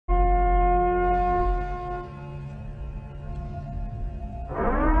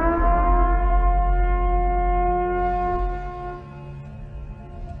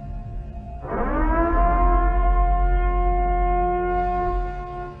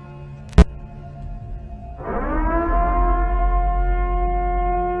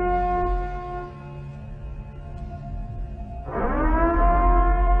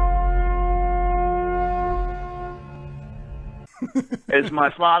as my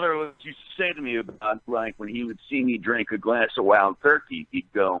father used to say to me about, like, when he would see me drink a glass of Wild Turkey,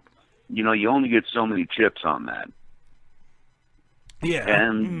 he'd go, you know, you only get so many chips on that. Yeah.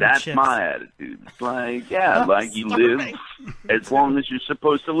 And that's chips. my attitude. It's like, yeah, like you live as long as you're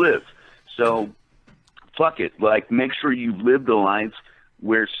supposed to live. So, fuck it. Like, make sure you live the life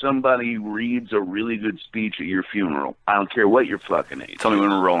where somebody reads a really good speech at your funeral. I don't care what your fucking age. Tell me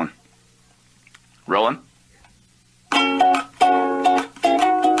when we're rolling. Rolling?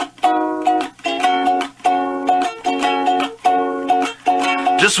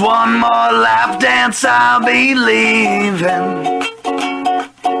 Just one more lap dance, I'll be leaving.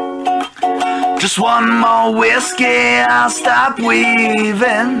 Just one more whiskey, I'll stop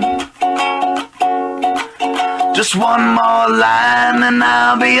weaving. Just one more line and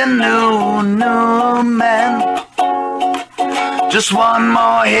I'll be a new man. Just one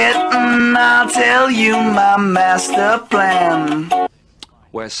more hit and I'll tell you my master plan.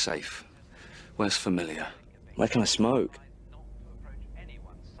 Where's safe? Where's familiar? Where can I smoke?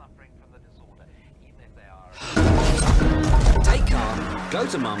 Take car, go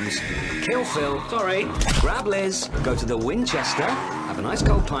to Mum's, kill Phil, sorry, grab Liz, go to the Winchester, have a nice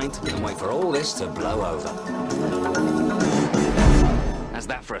cold pint, and wait for all this to blow over. How's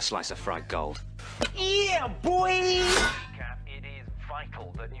that for a slice of fried gold? Yeah, boy! It is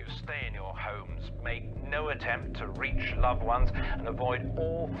vital that you stay in your homes, make no attempt to reach loved ones, and avoid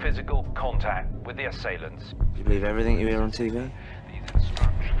all physical contact with the assailants. You believe everything you hear on TV? These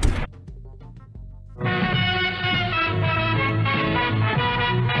instructions.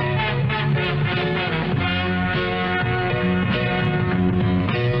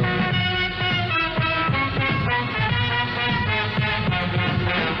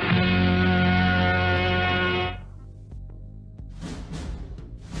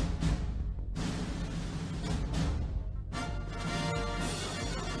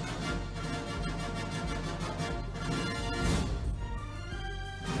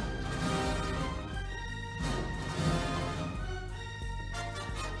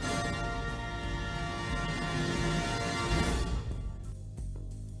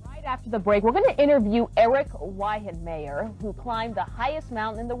 After the break, we're going to interview Eric Weihenmayer, who climbed the highest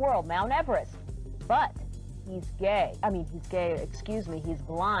mountain in the world, Mount Everest. But he's gay. He's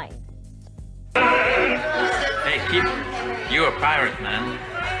blind. Hey, Keith, you're a pirate, man.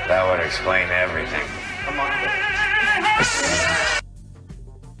 That would explain everything. Come on.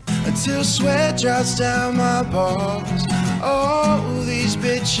 Until sweat drops down my balls. Oh, these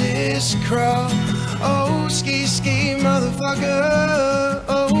bitches crawl. Oh, ski, ski, motherfucker.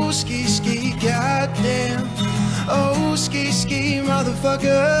 Oh, ski, ski, goddamn. Oh, ski, ski,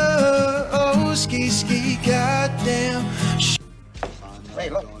 motherfucker. Oh, ski, ski, goddamn. Hey,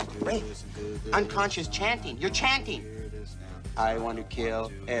 look, wait. Unconscious chanting. You're chanting. I want to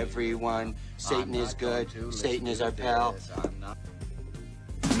kill everyone. Satan is good. Satan is our pal.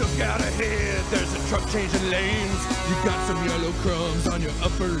 Look out ahead, there's a truck changing lanes. You got some yellow crumbs on your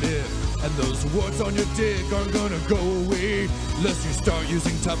upper lip, and those warts on your dick aren't gonna go away unless you start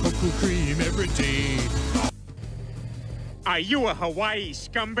using topical cream every day. Are you a Hawaii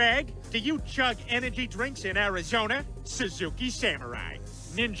scumbag? Do you chug energy drinks in Arizona? Suzuki Samurai.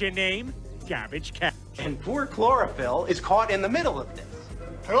 Ninja name, Garbage Cat. And poor Chlorophyll is caught in the middle of this.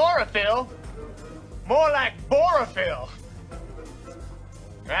 Chlorophyll? More like Borophyll.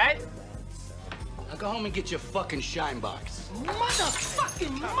 Right? Now go home and get your fucking shine box.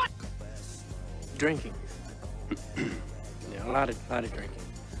 Motherfucking Drinking. Yeah, a lot of drinking.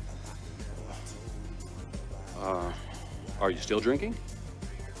 Are you still drinking?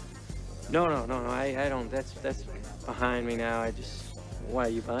 No, I don't. That's behind me now. Why are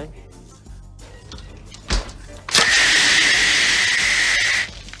you buying?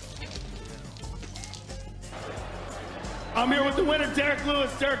 I'm here with the winner, Derek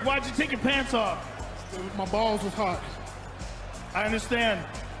Lewis. Derek, why'd you take your pants off? My balls was hot. I understand.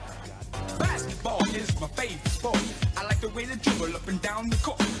 Basketball is my favorite sport. I like the way they dribble up and down the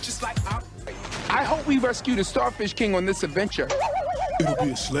court, just like I hope we rescue the Starfish King on this adventure. It'll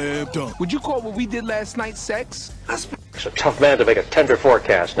be a slam dunk. Would you call what we did last night sex? It's a tough man to make a tender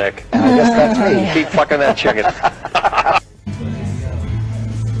forecast, Nick. I guess that's me. Keep fucking that chicken.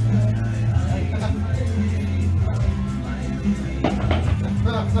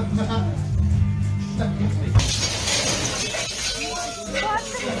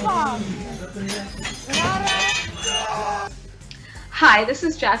 Hi, this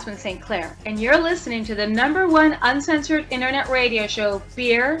is Jasmine St. Clair, and you're listening to the #1 uncensored internet radio show,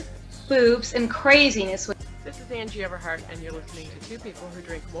 Beer, Boobs, and Craziness. This is Angie Everhart, and you're listening to two people who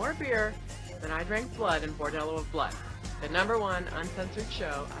drink more beer than I drank blood in Bordello of Blood. the #1 uncensored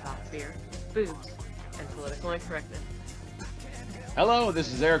show about beer, boobs, and political incorrectness. Hello,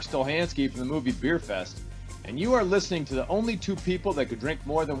 this is Eric Stolhansky from the movie Beer Fest, and you are listening to the only two people that could drink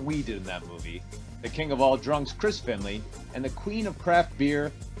more than we did in that movie, the king of all drunks, Chris Finley, and the queen of craft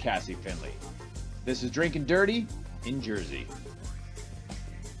beer, Cassie Finley. This is Drinking Dirty in Jersey.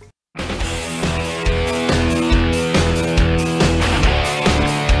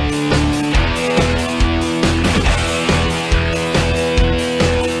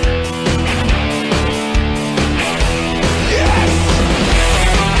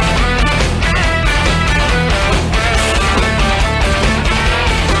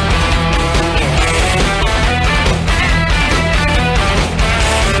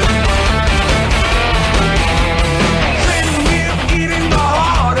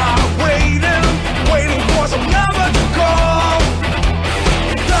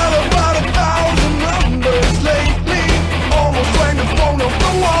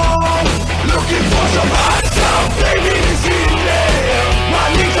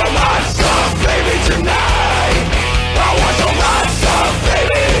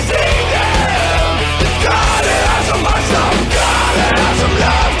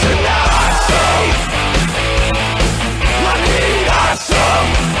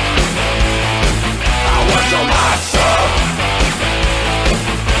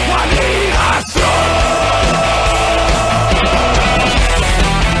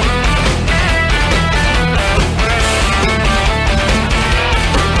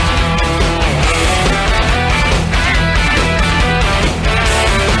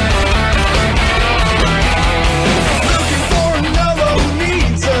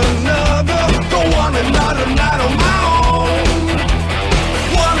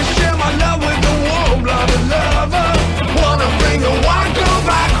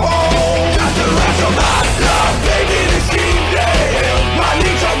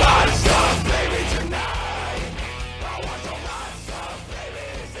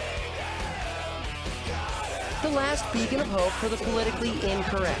 For the politically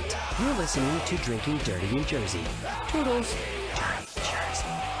incorrect. You're listening to Drinking Dirty in Jersey. Toodles. Dirty Jersey.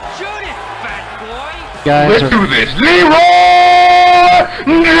 Shoot it, fat boy! Let's do this. Leroy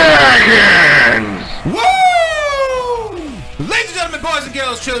Jenkins! Woo! Ladies and gentlemen, boys and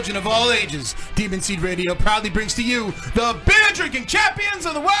girls, children of all ages, Demon Seed Radio proudly brings to you the beer-drinking champions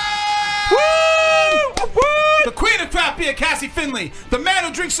of the world! Woo! Woo! The queen of craft beer, Cassie Finley. The man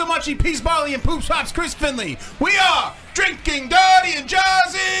who drinks so much he pees barley and poops hops, Chris Finley. We are Drinking Dirty in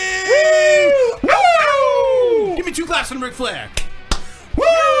Jersey! Woo! Woo! Give me 2 claps from Ric Flair.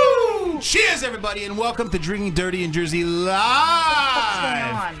 Woo! Cheers, everybody, and welcome to Drinking Dirty in Jersey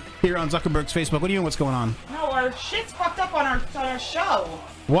live here on Zuckerberg's Facebook. What are you doing? What's going on? No, our shit's fucked up on our show.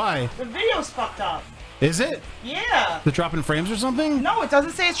 Why? The video's fucked up. Is it? Yeah. The dropping frames or something? No, it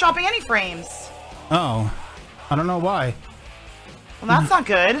doesn't say it's dropping any frames. Oh. I don't know why. Well, that's not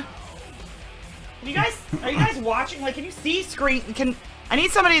good. Are you guys watching? Like, can you see screen? I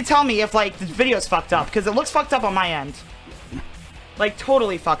need somebody to tell me if, like, the video's fucked up, because it looks fucked up on my end. Like,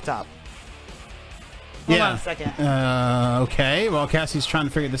 totally fucked up. Hold on a second. Okay. Well, Cassie's trying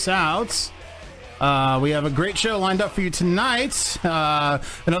to figure this out. We have a great show lined up for you tonight.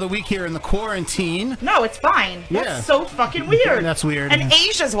 Another week here in the quarantine. No, it's fine. That's so fucking weird. That's weird. And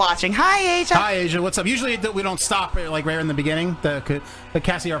Asia's watching. Hi, Asia. Hi, Asia. What's up? Usually we don't stop like right in the beginning. The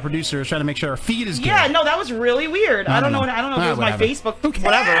Cassie, our producer, is trying to make sure our feed is good. Yeah, no, that was really weird. I don't know if it was my Facebook. Who cares?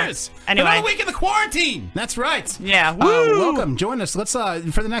 Whatever. Anyway, another week in the quarantine. That's right. Yeah. Woo! Welcome. Join us. Let's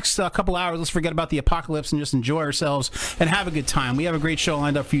for the next couple hours. Let's forget about the apocalypse and just enjoy ourselves and have a good time. We have a great show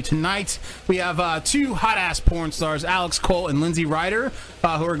lined up for you tonight. We have 2 hot-ass porn stars, Alex Cole and Lindsay Ryder,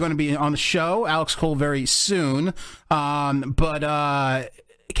 who are going to be on the show. Alex Cole very soon.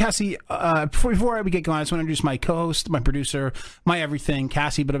 Cassie, before we get going, I just want to introduce my co-host, my producer, my everything,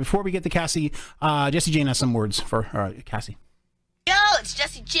 Cassie. But before we get to Cassie, Jessie Jane has some words for Cassie. Yo, it's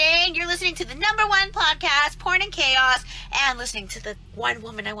Jessie Jane. You're listening to the #1 podcast, Porn and Chaos, and listening to the one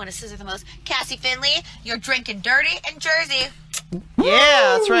woman I want to scissor the most, Cassie Finley. You're Drinking Dirty in Jersey.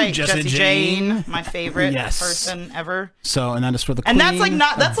 Yeah, that's right. Jessie Jane, my favorite Yes. person ever. So, and that is for the And queen. that's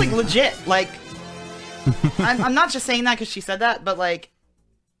like that's like legit. Like, I'm not just saying that because she said that, but like,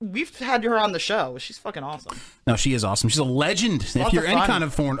 we've had her on the show. She's fucking awesome. No, she is awesome. She's a legend. Lots If you're of any fun. kind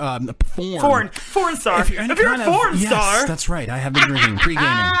of foreign star. If you're a foreign star. That's right. I have been drinking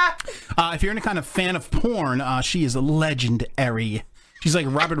pre-gaming. If you're any kind of fan of porn, she is a legendary. She's like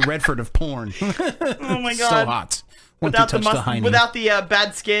Robert Redford of porn. Oh my god, so hot. Want Without to the touch the hiney. without the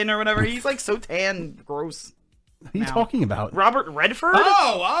bad skin or whatever, he's like so tan, gross. What are you talking about? Robert Redford?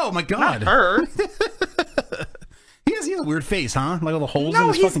 Oh my god. Not her. He has a weird face, huh? Like all the holes in No,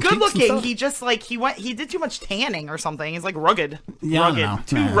 his he's fucking good cheeks and looking. stuff? He just like he did too much tanning or something. He's like rugged. Yeah, I don't rugged. know.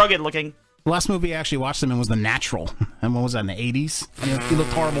 Too Nah. rugged looking. The last movie I actually watched him in was The Natural. And what was that, in the 80s? He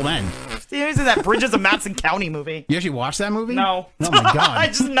looked horrible then. He was in that Bridges of Madison County movie. You actually watched that movie? No. Oh my god. I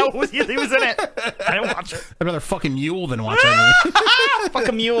just know he was in it. I didn't watch it. I'd rather fucking mule than watch that movie. Fuck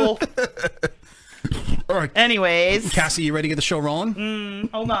a mule. All right. Anyways. Cassie, you ready to get the show rolling?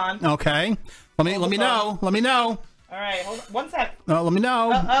 Hold on. Okay. Let me know. Let me know. All right, hold on. 1 sec. Let me know.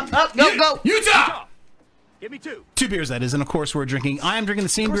 Go. Utah! Give me 2. 2 beers, that is. And of course, we're drinking. I am drinking the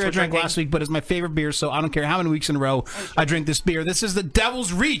same beer I drank last week, but it's my favorite beer, so I don't care how many weeks in a row I drink this beer. This is the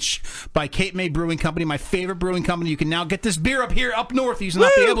Devil's Reach by Cape May Brewing Company, my favorite brewing company. You can now get this beer up here, up north. You used to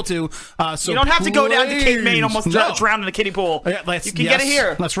not be able to. So you don't have to go down to Cape May and almost No. drown in the kiddie pool. Yeah, You can get it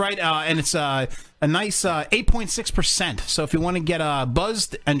here. That's right. And it's a nice 8.6%. So if you want to get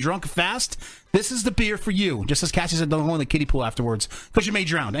buzzed and drunk fast, this is the beer for you. Just as Cassie said, don't go in the kiddie pool afterwards because you may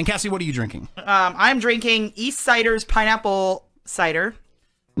drown. And Cassie, what are you drinking? I'm drinking East Cider's pineapple cider.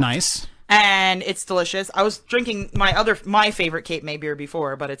 Nice. And it's delicious. I was drinking my favorite Cape May beer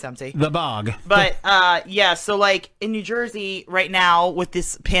before, but it's empty. The Bog. But yeah, so like in New Jersey right now with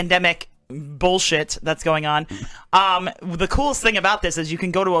this pandemic bullshit that's going on, the coolest thing about this is you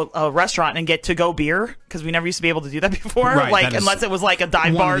can go to a restaurant and get to-go beer, because we never used to be able to do that before, Right, like that is unless it was like a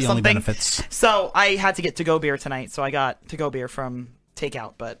dive one bar of or the only something. benefits. So I had to get to-go beer tonight, so I got to-go beer from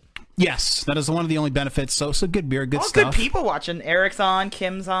takeout. But Yes, that is one of the only benefits. So good beer, good all stuff. good people watching. Eric's on,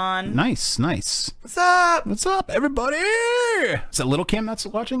 Kim's on. Nice, nice. What's up? What's up, everybody? Is it Little Kim that's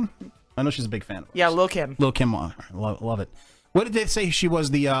watching? I know she's a big fan. Yeah, Lil Kim. Lil Kim, love it. What did they say she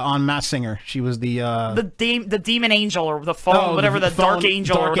was the on Masked Singer? She was the the demon angel or the fall, whatever the dark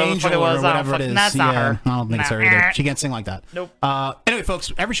angel or whatever the fuck it was. whatever it is. That's not her. I don't think it's her either. She can't sing like that. Nope. Anyway,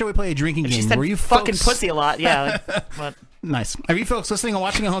 folks, every show we play a drinking game. She said where you fucking folks... pussy a lot. Yeah. But Nice. Are you folks listening and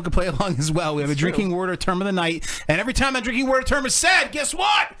watching at home can play along as well? We have a drinking word or term of the night, and every time that drinking word or term is said, guess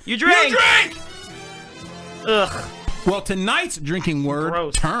what? You drink. You drink. Ugh. Well, tonight's drinking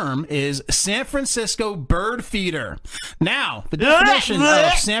word term is San Francisco bird feeder. Now, the definition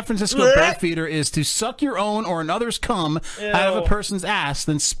of San Francisco bird feeder is to suck your own or another's cum out of a person's ass,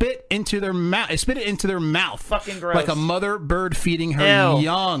 then spit it into their mouth. Fucking gross. Like a mother bird feeding her Ew.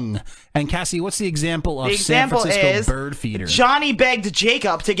 young. And Cassie, what's the example of The San example Francisco is bird feeder? Johnny begged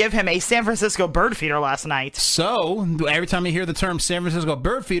Jacob to give him a San Francisco bird feeder last night. So, every time you hear the term San Francisco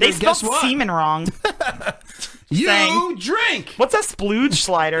bird feeder, They guess spelled what? semen wrong. You drink. What's a splooge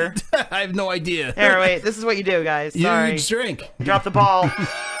slider? I have no idea. Here, wait. This is what you do, guys. Sorry. You drink. Drop the ball.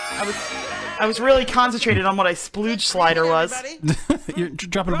 I was really concentrated on what a splooge slider was. You're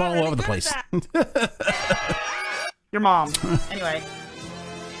dropping the ball all over the place. Your mom. Anyway.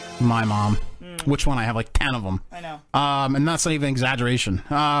 My mom. Which one? I have like 10 of them. I know. And that's not even an exaggeration.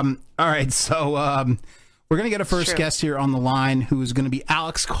 All right, so we're going to get a first guest here on the line who is going to be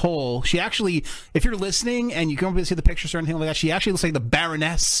Alex Cole. She actually, if you're listening and you can't really see the pictures or anything like that, she actually looks like the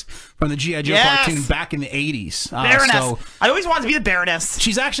Baroness from the G.I. Joe cartoon back in the 80s. Baroness. So I always wanted to be the Baroness.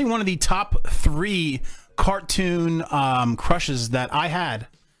 she's actually one of the top 3 cartoon crushes that I had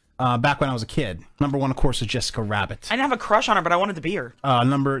back when I was a kid. Number 1, of course, is Jessica Rabbit. I didn't have a crush on her, but I wanted to be her.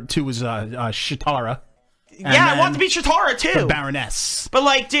 Number 2 was Shatara. Yeah, I wanted to be Shatara, too. The Baroness. But,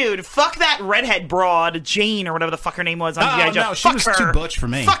 like, dude, fuck that redhead broad, Jane, or whatever the fuck her name was on G.I. Joe. No, she fuck was her. too butch for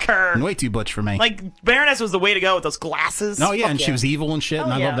me. Fuck her. Way too butch for me. Like, Baroness was the way to go with those glasses. Oh, yeah, Fuck and she was evil and shit,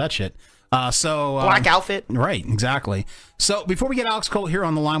 and I love that shit. Black outfit. Right, exactly. So, before we get Alex Cole here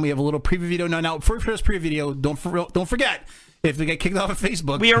on the line, we have a little preview video. Now, before we first preview video, don't forget, if we get kicked off of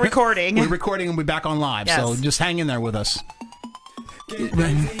Facebook... We are recording. We're recording and we'll be back on live, so just hang in there with us.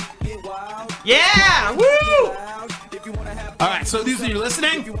 Yeah! Woo! All right, so these are you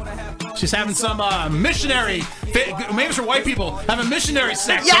listening? She's having some missionary, maybe it's for white people, having missionary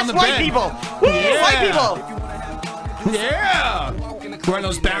sex on the white bed. people. Woo, Yeah. white people. Yeah! Wearing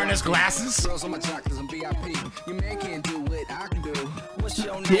those Baroness glasses.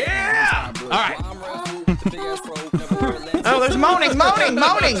 Yeah! All right. Oh, there's moaning.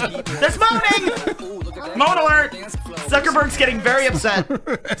 There's moaning. Moan alert. Zuckerberg's getting very upset.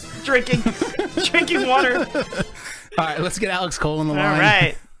 Drinking water. All right, let's get Alex Cole on the line. All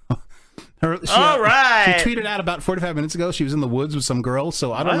right. All right. She tweeted out about 45 minutes ago. She was in the woods with some girl,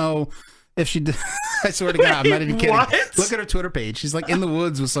 so I don't What? know if she did. I swear to God, I'm not even kidding. What? Look at her Twitter page. She's like in the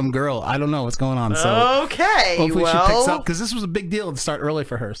woods with some girl. I don't know what's going on. So Okay, hopefully she picks well- up because this was a big deal to start early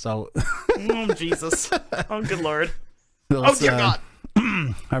for her. So Oh, Jesus. Oh, good Lord. So Oh, dear God.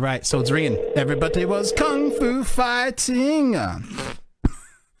 All right, so it's ringing. Everybody was kung fu fighting.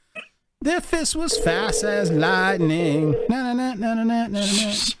 Their fist was fast as lightning. Na, na, na, na, na, na, na,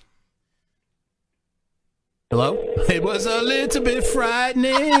 na. Hello? It was a little bit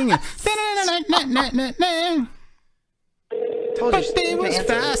frightening. But it was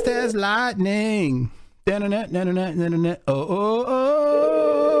fast as lightning. Oh, oh,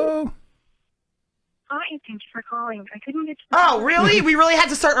 oh. Hi, thank you for calling. I couldn't get to the Oh, really? We really had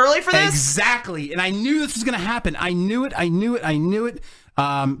to start early for this? Exactly. And I knew this was going to happen. I knew it.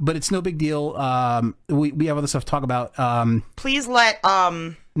 But it's no big deal. We have other stuff to talk about. Please let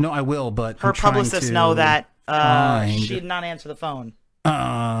No, I will, but her I'm trying publicist to know that find- she did not answer the phone.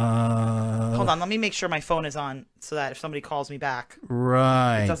 Hold on, let me make sure my phone is on so that if somebody calls me back,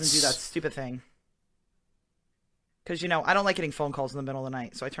 Right. it doesn't do that stupid thing. Because, you know, I don't like getting phone calls in the middle of the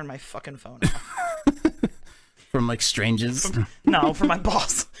night, so I turn my fucking phone off. From like strangers. No, from my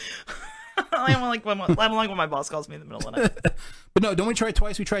boss. I don't like when my boss calls me in the middle of the night. But no, don't we try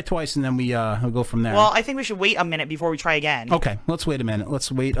twice? We try twice, and then we'll go from there. Well, I think we should wait a minute before we try again. Okay, let's wait a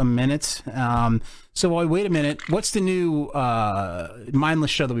minute. So while we wait a minute, what's the new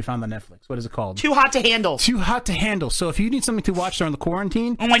mindless show that we found on Netflix? What is it called? Too Hot to Handle. Too Hot to Handle. So if you need something to watch during the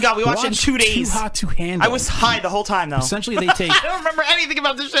quarantine, Oh my god, we watched it in watch 2 days. Too Hot to Handle. I was high the whole time, though. Essentially, they take. I don't remember anything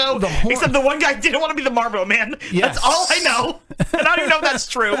about the show, except the one guy didn't want to be the Marlboro Man. Yes. That's all I know. And I don't even know if that's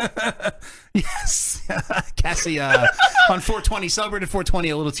true. Yes. Cassie, on 420, celebrated 420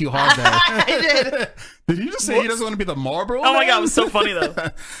 a little too hard there. I did. Did you just say he doesn't want to be the Marlboro Oh my Man? god, it was so funny, though.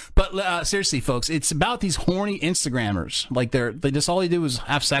 But seriously, folks, it's about these horny Instagrammers. Like they just all they do is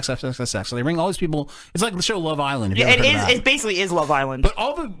have sex. So they bring all these people. It's like the show Love Island. if you Yeah, ever it heard of is. that. It basically is Love Island. But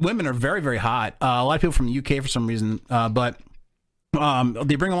all the women are very, very hot. A lot of people from the UK for some reason. But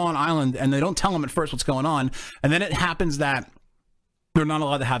they bring them on island and they don't tell them at first what's going on. And then it happens that they're not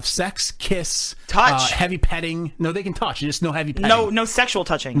allowed to have sex, kiss, touch, heavy petting. No, they can touch. Just no heavy petting. No sexual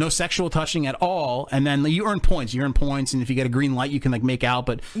touching. No sexual touching at all. And then you earn points. And if you get a green light, you can like make out.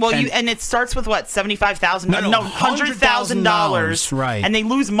 But And it starts with what, $75,000? No, $100,000. Right. And they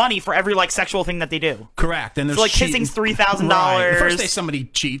lose money for every like sexual thing that they do. Correct. And there's So, like, cheating. kissing's $3,000. Right. The first day somebody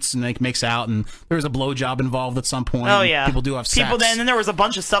cheats and like makes out, and there was a blowjob involved at some point. Oh yeah, People do have sex. And then there was a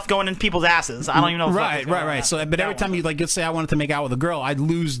bunch of stuff going in people's asses. I don't even know. What Right. So, but every time you like, let's say I wanted to make out with a girl, I'd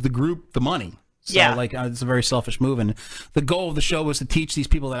lose the group the money. So, Yeah. like it's a very selfish move, and the goal of the show was to teach these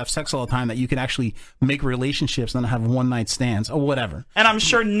people that have sex all the time that you can actually make relationships and not have one night stands or whatever. And I'm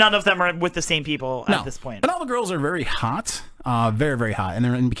sure none of them are with the same people at this point. And all the girls are very hot, very, very hot, and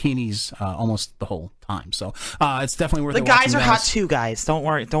they're in bikinis almost the whole time. So it's definitely worth. The it guys watching are that. hot too, guys. Don't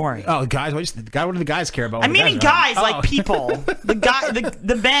worry. Oh, guys, what do the guys care about? I what the mean, guys are? guys like people.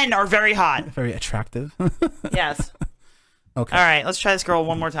 The men are very hot. Very attractive. Yes. Okay. All right, let's try this girl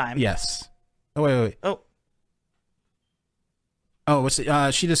one more time. Yes. Oh wait. Oh, what's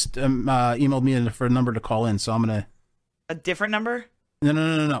it? She just emailed me for a number to call in, so I'm gonna. A different number?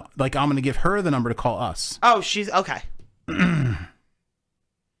 No. Like I'm gonna give her the number to call us. Oh, she's okay.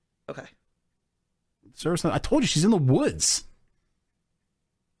 Okay. Service. I told you she's in the woods.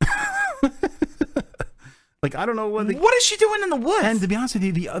 Like I don't know what. What is she doing in the woods? And to be honest with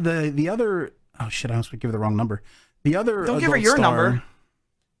you, the other. Oh shit! I almost give her the wrong number. The other. Don't give her adult your star-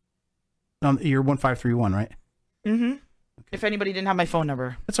 number. You're 1531, right? Mm-hmm. If anybody didn't have my phone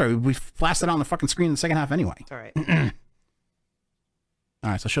number. That's all right. We flashed it on the fucking screen in the second half anyway. It's all right. All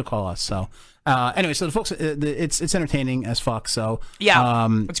right, so she'll call us. So, anyway, so the folks, it's entertaining as fuck. So, Yeah,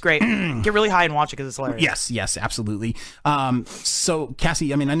 it's great. Get really high and watch it because it's hilarious. Yes, absolutely. So,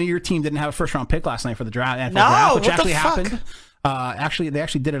 Cassie, I mean, I knew your team didn't have a first round pick last night for the draft, NFL draft, which what actually the fuck? happened. They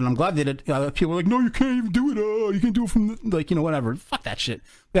actually did it, and I'm glad they did it. People were like, no, you can't even do it. You can do it from, whatever. Fuck that shit.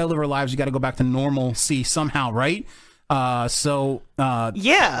 We gotta live our lives. You gotta go back to normalcy somehow, right?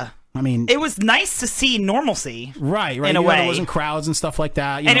 Yeah. I mean, it was nice to see normalcy. Right. In a You know, way. there wasn't crowds and stuff like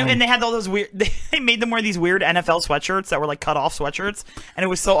that. And they had all those weird. They made them wear these weird NFL sweatshirts that were like cut off sweatshirts, and it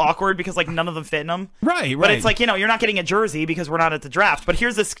was so awkward because like none of them fit in them. Right. But it's like, you're not getting a jersey because we're not at the draft. But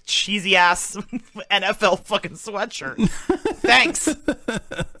here's this cheesy ass NFL fucking sweatshirt.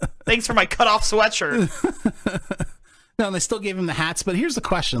 Thanks for my cut off sweatshirt. No, and they still gave him the hats, but here's the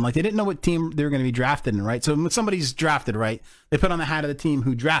question. Like, they didn't know what team they were going to be drafted in, right? So when somebody's drafted, right, they put on the hat of the team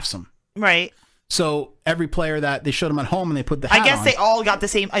who drafts them. Right. So every player that they showed them at home and they put the hat I guess on, they all got the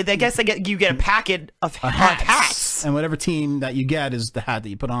same. I guess you get a packet of hats. and whatever team that you get is the hat that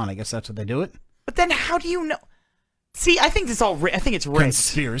you put on. I guess that's what they do it. But then how do you know? See, I think I think it's rigged.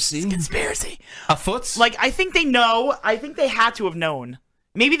 Conspiracy. It's conspiracy. A foot? Like, I think they know. I think they had to have known.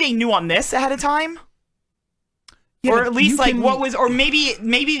 Maybe they knew on this ahead of time. Yeah, or at least like can- what was, or maybe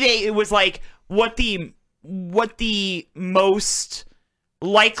it was like what the most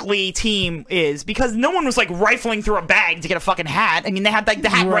likely team is, because no one was like rifling through a bag to get a fucking hat. I mean, they had like the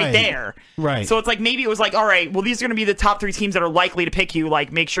hat right there. Right. So it's like maybe it was like, all right, well, these are going to be the top 3 teams that are likely to pick you.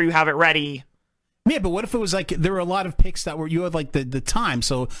 Like, make sure you have it ready. Yeah, but what if it was like there were a lot of picks that were you had like the time,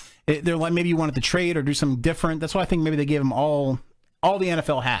 so they're like maybe you wanted to trade or do something different. That's why I think maybe they gave them all the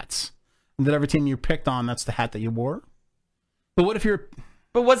NFL hats, and that every team you picked on, that's the hat that you wore. But what if you're?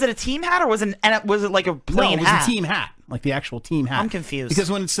 But was it a team hat or was it like a plain hat? No, it was a team hat, like the actual team hat. I'm confused.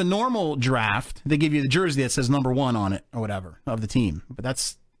 Because when it's the normal draft, they give you the jersey that says number 1 on it or whatever of the team. But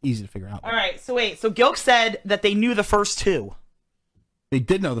that's easy to figure out. All right, so wait, so Gilk said that they knew the first 2. They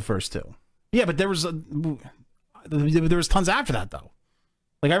did know the first 2. Yeah, but there was tons after that though.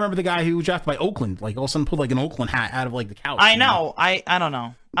 Like I remember the guy who was drafted by Oakland, like all of a sudden pulled like an Oakland hat out of like the couch. I know. I don't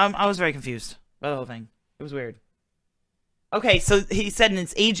know. I was very confused by the whole thing. It was weird. Okay, so he said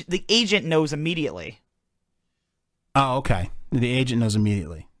the agent knows immediately. Oh, okay. The agent knows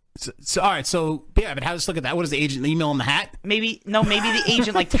immediately. So all right, so yeah, but how does look at that? What does the agent email him the hat? Maybe the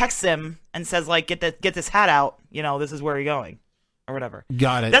agent like texts him and says like get this hat out. You know, this is where you're going. Or whatever.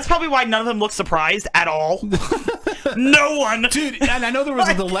 Got it. That's probably why none of them look surprised at all. No one. Dude, and I know there was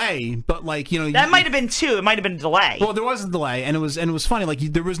a delay, but like, you know. That might have been 2. It might have been a delay. Well, there was a delay, and it was funny. Like,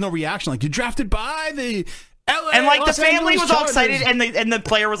 there was no reaction. Like, you're drafted by the LA and like Los the family Angeles was all Chargers. excited, and the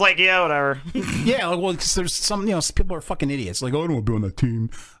player was like, yeah, whatever. Yeah, like, well, because there's some, you know, people are fucking idiots. Like, oh, I don't want to be on that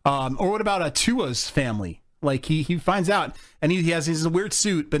team. Or what about Tua's family? Like, he finds out, and he's a weird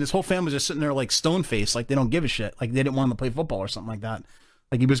suit, but his whole family's just sitting there like stone faced, like they don't give a shit. Like, they didn't want him to play football or something like that.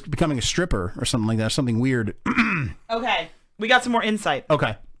 Like he was becoming a stripper or something like that, something weird. Okay, we got some more insight.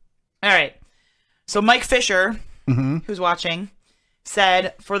 Okay. All right. So Mike Fisher, who's watching,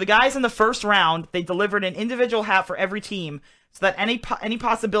 said for the guys in the first round, they delivered an individual hat for every team, so that any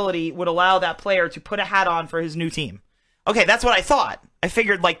possibility would allow that player to put a hat on for his new team. Okay, that's what I thought. I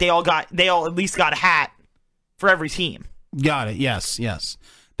figured like they all at least got a hat for every team. Got it. Yes.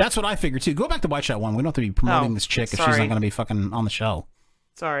 That's what I figured too. Go back to White Shot 1. We don't have to be promoting this chick if she's not going to be fucking on the show.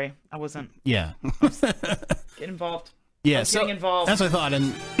 Sorry, I wasn't. Yeah. Get involved. Yeah, I was getting involved. That's what I thought.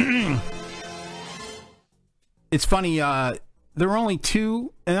 And it's funny. There were only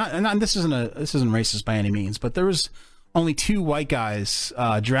 2, and this isn't racist by any means, but there was only 2 white guys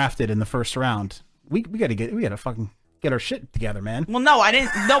drafted in the first round. We gotta fucking get our shit together, man. Well, no, I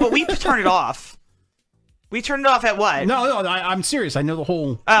didn't. No, but we turned it off. We turned it off at what? No, I'm serious. I know the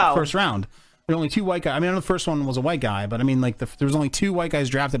whole first round. There were only 2 white guys. I mean, I know the first one was a white guy, but I mean, like, there was only 2 white guys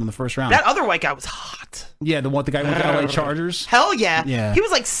drafted in the first round. That other white guy was hot. Yeah, the guy with the LA Chargers. Hell yeah. Yeah. He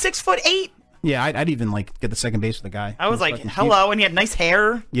was like 6'8". Yeah, I'd even like get the second base with the guy. I was like, hello, and he had nice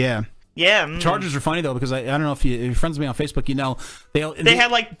hair. Yeah. Yeah. Chargers are funny though, because I don't know if you're friends with me on Facebook, you know they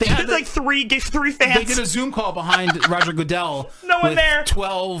had like three fans. They did a Zoom call behind Roger Goodell. No one with there.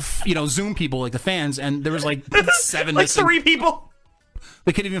 12 Zoom people, like the fans, and there was like 7 like missing. 3 people.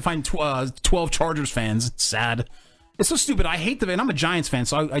 They couldn't even find 12 Chargers fans. It's sad. It's so stupid. I hate and I'm a Giants fan,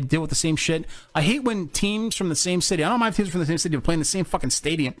 so I deal with the same shit. I hate when teams from the same city, I don't mind teams from the same city, but playing the same fucking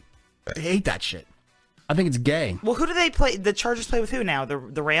stadium. I hate that shit. I think it's gay. Well, who do they play? The Chargers play with who now? The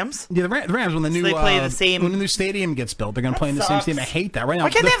Rams? Yeah, the Rams. When the new they play the same. When the new stadium gets built, they're gonna play in the same stadium. I hate that right now. Why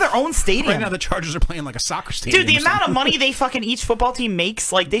can't they have their own stadium? Right now, the Chargers are playing like a soccer stadium. Dude, the amount of money they fucking each football team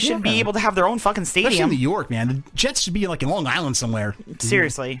makes, like they should be able to have their own fucking stadium. Especially in New York, man. The Jets should be like in Long Island somewhere.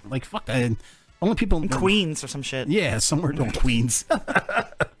 Seriously, like fuck that. Only people in Queens or some shit. Yeah, somewhere in Queens.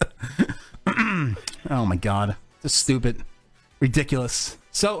 Oh my god, this is stupid, ridiculous.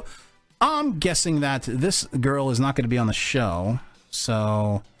 So. I'm guessing that this girl is not going to be on the show,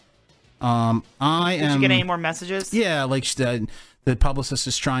 so I am... Did you get any more messages? Yeah, like the publicist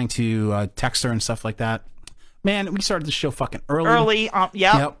is trying to text her and stuff like that. Man, we started the show fucking early.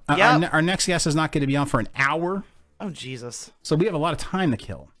 Yep. Our next guest is not going to be on for an hour. Oh, Jesus. So we have a lot of time to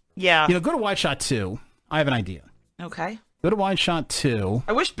kill. Yeah. You know, go to Wide Shot 2. I have an idea. Okay. Go to Wide Shot 2.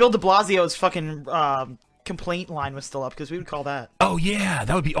 I wish Bill de Blasio's fucking... complaint line was still up because we would call that. Oh yeah,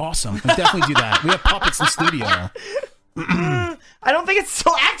 that would be awesome. We definitely do that. We have puppets in studio. I don't think it's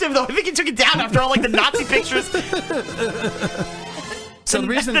still active though. I think he took it down after all like the Nazi pictures. So the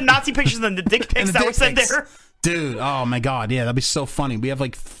reason the Nazi pictures and the dick pics that were sent there. Dude, oh my god, yeah, that'd be so funny. We have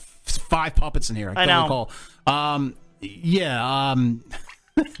like 5 puppets in here. I know.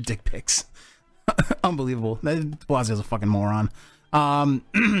 Dick pics. Unbelievable. Blasio's a fucking moron.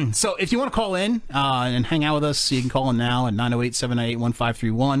 So if you want to call in and hang out with us, you can call in now at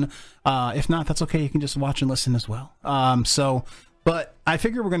 908-798-1531. If not, that's okay. You can just watch and listen as well. But I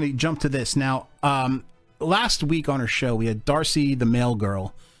figure we're going to jump to this. Now, last week on our show, we had Darcy, the mail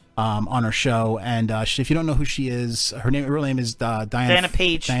girl, on her show. And if you don't know who she is, her real name is Diana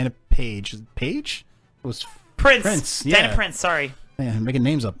Page. Diana Page. Page? It was Prince. Yeah. Diana Prince. Sorry. Man, I'm making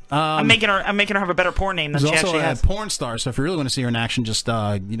names up. I'm making her have a better porn name than She's she also actually a has. porn star, so if you really want to see her in action, just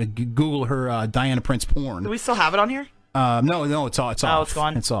Google her Diana Prince porn. Do we still have it on here? No, it's off. Oh, it's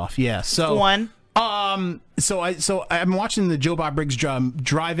gone. It's off. Yeah. So So I'm watching the Joe Bob Briggs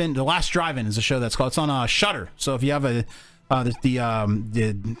Drive-In. The Last Drive-In is a show that's called. It's on Shudder. So if you have the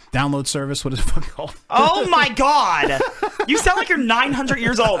download service, what is it fucking called? Oh my God! You sound like you're 900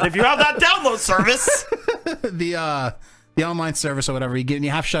 years old. If you have that download service, the online service or whatever, you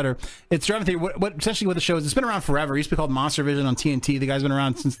have Shudder. It's driving through what essentially what the show is. It's been around forever. It used to be called Monster Vision on TNT. The guy's been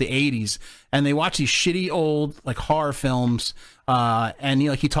around since the 80s, and they watch these shitty old like horror films. And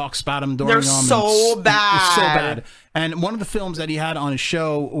he talks about them during they're them. so bad. It's so bad. And one of the films that he had on his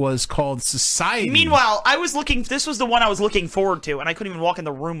show was called Society. Meanwhile, this was the one I was looking forward to, and I couldn't even walk in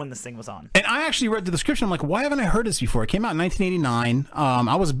the room when this thing was on. And I actually read the description. I'm like, why haven't I heard this before? It came out in 1989.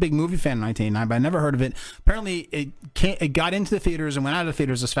 I was a big movie fan in 1989, but I never heard of it. Apparently, it got into the theaters and went out of the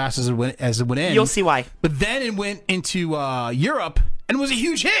theaters as fast as it went in. You'll see why. But then it went into Europe and was a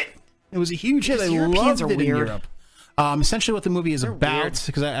huge hit. It was a huge hit. I Europeans loved are it in weird. Europe. Essentially, what the movie is about,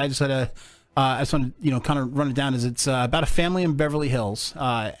 because I just had I just want to kind of run it down. Is it's about a family in Beverly Hills,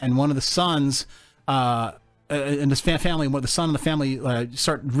 and one of the sons, in this family, the son of the family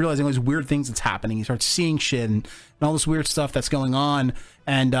start realizing all these weird things that's happening. He starts seeing shit and all this weird stuff that's going on,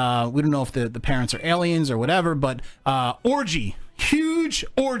 and we don't know if the parents are aliens or whatever. But huge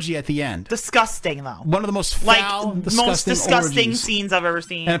orgy at the end. Disgusting though. One of the most foul, disgusting orgies. scenes I've ever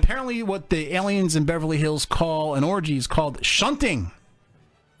seen. And apparently, what the aliens in Beverly Hills call an orgy is called shunting.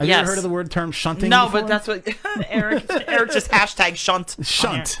 Have you ever heard of the term shunting? No, before? but that's what Eric just hashtag shunt.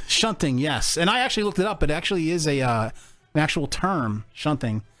 Shunting, yes. And I actually looked it up. It actually is an actual term,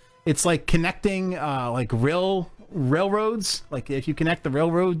 shunting. It's like connecting like railroads. Like if you connect the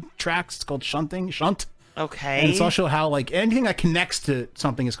railroad tracks, it's called shunt. Okay. And it's also how like anything that connects to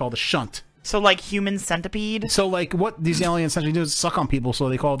something is called a shunt. So like human centipede? So like what these aliens essentially do is suck on people, so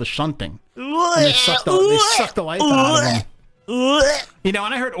they call it the shunting. And they suck the life out of them. And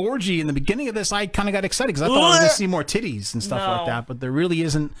I heard orgy in the beginning of this. I kind of got excited because I thought I was going to see more titties and stuff like that, but there really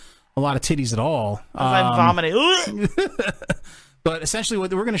isn't a lot of titties at all. I'm vomiting. But essentially,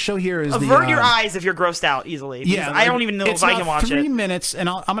 what we're going to show here is avert your eyes if you're grossed out easily. Yeah, I don't even know if I can watch it. It's 3 minutes, and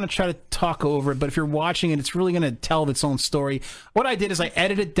I'm going to try to talk over it. But if you're watching it, it's really going to tell its own story. What I did is I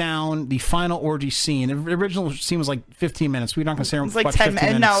edited down the final orgy scene. The original scene was like 15 minutes. We're not going to say it was like 10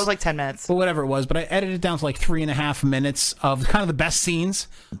 minutes. No, it was like 10 minutes. But whatever it was. But I edited it down to like 3.5 minutes of kind of the best scenes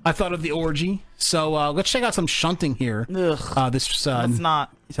I thought of the orgy. So let's check out some shunting here. This Let's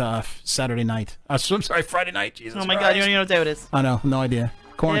not. Saturday night. I'm sorry, Friday night. Jesus. Oh my God, you don't even know what day it is. I know, no idea.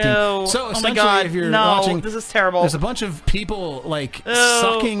 Quarantine. Ew. So oh my God, if you're no, watching, this is terrible. There's a bunch of people like Ew.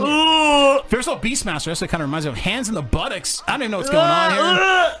 sucking. Ooh. First of all, Beastmaster. That's what kind of reminds me of hands in the buttocks. I don't even know what's going on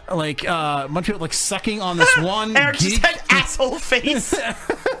here. Like a bunch of people like sucking on this one. Eric geek. just had asshole face.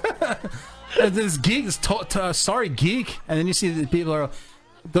 This geek, sorry geek, and then you see the people are.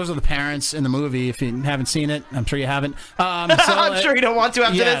 Those are the parents in the movie. If you haven't seen it, I'm sure you haven't. I'm sure you don't want to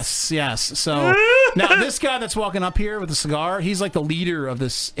after this. Yes. So now this guy that's walking up here with a cigar, he's like the leader of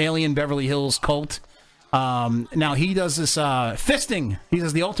this alien Beverly Hills cult. Now he does this fisting. He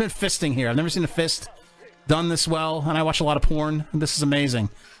does the ultimate fisting here. I've never seen a fist done this well, and I watch a lot of porn. And this is amazing.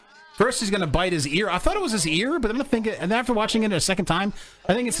 First, he's gonna bite his ear. I thought it was his ear, but and after watching it a second time,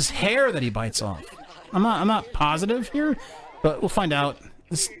 I think it's his hair that he bites off. I'm not positive here, but we'll find out.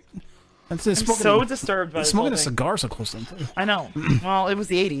 I'm so disturbed by smoking a cigar so close to him too. I know. Well, it was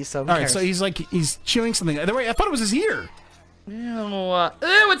the 80s, so who all right. cares? So he's chewing something. I thought it was his ear. Ew,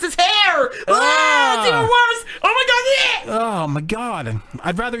 it's his hair! It's even worse! Oh my God! Oh my God!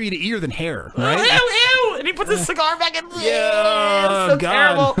 I'd rather eat an ear than hair, right? Ew! And he puts his cigar back in. Yeah, so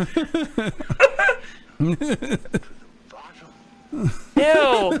God. terrible.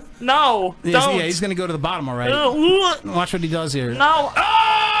 Ew! No! Don't! Yeah, he's gonna go to the bottom, all right. Watch what he does here. No!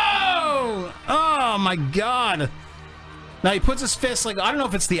 Oh my God! Now he puts his fist like I don't know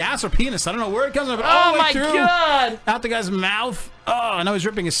if it's the ass or penis. I don't know where it comes from. But oh my through, God! Out the guy's mouth. Oh, now he's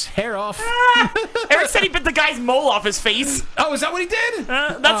ripping his hair off. Eric said he bit the guy's mole off his face. Oh, is that what he did?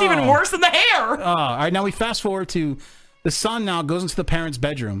 That's even worse than the hair. Oh, all right. Now we fast forward to the son. Now goes into the parents'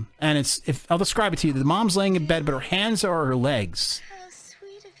 bedroom, and I'll describe it to you. The mom's laying in bed, but her hands are her legs.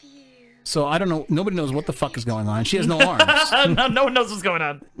 So I don't know. Nobody knows what the fuck is going on. She has no arms. no one knows what's going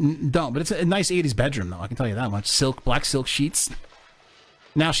on. Don't. But it's a nice 80s bedroom, though. I can tell you that much. Black silk sheets.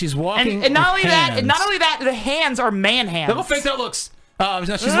 Now she's walking. And not only hands. that, the hands are man hands. Look how fake that looks. Oh,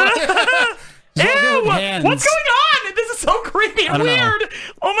 no, she's Ew! What's going on? This is so creepy I and don't know. weird.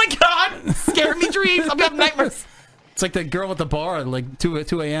 Oh my god! Scaring me dreams. I'm having nightmares. It's like the girl at the bar at like 2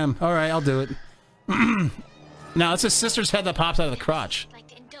 a.m. All right, I'll do it. Now, it's his sister's head that pops out of the crotch.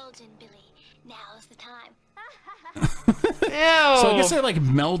 Ew. So I guess they like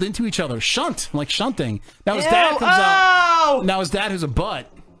meld into each other. Shunt, like shunting. Now his Ew, dad comes oh! out. Now his dad, who's a butt.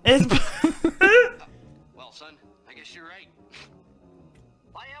 Well, son, I guess you're right.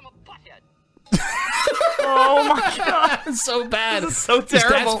 Oh my god. It's so bad. This is so His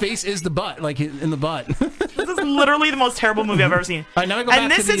terrible. dad's face is the butt, like in the butt. This is literally the most terrible movie I've ever seen. All right, now we go back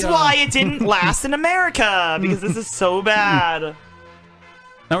And to this the, is why it didn't last in America, because this is so bad.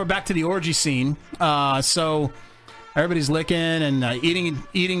 Now we're back to the orgy scene. So everybody's licking and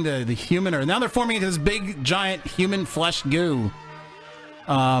eating the human, or now they're forming into this big giant human flesh goo.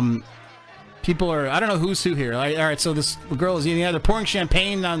 People are, I don't know who's who here. All right, so this girl is eating. They're pouring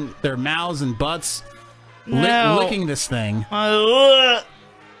champagne on their mouths and butts, No. licking this thing.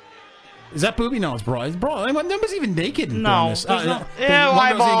 Is that booby? No, it's bra. It's bra. Nobody's even naked. No, doing this. there's no- one Ew, girl's eating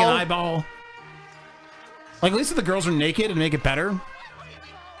eyeball. an eyeball. Like, at least if the girls are naked and make it better.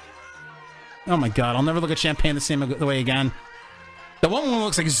 Oh my god, I'll never look at champagne the way again. The one woman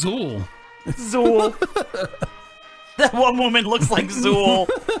looks like Zool. Zool. That one woman looks like Zool.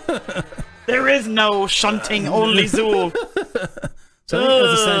 There is no shunting, only Zool. So I think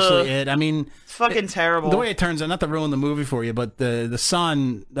that's essentially it. I mean, it's fucking terrible. The way it turns out, not to ruin the movie for you, but the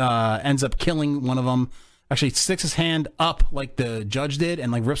son ends up killing one of them. Actually, sticks his hand up like the judge did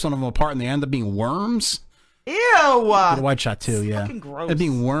and like rips one of them apart, and they end up being worms. Ew! The wide shot too, yeah. fucking gross. They're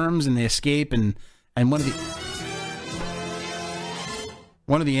being worms, and they escape, and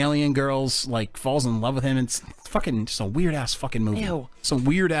one of the alien girls like falls in love with him. It's fucking just a weird ass fucking movie. Ew. It's a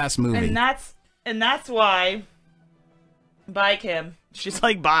weird ass movie. And that's why. Bye, Kim. She's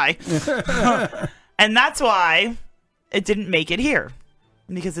like, bye. And that's why it didn't make it here.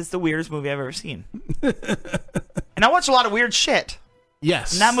 Because it's the weirdest movie I've ever seen. And I watch a lot of weird shit.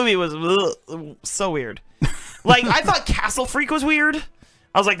 Yes. And that movie was so weird. Like, I thought Castle Freak was weird.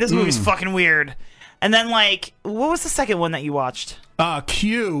 I was like, this movie's fucking weird. And then, like, what was the second one that you watched?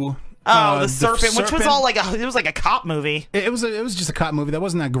 Q. Oh, the serpent, which was all like it was like a cop movie. It was just a cop movie. That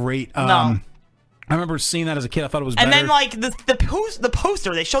wasn't that great. No. I remember seeing that as a kid. I thought it was better. And then, like, the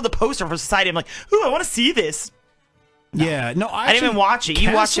poster, they showed the poster for Society. I'm like, ooh, I want to see this. Yeah, no, I didn't even watch it.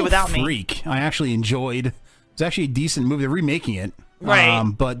 You watched it without me. Freak, I actually enjoyed. It was actually a decent movie. They're remaking it. Right.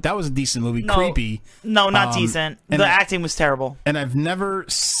 But that was a decent movie. No. Creepy. No, not decent. and The acting was terrible. And I've never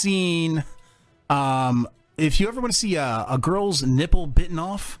seen. If you ever want to see a girl's nipple bitten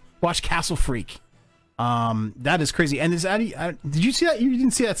off, watch Castle Freak. That is crazy. And did you see that? You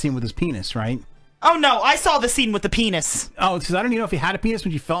didn't see that scene with his penis, right? Oh no, I saw the scene with the penis. Oh, because I don't even know if he had a penis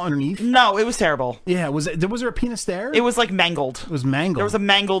when you fell underneath. No, it was terrible. Yeah, was there a penis there? It was like mangled. It was mangled. There was a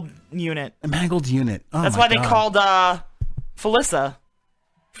mangled unit. A mangled unit. Oh, That's my why they God. called Felissa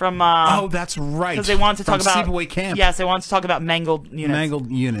from. Oh, that's right. Because they wanted to talk From about Sleepaway Camp. Yes, they wanted to talk about mangled units.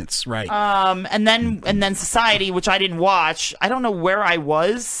 Mangled units, right? And then Society, which I didn't watch. I don't know where I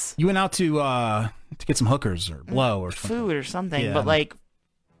was. You went out to get some hookers or blow or something. Food or something, Yeah. but like.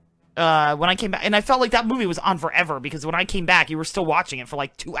 When I came back, and I felt like that movie was on forever because when I came back, you were still watching it for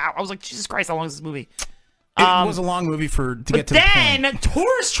like 2 hours. I was like, Jesus Christ, how long is this movie? It was a long movie to get to the point. Then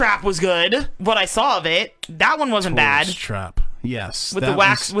Tourist Trap was good. What I saw of it, that one wasn't Tourist bad. Trap, yes. With that the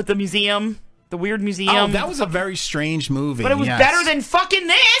wax, was- with the museum, the weird museum. Oh, that was a very strange movie. But it was yes. better than fucking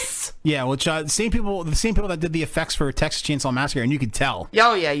this. Yeah, which the same people that did the effects for Texas Chainsaw Massacre, and you could tell.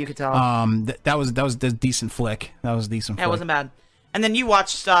 Oh yeah, you could tell. That was a decent flick. That was a decent. Yeah, flick. it wasn't bad. And then you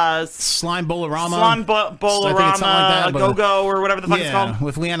watched Slime Bolorama. Slime I think it's Bolorama, something like that, a but- Go-Go, or whatever the fuck it's called.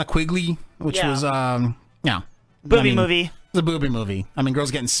 with Leanna Quigley, which Yeah. was Booby movie. It was a booby movie. I mean, girls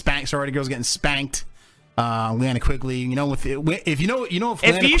getting spanked. Sorry, girls getting spanked. Leanna Quigley. You know, if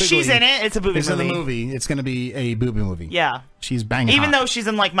Leanna she's in it, it's a booby is movie. in the movie, it's going to be a booby movie. Yeah. She's banging. Even hot. though she's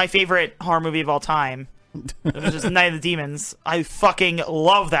in like my favorite horror movie of all time, which is Night of the Demons. I fucking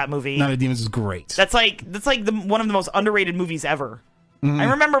love that movie. Night of the Demons is great. That's like one of the most underrated movies ever. Mhm.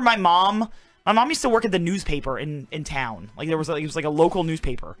 I remember my mom used to work at the newspaper in town. Like it was like a local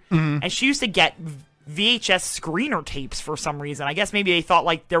newspaper, Mhm. and she used to get VHS screener tapes for some reason. I guess maybe they thought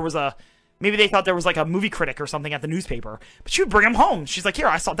like there was like a movie critic or something at the newspaper. But she would bring them home. She's like,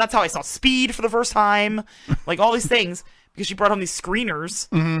 here, that's how I saw Speed for the first time, like all these things. Because she brought home these screeners,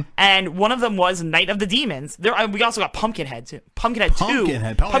 Mhm. and one of them was Night of the Demons. We also got Pumpkinhead too. Pumpkinhead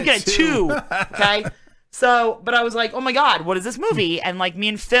 2. Pumpkinhead 2. Okay. So, but I was like, oh my God, what is this movie? And like me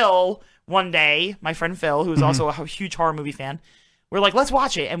and Phil, one day, my friend Phil, who's also a huge horror movie fan, We're like, let's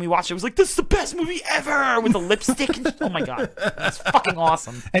watch it, and we watched it. It was like, this is the best movie ever with the lipstick. And, oh my god, that's fucking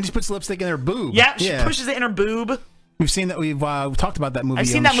awesome. And she puts lipstick in her boob. Yeah, she pushes it in her boob. We've seen that. We've talked about that movie. I've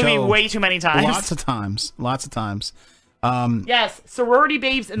seen that movie way too many times. Lots of times. Yes, sorority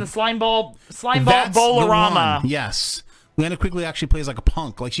babes in the slime ball That's Bolorama. the one. Yes. Leanna Quigley actually plays like a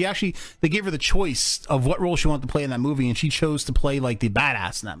punk. Like they gave her the choice of what role she wanted to play in that movie, and she chose to play like the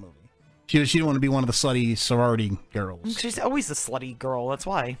badass in that movie. She didn't want to be one of the slutty sorority girls. She's always the slutty girl. That's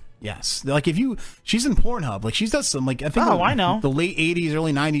why. Yes, like she's in Pornhub. Like she's done some like I think. I know. The late '80s,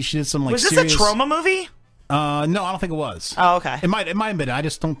 early '90s. She did some like. Was this serious... a trauma movie? No, I don't think it was. Oh, okay. It might have been. I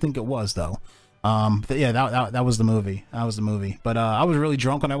just don't think it was though. Yeah, that was the movie. That was the movie. But I was really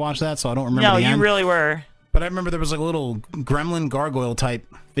drunk when I watched that, so I don't remember. No, the you end. really were. But I remember there was like a little gremlin gargoyle type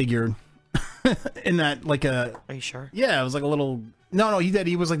figure in that, like a. Are you sure? Yeah, it was like a little. No,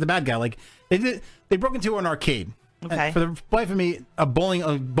 he was like the bad guy. Like they broke into an arcade. Okay. For the life of me, a bowling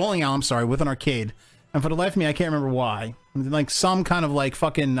alley. I'm sorry, with an arcade, and for the life of me, I can't remember why. Like some kind of like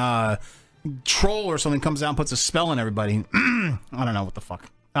fucking troll or something comes out and puts a spell on everybody. I don't know what the fuck.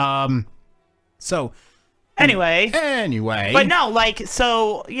 So. Anyway. But no, like,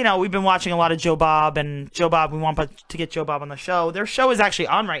 so, we've been watching a lot of Joe Bob, and Joe Bob, we want to get Joe Bob on the show. Their show is actually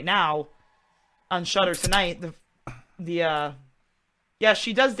on right now on Shudder tonight.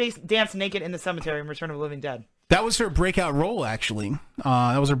 She does dance naked in the cemetery in Return of the Living Dead. That was her breakout role, actually.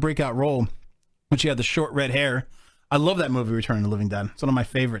 That was her breakout role when she had the short red hair. I love that movie, Return of the Living Dead. It's one of my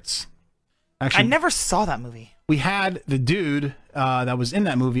favorites. Actually, I never saw that movie. We had the dude that was in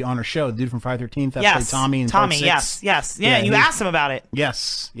that movie on our show, the dude from Friday the 13th. That played Tommy in Tommy, Part 6. yes. Yeah, you asked him about it.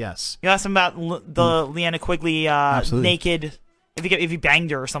 Yes. You asked him about the Leanna Quigley naked, if he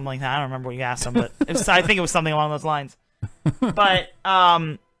banged her or something like that. I don't remember what you asked him, but I think it was something along those lines. But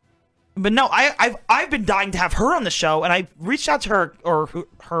no, I've been dying to have her on the show, and I reached out to her or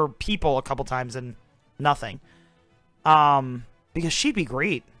her people a couple times, and nothing. Because she'd be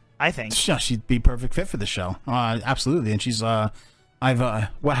great. I think. Yeah, she'd be perfect fit for the show. Absolutely. And she's, I've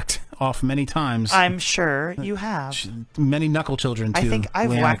whacked off many times. I'm sure you have. Many knuckle children, too. I think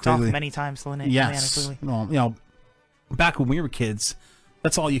I've Leanna whacked Quigley. off many times, Leanna Quigley. Well, back when we were kids,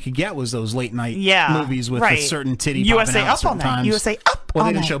 that's all you could get was those late night movies with a certain titty USA popping out Up all night. times. USA Up Well, all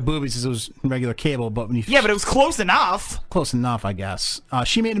they didn't night. show boobies because it was regular cable, but when you... Yeah, but it was close enough. Close enough, I guess.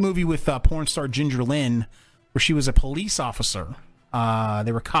 She made a movie with porn star Ginger Lynn where she was a police officer.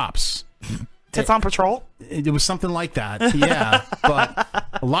 They were cops. Tits on patrol? It was something like that, yeah. But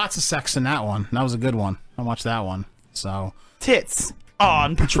lots of sex in that one. That was a good one. I watched that one. So Tits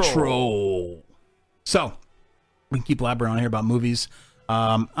on patrol. So we can keep blabbering on here about movies.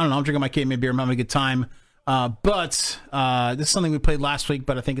 I don't know. I'm drinking my Cape beer. I'm having a good time. But this is something we played last week.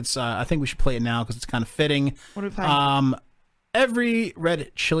 But I think it's. I think we should play it now because it's kind of fitting. What are we playing? Every Red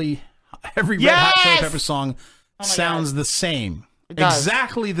Hot Chili Pepper song sounds the same. It does.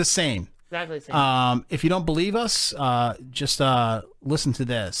 Exactly the same. Exactly the same. If you don't believe us, just listen to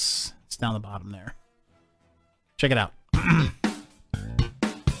this. It's down the bottom there. Check it out.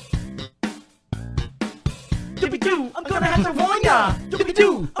 Doobie-doo, I'm gonna have to warn ya.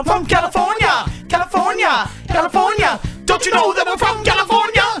 Doobie-doo, I'm from California. California. California. Don't you know that I'm from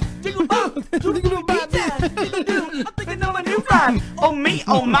California? I'm thinking of a new rhyme. Oh me,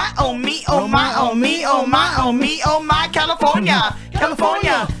 oh my, oh me, oh my, oh me, oh my, oh me, oh my, California.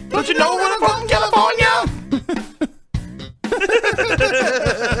 California. Don't you know that I'm from California?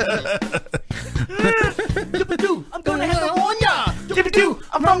 Doobie-doo, I'm gonna have to warn ya. Doobie-doo,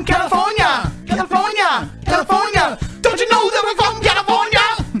 I'm from California. California. California. Don't you know that we're from California?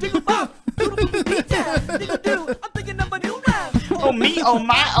 I'm thinking of a new rhyme. Oh me, oh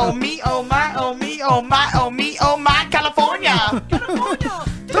my, oh me, oh my, oh me, oh my, oh me, oh my, California. California.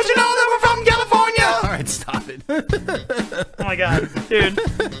 Don't you know that we're from California? All right, stop it. Oh my god, dude!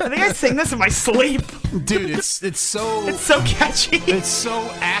 I think I sing this in my sleep. Dude, it's so catchy. It's so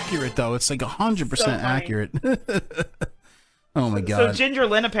accurate though. It's like 100% accurate. Oh my So god. Ginger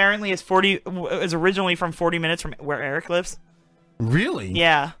Lynn apparently is originally from 40 minutes from where Eric lives. Really?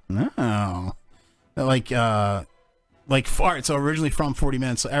 Yeah. No. Like all right, so originally from 40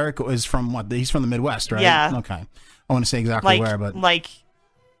 minutes. So Eric is from what? He's from the Midwest, right? Yeah. Okay. I want to say exactly where, but like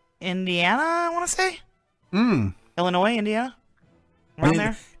Indiana, I want to say. Illinois, Indiana. Around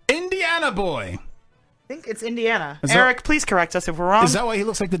there. Indiana boy. I think it's Indiana. Is Eric, please correct us if we're wrong. Is that why he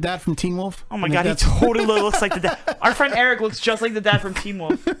looks like the dad from Teen Wolf? Oh my god, he totally looks like the dad. Our friend Eric looks just like the dad from Teen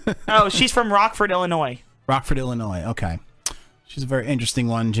Wolf. Oh, she's from Rockford, Illinois. Rockford, Illinois. Okay. She's a very interesting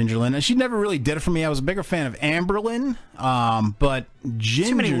one, Ginger Lynn. And she never really did it for me. I was a bigger fan of Amber Lynn, but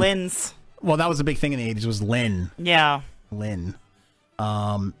Ginger... Too many Lynns. Well, that was a big thing in the 80s, was Lynn. Yeah. Lynn.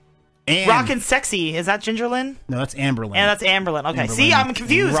 And Rockin' Sexy. Is that Ginger Lynn? No, that's Amber Lynn. Yeah, that's Amber Lynn. Okay. Amber See, Lynn. I'm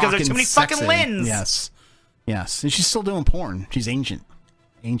confused because there's too many Rockin' fucking Sexy. Lynns. Yes. Yes. And she's still doing porn. She's ancient.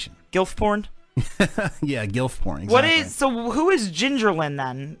 Ancient. Gilf porn? Yeah, gilf porn. Exactly. What is so? Who is Ginger Lynn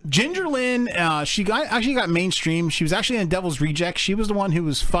then? Ginger Lynn? She actually got mainstream. She was actually in Devil's Reject. She was the one who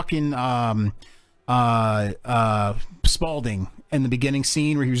was fucking Spalding in the beginning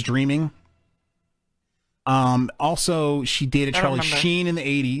scene where he was dreaming. Also, she dated I don't Charlie remember. Sheen in the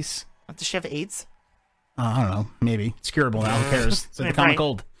 80s. Does she have AIDS? I don't know. Maybe it's curable now. Who cares? It's like the common Right.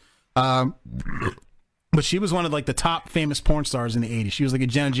 cold. But she was one of like the top famous porn stars in the 80s. She was like a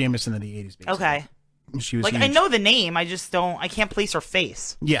Jenna Jameson in the 80s. Basically. Okay. She was Like huge. I know the name, I just don't. I can't place her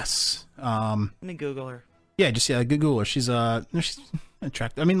face. Yes. Let me Google her. Yeah, just Google her. She's she's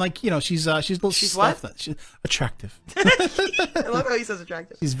attractive. I mean, like, you know, she's a little She's stuff what? that- she's attractive. I love how he says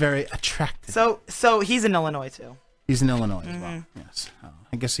attractive. She's very attractive. So he's in Illinois too. He's in Illinois as well. Yes.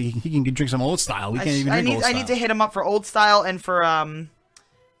 I guess he can drink some old style. We can't even I drink need old I style. need to hit him up for old style and for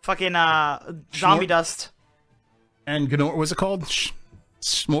fucking zombie dust. And Gnort, what's it called?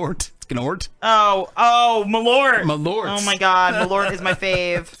 Smort? Gnort? Oh, Malort. Malort. Oh my god, Malort is my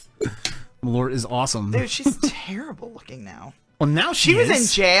fave. Malort is awesome. Dude, she's terrible looking now. Well, now She was in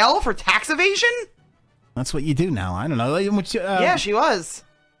is. jail for tax evasion? That's what you do now. I don't know. Like, Yeah, she was.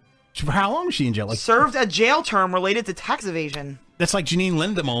 For how long was she in jail? Like, Served a jail term related to tax evasion. that's like Janine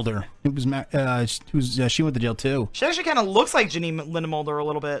Lindemulder. It was she went to jail too. She actually kind of looks like Janine Lindemulder a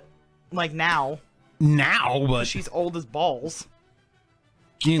little bit. Like now. Now, but She's old as balls.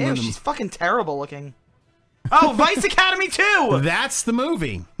 Janine Ew, Lindemulder. she's fucking terrible looking. Oh, Vice Academy 2! That's the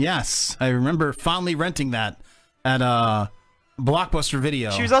movie. Yes, I remember fondly renting that at Blockbuster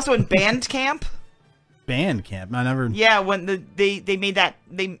Video. She was also in Bandcamp. Bandcamp. I never. Yeah, when they made that,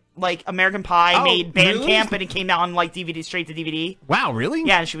 like American Pie Oh, made really? Bandcamp and it came out on like DVD, straight to DVD. Wow, really?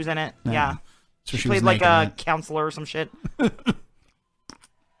 Yeah, and she was in it. Yeah. Yeah. So she she was played like naked in a it. counselor or some shit.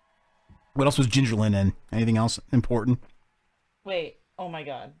 What else was Ginger Lynn in? Anything else important? Wait, oh my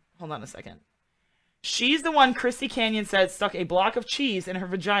god. Hold on a second. She's the one Christy Canyon said stuck a block of cheese in her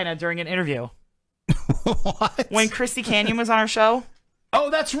vagina during an interview. What? When Christy Canyon was on her show. Oh,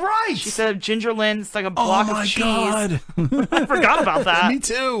 that's right. She said Ginger Lynn stuck a block Oh my of cheese. God. I forgot about that. Me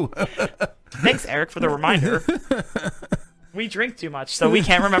too. Thanks, Eric, for the reminder. We drink too much, so we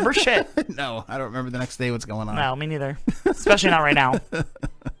can't remember shit. No, I don't remember the next day what's going on. No, me neither. Especially not right now.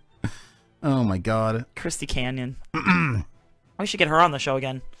 Oh my God. Christy Canyon. We should get her on the show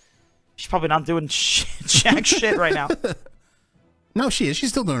again. She's probably not doing jack shit right now. No, she is. She's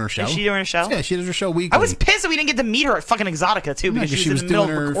still doing her show. Is she doing her show? Yeah, she does her show weekly. I was pissed that we didn't get to meet her at fucking Exotica too, because she was in the middle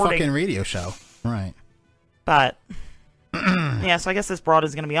doing of her recording. fucking radio show. Right. But yeah, so I guess this broad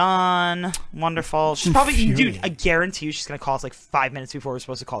is gonna be on. Wonderful. She's probably, dude. infuriating. I guarantee you, she's gonna call us like 5 minutes before we're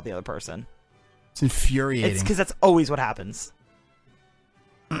supposed to call the other person. It's infuriating. It's because that's always what happens.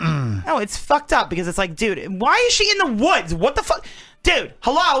 No, it's fucked up because it's like, dude, why is she in the woods? What the fuck, dude?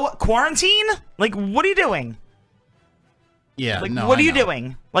 Hello, quarantine? Like, what are you doing? Yeah, Like, no, what are I you know.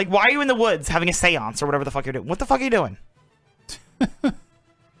 doing? Like, why are you in the woods having a seance or whatever the fuck you're doing? What the fuck are you doing?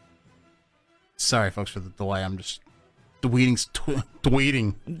 Sorry, folks, for the delay. I'm just tweeting.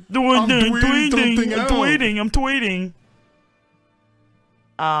 Tweeting. I'm tweeting.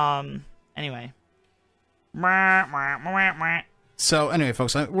 Anyway. So anyway,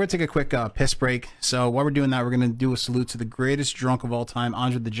 folks, we're gonna take a quick piss break. So while we're doing that, we're gonna do a salute to the greatest drunk of all time,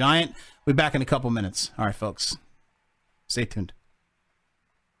 Andre the Giant. We'll be back in a couple minutes. All right, folks, stay tuned.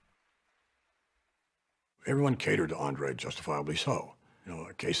 Everyone catered to Andre, justifiably so. You know,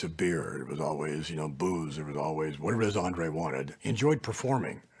 a case of beer, it was always, you know, booze, it was always whatever it is Andre wanted. He enjoyed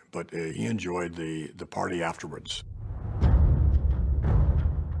performing, but he enjoyed the party afterwards.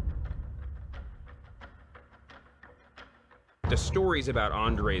 The stories about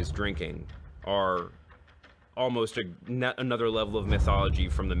Andre's drinking are almost another level of mythology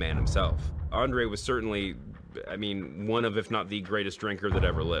from the man himself. Andre was certainly, I mean, one of, if not the greatest drinker that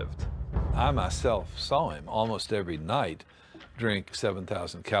ever lived. I myself saw him almost every night drink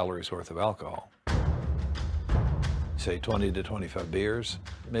 7,000 calories worth of alcohol. Say 20 to 25 beers,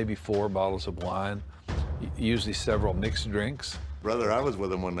 maybe 4 bottles of wine, usually several mixed drinks. Brother, I was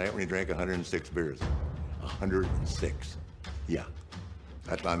with him one night when he drank 106 beers. 106. Yeah.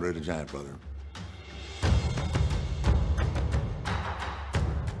 That's Andre the Giant, brother.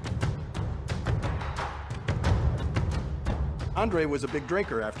 Andre was a big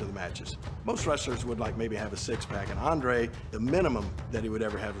drinker after the matches. Most wrestlers would like maybe have a 6-pack, and Andre, the minimum that he would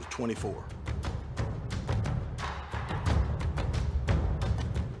ever have was 24.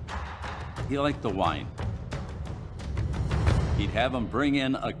 He liked the wine. he'd have them bring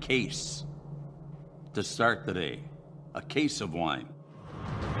in a case to start the day. A case of wine.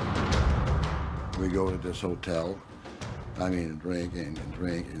 We go to this hotel. I mean, drinking and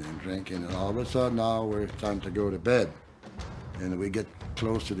drinking and drinking, and all of a sudden now it's time to go to bed. And we get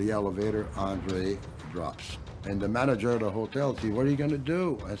close to the elevator, Andre drops. And the manager of the hotel says, "What are you going to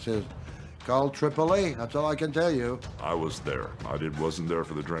do?" I says, "Call AAA. That's all I can tell you." I was there. Wasn't there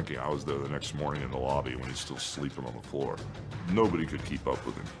for the drinking. I was there the next morning in the lobby when he's still sleeping on the floor. Nobody could keep up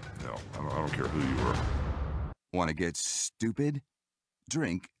with him. No, I don't care who you were. Want to get stupid?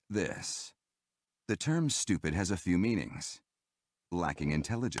 Drink this. The term stupid has a few meanings. Lacking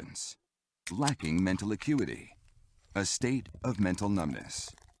intelligence. Lacking mental acuity. A state of mental numbness.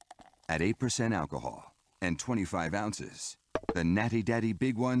 At 8% alcohol and 25 ounces, the Natty Daddy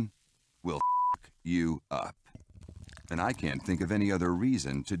Big One will f*** you up. And I can't think of any other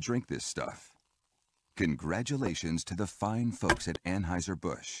reason to drink this stuff. Congratulations to the fine folks at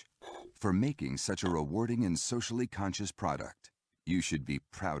Anheuser-Busch for making such a rewarding and socially conscious product. You should be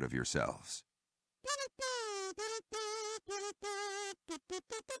proud of yourselves.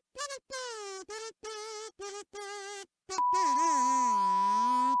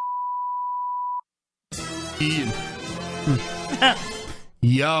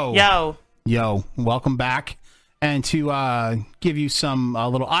 Yo, welcome back. And to give you some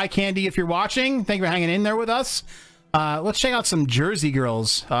little eye candy if you're watching, thank you for hanging in there with us. Let's check out some Jersey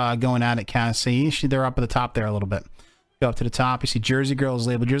Girls going at it, Cassie. They're up at the top there a little bit. Go up to the top. You see Jersey Girls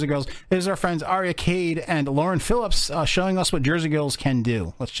labeled Jersey Girls. Here's our friends Aria Cade and Lauren Phillips showing us what Jersey Girls can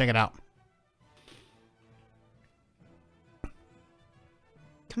do. Let's check it out.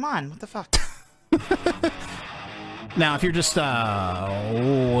 Come on, what the fuck? Now, if you're just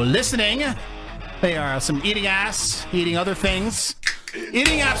listening, they are some eating ass, eating other things,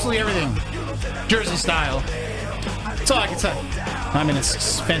 eating absolutely everything, Jersey style. That's all I can say. I mean,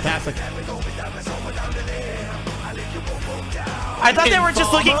 it's fantastic. I thought they were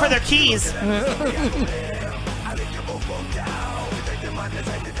just looking for their keys.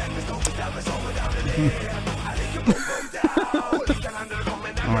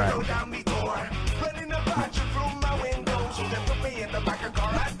 All right.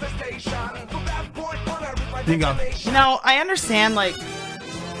 You go. You know, I understand, like...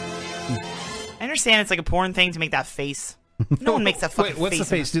 I understand it's like a porn thing to make that face. No one makes that fucking face. Wait, what's the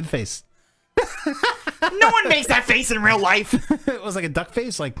face? Do the face. No one makes that face in real life. It was like a duck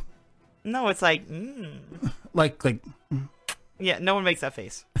face? Like... No, it's like... Like... Yeah, no one makes that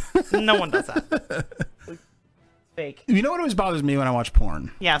face. No one does that. Fake. You know what always bothers me when I watch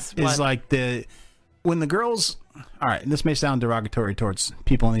porn? Yes, Is what? like when the girls... All right, and this may sound derogatory towards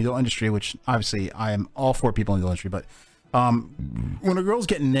people in the adult industry, which obviously I am all for people in the adult industry, but when a girl's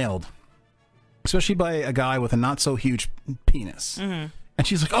getting nailed, especially by a guy with a not so huge penis, and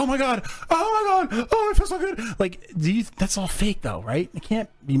she's like, oh my god, oh it feels so good. Like, that's all fake though, right? It can't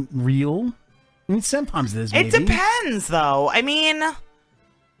be real. I mean, sometimes it is, maybe. It depends, though. I mean,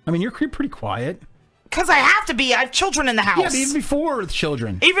 you're pretty quiet. Because I have to be. I have children in the house. Yeah, but even before with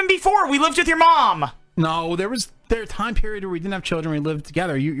children. Even before, we lived with your mom. No, there was a time period where we didn't have children. We lived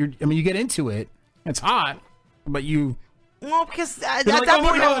together. You get into it. It's hot, but you. Well, because at like, that oh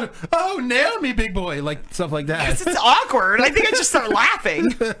point, my god, oh nail me, big boy, like stuff like that. It's awkward. I think I just start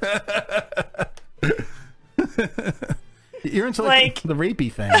laughing. You're into like the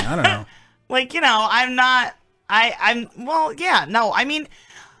rapey thing. I don't know. Like, you know, I'm not. Well, yeah, no. I mean,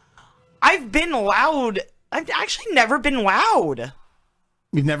 I've been loud. I've actually never been loud.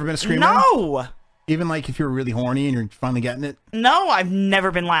 You've never been a screamer? No. Even like if you're really horny and you're finally getting it? No, I've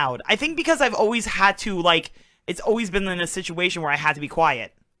never been loud. I think because I've always had to, like, it's always been in a situation where I had to be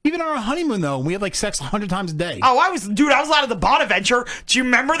quiet. Even on our honeymoon, though, we had like sex 100 times a day. Oh, I was loud at the Bonaventure. Do you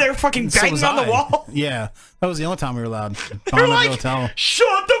remember they were fucking banging on the wall? Yeah, that was the only time we were loud. They're like, hotel.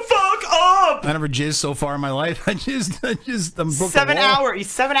 Shut the fuck up! I never jizzed so far in my life. I'm broke 7 hours.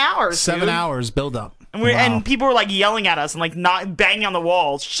 7 hours. 7 hours build up. And people were like yelling at us and like not banging on the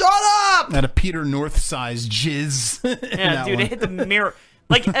walls. Shut up! At a Peter North size jizz. Yeah, dude, it hit the mirror.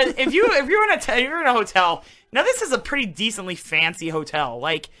 Like if you're in a hotel. Now this is a pretty decently fancy hotel.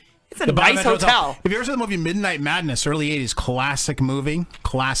 Like it's a nice hotel. Have you ever seen the movie Midnight Madness? Early '80s classic movie.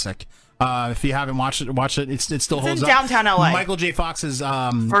 Classic. If you haven't watched it, it still holds in up. Downtown LA. Michael J. Fox's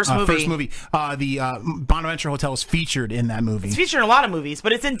first movie. The Bonaventure Hotel was featured in that movie. It's featured in a lot of movies,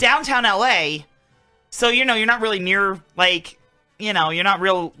 but it's in downtown LA. So you're not really near you're not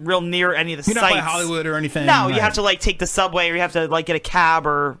real near any of the sites. You're not by Hollywood or anything. No, you have to like take the subway or you have to like get a cab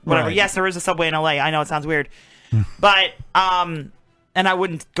or whatever. Right. Yes, there is a subway in LA. I know it sounds weird. But and I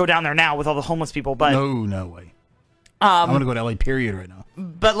wouldn't go down there now with all the homeless people, but no way. I'm gonna go to LA period right now.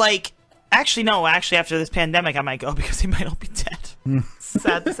 But like, actually, no. Actually, after this pandemic, I might go because he might all be dead.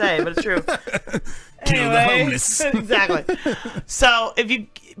 Sad to say, but it's true. Kill the homeless. Exactly. So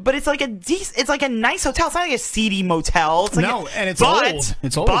but it's like it's like a nice hotel. It's not like a seedy motel. It's like and it's old.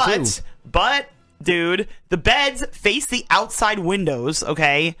 It's old too. But dude, the beds face the outside windows.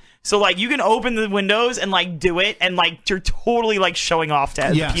 Okay, so like you can open the windows and like do it, and like you're totally like showing off to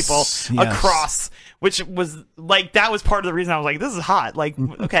the people across. Which was like that was part of the reason I was like, this is hot. Like,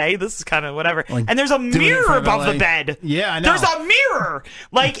 okay, this is kind of whatever. Like, and there's a mirror above the bed. Yeah, I know. There's a mirror.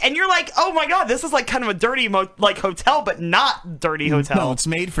 Like, and you're like, oh my god, this is like kind of a dirty like hotel, but not dirty hotel. No, it's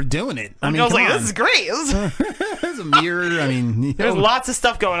made for doing it. I mean, I was like, come this is great. There's a mirror. I mean, there's lots of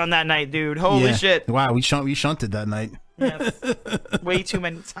stuff going on that night, dude. Holy shit. Wow, we shunted that night. Yes. Way too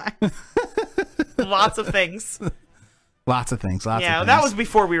many times. Lots of things. Lots of things. Lots of things. That was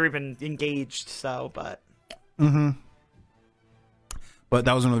before we were even engaged. So, but. But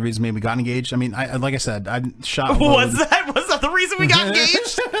that was one of the reasons maybe we got engaged. I mean, like I said, I shot. Was that the reason we got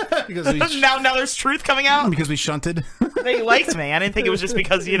engaged? Because now there's truth coming out. Because we shunted. They liked me. I didn't think it was just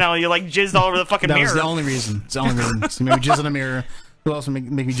because you like jizzed all over the fucking mirror. That was the only reason. It's the only reason. So maybe jizz in a mirror. Who else would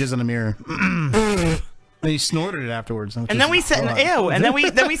make me jizz in a mirror? Then he snorted it afterwards. And then we said, ew. And then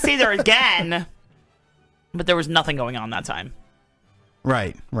we stayed there again. But there was nothing going on that time.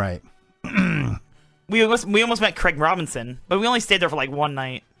 Right. We almost met Craig Robinson, but we only stayed there for like one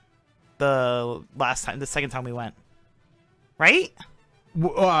night. The second time we went, right?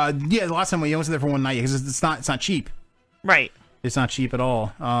 Yeah, the last time we almost went there for one night because it's not cheap. Right. It's not cheap at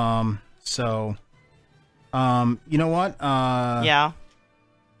all. So, you know what? Yeah.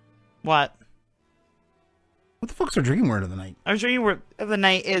 What? What the fuck's our drinking word of the night? Our drinking word of the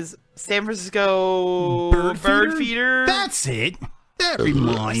night is San Francisco bird feeder. That's it. That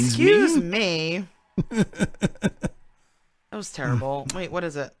reminds me. Excuse me. That was terrible. Wait, what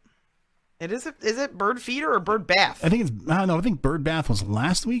is it? Is it bird feeder or bird bath? I think bird bath was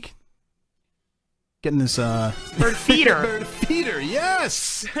last week. Getting this bird feeder. Bird feeder,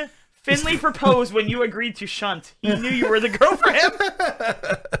 yes. Finley proposed when you agreed to shunt. He knew you were the girl for him.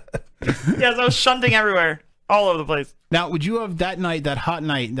 Yes, I was shunting everywhere. All over the place. Now, would you have that hot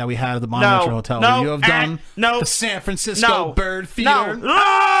night that we had at the Bonaventure Hotel? Would you have done the San Francisco bird feeder?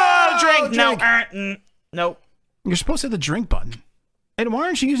 No, drink. No, nope. You're supposed to hit the drink button. And why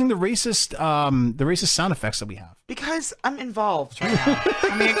aren't you using the racist sound effects that we have? Because I'm involved right now.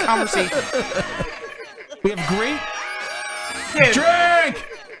 I'm in a conversation. We have great drink.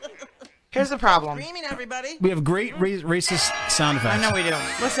 Here's the problem. Screaming, everybody. We have great racist sound effects. I know we do.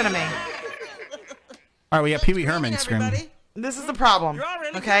 Listen to me. All right, we got Pee Wee Herman screaming. This is the problem. You're all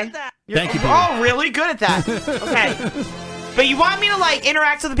really okay? Good at that. Thank you, Pee Wee. Oh, really good at that. Okay. But you want me to like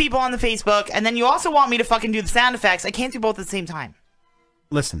interact with the people on the Facebook, and then you also want me to fucking do the sound effects. I can't do both at the same time.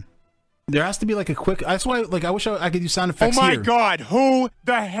 Listen, there has to be like a quick. That's why, like, I wish I could do sound effects. Oh my here. God! Who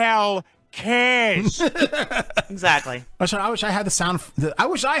the hell cares? Exactly. I wish I had the sound. I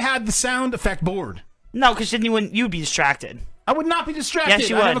wish I had the sound effect board. No, because then you'd be distracted. I would not be distracted. Yes,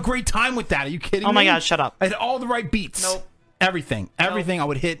 you would. I'd have a great time with that. Are you kidding me? Oh my God, shut up. I had all the right beats. Nope. Everything I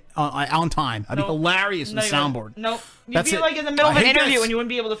would hit on time. I'd be hilarious in the soundboard. Nope. You'd be like in the middle of an interview and you wouldn't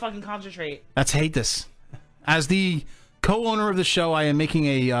be able to fucking concentrate. Let's hate this. As the co-owner of the show, I am making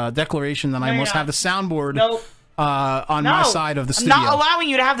a declaration that I must have the soundboard on my side of the studio. I'm not allowing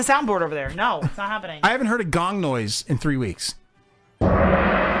you to have the soundboard over there. No, it's not happening. I haven't heard a gong noise in 3 weeks.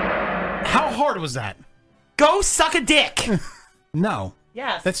 How hard was that? Go suck a dick. No.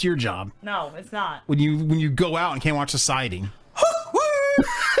 Yes. That's your job. No, it's not. When you go out and can't watch Society.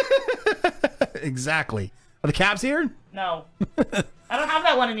 Exactly. Are the cabs here? No. I don't have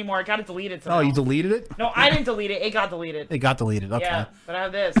that one anymore. I got it deleted. Oh, you deleted it? No, I didn't delete it. It got deleted. It got deleted. Okay. Yeah, but I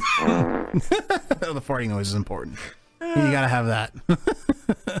have this. The farting noise is important. You gotta have that.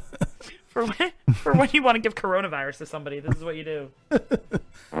 For when you want to give coronavirus to somebody, this is what you do.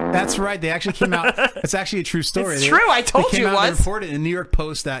 That's right. They actually came out. It's actually a true story. It's true. I told you it was. They reported in the New York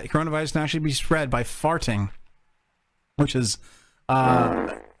Post that coronavirus can actually be spread by farting, which is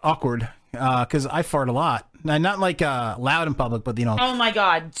awkward because I fart a lot. Not like loud in public, but you know. Oh my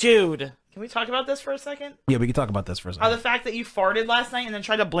God, dude. Can we talk about this for a second? Yeah, we can talk about this for a second. The fact that you farted last night and then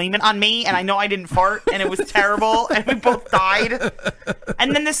tried to blame it on me, and I know I didn't fart, and it was terrible, and we both died.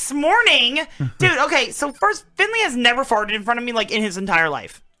 And then this morning, dude, okay, so first, Finley has never farted in front of me, like, in his entire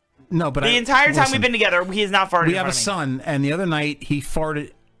life. No, but the entire time we've been together, he has not farted in front of me. We have a son, and the other night, he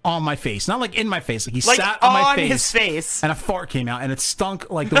farted on my face. Not like in my face. Like he Like, sat on my on face. his face. And a fart came out, and it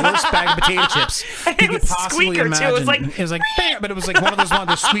stunk like the worst bag of potato chips And you it could was possibly squeaker, too. imagine. It was like, bam, but it was like one of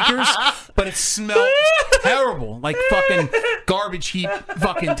those squeakers, but it smelled terrible. Like fucking garbage heap,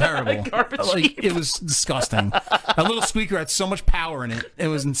 fucking terrible. Garbage like, heap. It was disgusting. That little squeaker had so much power in it. It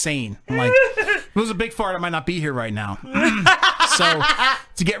was insane. I'm like, if it was a big fart, I might not be here right now. So,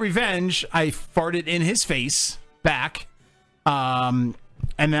 to get revenge, I farted in his face back.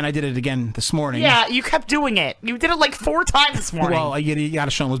 And then I did it again this morning. Yeah, you kept doing it. You did it like 4 times this morning. Well, you got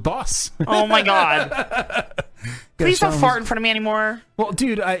to show him his boss. Oh my god! Please don't fart in front of me anymore. Well,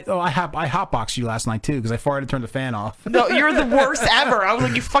 dude, I hotboxed you last night too because I farted to turn the fan off. No, you're the worst ever. I was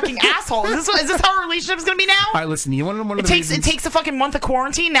like, you fucking asshole. Is this how our relationship's gonna be now? All right, listen. You want to know one of It the takes reasons? it takes a fucking month of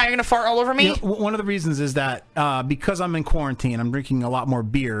quarantine. Now you're gonna fart all over me. You know, one of the reasons is that because I'm in quarantine, I'm drinking a lot more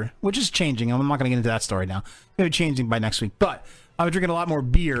beer, which is changing. I'm not going to get into that story now. It's going to be changing by next week. But I'm drinking a lot more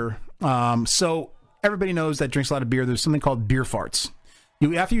beer. So everybody knows that drinks a lot of beer. There's something called beer farts.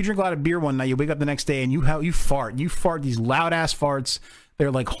 After you drink a lot of beer one night, you wake up the next day and you fart. You fart these loud ass farts.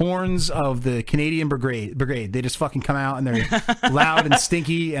 They're like horns of the Canadian Brigade. They just fucking come out and they're loud and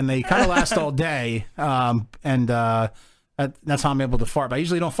stinky and they kind of last all day. That's how I'm able to fart. But I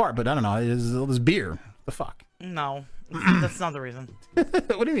usually don't fart, but I don't know. It's all this beer. The fuck? No, that's not the reason. What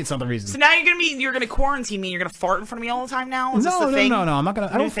do you mean it's not the reason? So now you're gonna quarantine me. You're gonna fart in front of me all the time now. Is this the thing? No. I'm not gonna.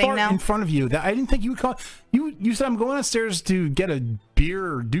 I New don't thing fart now? in front of you. I didn't think you would call. You said I'm going upstairs to get a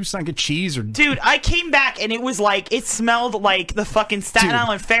beer or do something, get cheese or. Dude, I came back and it was like it smelled like the fucking Staten Dude,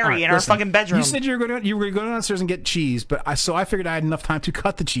 Island ferry all right, in our listen. fucking bedroom. You said you were going downstairs and get cheese, but I figured I had enough time to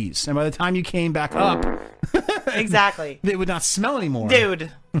cut the cheese, and by the time you came back up, exactly, they would not smell anymore.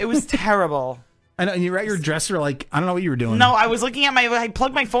 Dude, it was terrible. I know, and you were at your dresser, like I don't know what you were doing. No, I was looking at I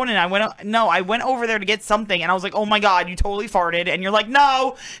plugged my phone in. I went over there to get something, and I was like, "Oh my god, you totally farted!" And you're like,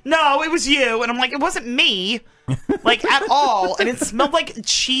 "No, it was you." And I'm like, "It wasn't me, like at all." And it smelled like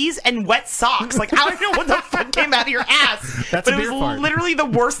cheese and wet socks. Like I don't know what the fuck came out of your ass. That's but a it was beer fart. literally the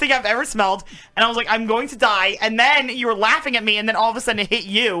worst thing I've ever smelled. And I was like, "I'm going to die." And then you were laughing at me, and then all of a sudden it hit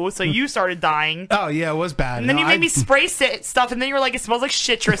you, so you started dying. Oh yeah, it was bad. And then you made me spray stuff, and then you were like, "It smells like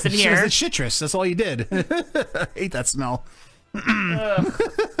citrus in here." It's citrus. That's all you did. I hate that smell.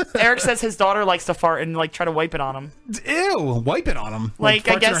 Eric says his daughter likes to fart and like try to wipe it on him. Ew, wipe it on him. Like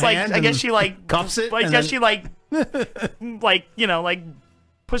I farts in guess her like hand I guess and she like cups it. Like I and guess then- she like like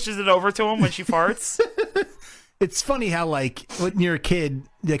pushes it over to him when she farts. It's funny how like when you're a kid,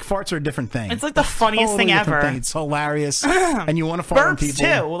 like farts are a different thing. It's like the funniest Totally thing different ever. It's hilarious, and you want to fart on Burps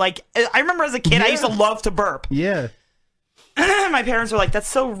people too. Like I remember as a kid, I used to love to burp. Yeah. My parents were like, "That's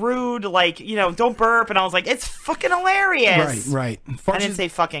so rude. Like don't burp." And I was like, "It's fucking hilarious." Right. I didn't say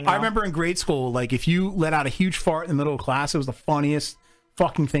fucking. I no. remember in grade school, like if you let out a huge fart in the middle of class, it was the funniest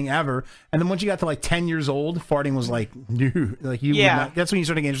fucking thing ever. And then once you got to like 10 years old, farting was like, like you. Yeah. Would not, that's when you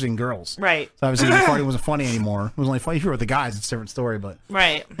started getting interested in girls. Right. So obviously, farting wasn't funny anymore. It was only funny if you were with the guys. It's a different story, but.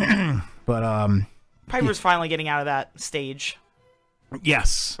 Right. But Piper's finally getting out of that stage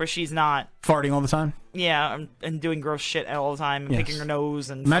yes, where she's not. farting all the time. Yeah, and doing gross shit all the time and Yes. picking her nose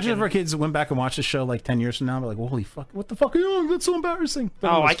and. Imagine if fucking- our kids went back and watched the show like 10 years from now, and be like, well, holy fuck, what the fuck are you doing? That's so embarrassing. But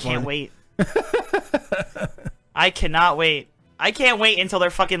it Oh, was I can't fun. wait. I cannot wait. I can't wait until they're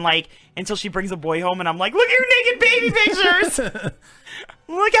fucking like until she brings a boy home and I'm like, look at your naked baby pictures.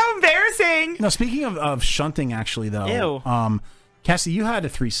 Look how embarrassing. No, speaking of shunting, actually though, Ew. Cassie, you had a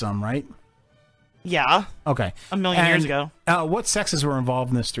threesome, right? Yeah. Okay. A million years And, ago. What sexes were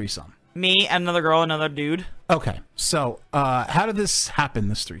involved in this threesome? Me, another girl, another dude. Okay. So, how did this happen,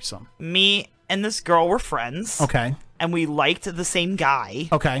 this threesome? Me and this girl were friends. Okay. And we liked the same guy.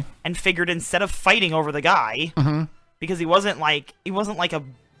 Okay. And figured instead of fighting over the guy, Mhm. because he wasn't like a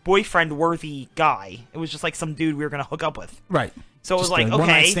boyfriend worthy guy. It was just like some dude we were gonna hook up with. Right. So it was Just like, a okay,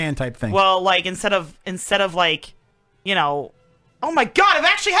 one-night stand type thing. Well, like instead of like, oh my god, I've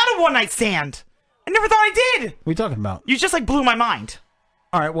actually had a one night stand. I never thought I did. What are you talking about? You just like blew my mind.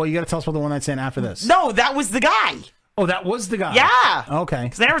 All right. Well, you got to tell us about the one-night stand after this. No, that was the guy. Oh, that was the guy. Yeah. Okay.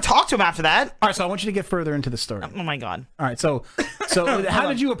 Because I never talked to him after that. All right. So I want you to get further into the story. Oh my god. All right. So how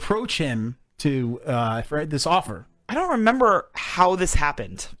did you approach him to for this offer? I don't remember how this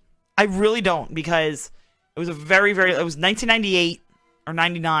happened. I really don't, because it was it was 1998 or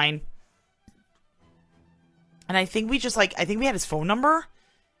 99. And I think we had his phone number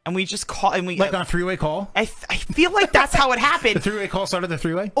and we just called and we Like on a three-way call? I feel like that's how it happened. The three-way call started the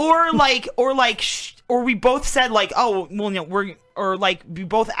three-way? Or we both said like, oh, well, we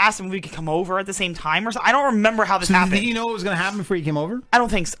both asked him if we could come over at the same time or something. I don't remember how this happened. Did you know it was going to happen before you came over? I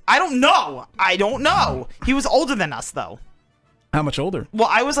don't think so. I don't know. He was older than us though. How much older? Well,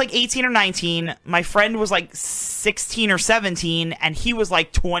 I was like 18 or 19. My friend was like 16 or 17, and he was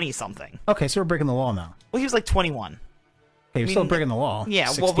like 20 something. Okay, so we're breaking the law now. Well, he was like 21. Okay, you're still breaking the law. Yeah,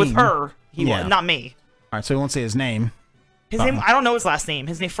 16. well, with her, he Yeah. was, not me. All right, so we won't say his name. His name, I don't know his last name.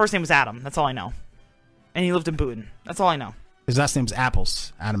 His first name was Adam. That's all I know. And he lived in Boonton. That's all I know. His last name's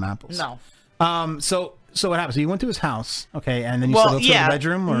Apples. Adam Apples. No. So what happened? So you went to his house, okay, and then you said, let's go to the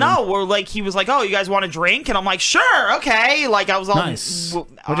bedroom? Or? No, or like he was like, oh, you guys want a drink? And I'm like, sure, okay. Like I was all Nice. Would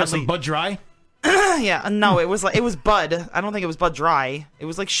you have some Bud Dry? yeah, no, it was Bud. I don't think it was Bud Dry. It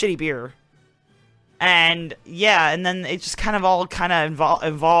was like shitty beer. And yeah, and then it just kind of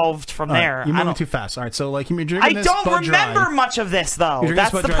evolved from All right, there. You're I moving don't, too fast. All right, so like you're drinking I this don't Bud remember Dry. much of this though. You're drinking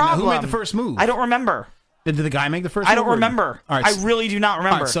That's this the Bud Dry. Now, problem. who made the first move? I don't remember. Did the guy make the first I move? don't or- remember. All right, I really do not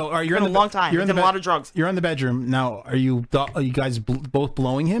remember. All right, so are you It's in been the a long time. You're in Did the a lot of drugs. You're in the bedroom now. Are you guys both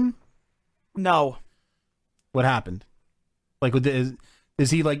blowing him? No. What happened? Like,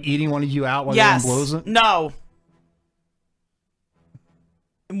 is he like eating one of you out while Yes. the one blows it? No.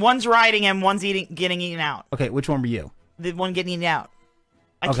 One's riding him. One's getting eaten out. Okay, which one were you? The one getting eaten out.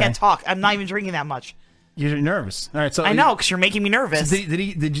 I Okay. can't talk. I'm not even drinking that much. You're nervous. All right, so I know, because you're making me nervous. So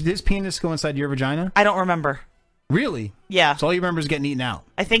did his penis go inside your vagina? I don't remember. Really? Yeah. So all you remember is getting eaten out.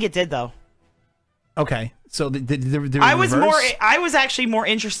 I think it did though. Okay, so did I was actually more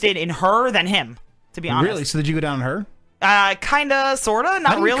interested in her than him, to be honest. Really? So did you go down on her? Kinda, sorta, How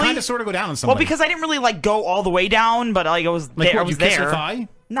not do you really. kinda, sorta go down on somebody? Well, because I didn't really like go all the way down, but like I was Like there. I what, was you kissed there. her thigh?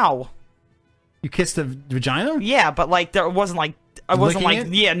 No. You kissed the vagina? Yeah, but like there wasn't like I wasn't like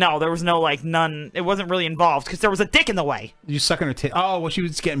Licking it? yeah no there was no like none. It wasn't really involved because there was a dick in the way. Did you suck on her tit? Oh, well, she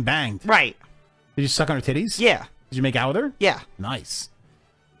was getting banged. Right. Did you suck on her titties? Yeah. Did you make out with her? Yeah. Nice.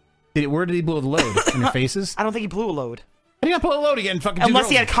 Where did he blow the load? In their faces? I don't think he blew a load. How do you not blow a load again? Fucking Unless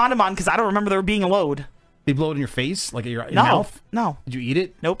he had a condom on, because I don't remember there being a load. Did he blow it in your face? Like in your No. mouth? No. Did you eat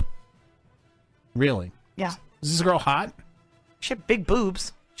it? Nope. Really? Yeah. Is this girl hot? She had big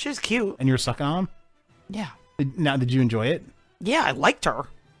boobs. She was cute. And you were sucking on them? Yeah. Now, did you enjoy it? Yeah, I liked her.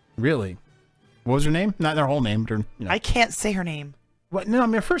 Really? What was her name? Not her whole name. But her, I can't say her name. What? No, I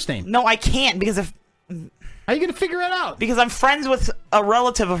mean her first name. No, I can't because if. How are you gonna figure it out? Because I'm friends with a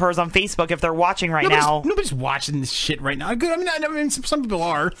relative of hers on Facebook. If they're watching right now, Nobody's watching this shit right now. Good. I mean, some people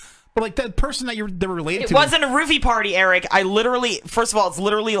are, but like that person that they're related it to. wasn't a roofie party, Eric. I literally, first of all, it's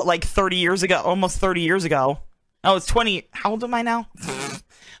literally like 30 years ago, almost 30 years ago. Oh, it's 20. How old am I now?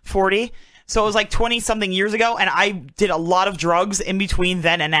 40. So it was like 20 something years ago, and I did a lot of drugs in between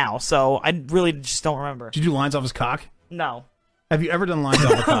then and now. So I really just don't remember. Did you do lines off his cock? No. Have you ever done lines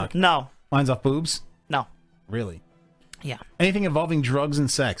off a cock? No. Lines off boobs? No. Really? Yeah. Anything involving drugs and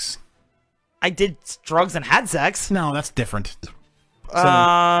sex? I did drugs and had sex. No, that's different.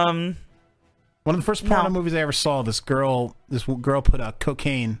 Um. One of the first porno movies I ever saw, this girl put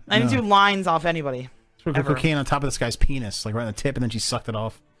cocaine. I didn't do lines off anybody. She put ever. cocaine on top of this guy's penis, like right on the tip, and then she sucked it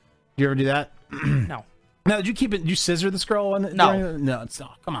off. Did you ever do that? No. No, did you keep it? Did you scissor this girl? No. No,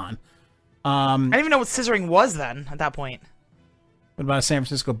 come on. I didn't even know what scissoring was then at that point. What about a San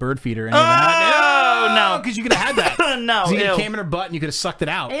Francisco bird feeder? Any Oh, of that? no. Because you could have had that. No, 'Cause you ew. came in her butt and you could have sucked it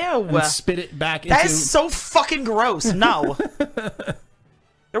out. Ew. And then spit it back That into... is so fucking gross. No.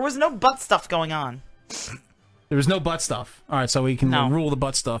 There was no butt stuff going on. There was no butt stuff. All right, so we can No. rule the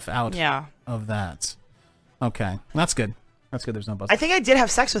butt stuff out Yeah. of that. Okay, that's good. That's good. There's no butt I stuff. think I did have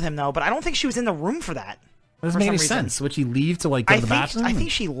sex with him though, but I don't think she was in the room for that. That doesn't for make some any reason. sense. Would she leave to like go to the bathroom? I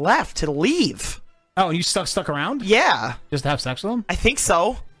think she left to leave. Oh, and you stuck around? Yeah. Just to have sex with him? I think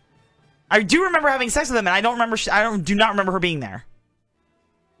so. I do remember having sex with him, and I don't remember. Do not remember her being there.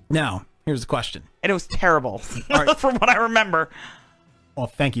 Now, here's the question. And it was terrible, from what I remember. Well,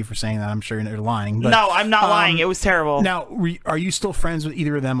 thank you for saying that. I'm sure you're lying. But, No, I'm not lying. It was terrible. Now, are you still friends with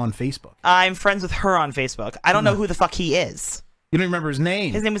either of them on Facebook? I'm friends with her on Facebook. I don't know who the fuck he is. You don't remember his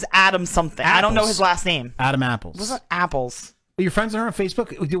name? His name was Adam something. I don't know his last name. Adam Apples. It wasn't Apples. You're friends with her on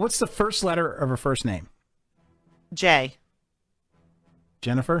Facebook? What's the first letter of her first name? J.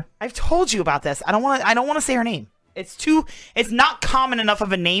 Jennifer? I've told you about this. I don't want to say her name. It's not common enough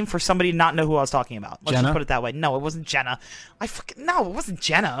of a name for somebody to not know who I was talking about. Let's Jenna? just put it that way. No, it wasn't Jenna. No, it wasn't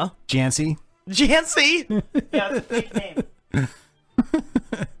Jenna. Jancy? Jancy? Yeah, that's a fake name.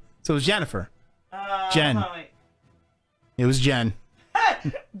 So it was Jennifer. Jen. hold on, wait. It was Jen.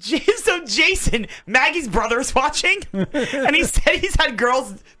 So Jason, Maggie's brother, is watching, and he said he's had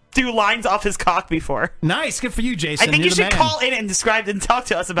girls do lines off his cock before. Nice, good for you, Jason. I think You're you the should man. call in and describe and talk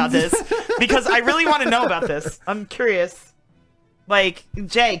to us about this because I really want to know about this. I'm curious. Like,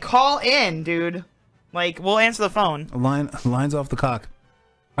 Jay, call in, dude. Like, we'll answer the phone. Lines off the cock.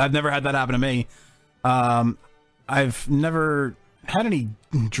 I've never had that happen to me. I've never had any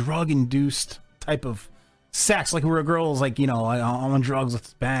drug-induced type of sex, like where a girl's like, I'm on drugs,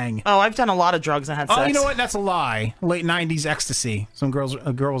 let's bang. Oh, I've done a lot of drugs and had sex. Oh, you know what? That's a lie. Late 90s ecstasy. A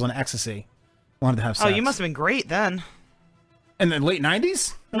girl was on ecstasy. Wanted to have sex. Oh, you must have been great then. In the late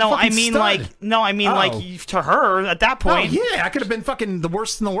 90s? No, I mean like to her at that point. Oh, yeah, I could have been fucking the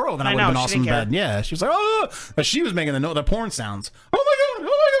worst in the world, and I would have been she awesome in didn't bed. Yeah, she was like, oh, but she was making the porn sounds. Oh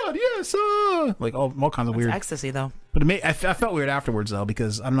my god, yes, like all kinds of weird ecstasy though. But I felt weird afterwards though,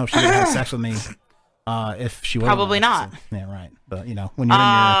 because I don't know if she would have had sex with me. If she would Probably not. Yeah, right. But when you're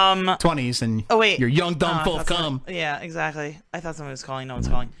in your 20s and you're young, dumb, full of cum. Yeah, exactly. I thought someone was calling. No one's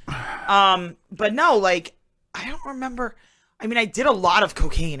calling. But no, like I don't remember. I mean, I did a lot of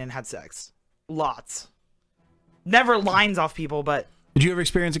cocaine and had sex. Lots. Never lines off people, but... Did you ever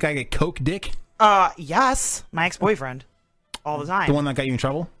experience a guy get coke dick? Yes. My ex-boyfriend. All the time. The one that got you in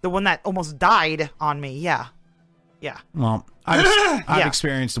trouble? The one that almost died on me, yeah. Yeah. Well, I've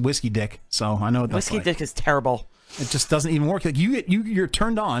experienced whiskey dick, so I know what that's Whiskey like. dick is terrible. It just doesn't even work. Like you're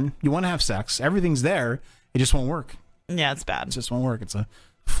turned on, you want to have sex, everything's there, it just won't work. Yeah, it's bad. It just won't work. It's a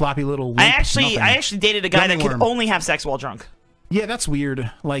floppy little I actually dated a guy that could only have sex while drunk. Yeah, that's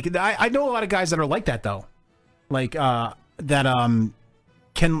weird. Like I know a lot of guys that are like that though. Like they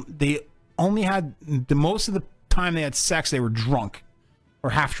only had the most of the time they had sex they were drunk or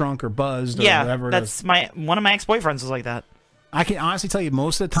half drunk or buzzed or whatever it is. That's one of my ex-boyfriends was like that. I can honestly tell you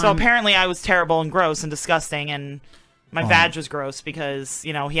most of the time. So apparently I was terrible and gross and disgusting, and my vag was gross because, he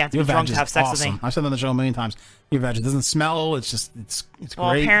had to be drunk to have sex with me. I've said that on the show a million times. Your vag doesn't smell. It's just, it's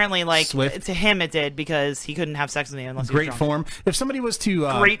well, great. Apparently, Swift. to him it did because he couldn't have sex with me unless he was Great drunk. form. If somebody was to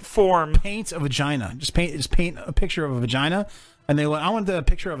great form paint a vagina, just paint a picture of a vagina, and they went, I want the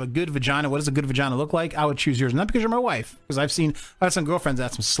picture of a good vagina. What does a good vagina look like? I would choose yours, not because you're my wife, because I've had some girlfriends that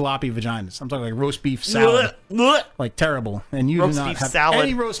had some sloppy vaginas. I'm talking like roast beef salad, like terrible, and you Roast do not beef have salad.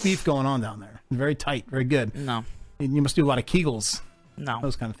 any roast beef going on down there. Very tight, very good. No, and you must do a lot of Kegels. No,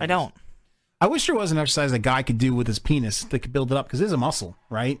 those kind of things. I don't. I wish there was an exercise a guy could do with his penis that could build it up, because it's a muscle,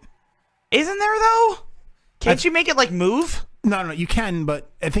 right? Isn't there though? Can't you make it like move? No, you can,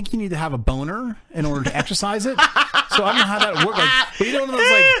 but I think you need to have a boner in order to exercise it. So I don't know how that would work. But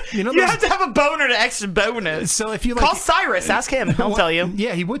you have to have a boner to extra bonus. So if you call Cyrus, ask him. He'll tell you.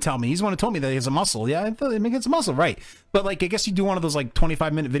 Yeah, he would tell me. He's the one who told me that he has a muscle. Yeah, I thought it's a muscle, right? But I guess you do one of those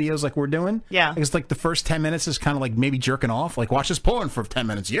 25-minute videos like we're doing. Yeah. It's like the first 10 minutes is kind of like maybe jerking off. Like watch this porn for 10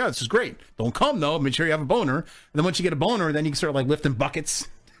 minutes. Yeah, this is great. Don't come though. Make sure you have a boner. And then once you get a boner, then you can start lifting buckets.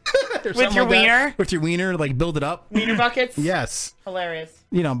 With your wiener? With your wiener, build it up. Wiener buckets? Yes. Hilarious.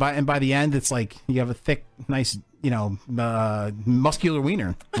 By the end, it's like you have a thick, nice, muscular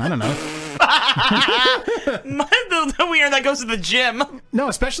wiener. I don't know. the wiener that goes to the gym. No,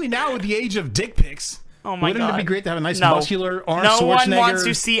 especially now with the age of dick pics. Oh my Wouldn't God. it be great to have a nice muscular Arnold No Schwarzenegger? one wants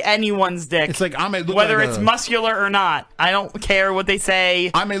to see anyone's dick. It's like I may look whether like it's muscular or not. I don't care what they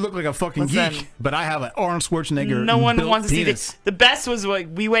say. I may look like a fucking geek, but I have an Arnold Schwarzenegger. No one built wants to see penis. this. The best was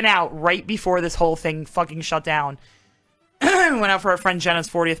we went out right before this whole thing fucking shut down. We went out for our friend Jenna's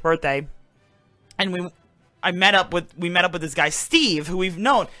 40th birthday, and we met up with this guy Steve, who we've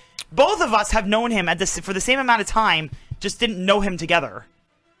known. Both of us have known him for the same amount of time, just didn't know him together.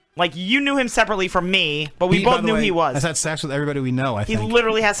 Like, you knew him separately from me, but we both knew he was. Has had sex with everybody we know, I think. He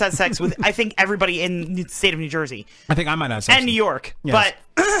literally has had sex with, I think, everybody in the state of New Jersey. I think I might have sex and New York. Yes.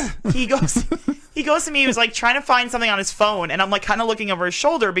 But he goes to me, he was trying to find something on his phone, and I'm kind of looking over his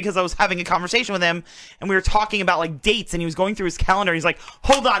shoulder because I was having a conversation with him, and we were talking about dates, and he was going through his calendar. He's like,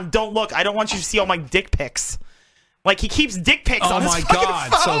 hold on, don't look. I don't want you to see all my dick pics. He keeps dick pics on his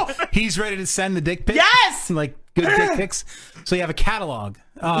fucking phone. So he's ready to send the dick pics? Yes! Good dick pics? So you have a catalog.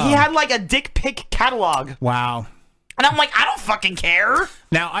 He had a dick pic catalog. Wow. And I'm I don't fucking care.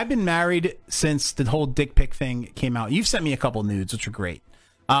 Now, I've been married since the whole dick pic thing came out. You've sent me a couple nudes, which are great.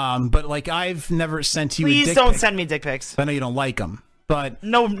 But I've never sent you a dick pic. Please don't send me dick pics. I know you don't like them. But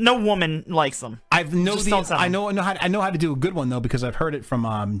no woman likes them. I know how to do a good one though, because I've heard it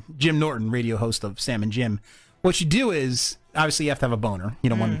from Jim Norton, radio host of Sam and Jim. What you do is, obviously, you have to have a boner.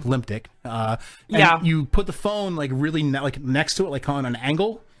 You don't want limp dick. And you put the phone really next to it, on an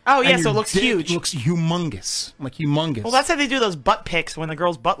angle. Oh, yeah, and so it your looks dick huge. Looks humongous. Humongous. Well, that's how they do those butt pics when the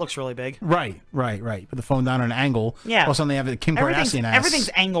girl's butt looks really big. Right. Put the phone down on an angle. Yeah. All of a sudden, they have the Kim Kardashian ass. Everything's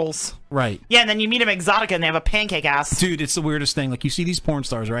angles. Right. Yeah, and then you meet them at Exotica and they have a pancake ass. Dude, it's the weirdest thing. You see these porn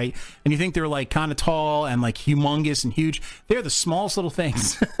stars, right? And you think they're kind of tall and humongous and huge. They're the smallest little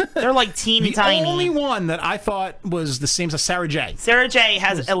things. They're teeny tiny. The only one that I thought was the same as Sarah J. Sarah J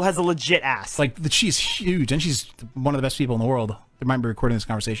has a legit ass. She's huge and she's one of the best people in the world. They might be recording this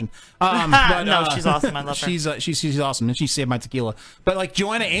conversation. No, she's awesome. I love her. She's awesome, and she saved my tequila. But like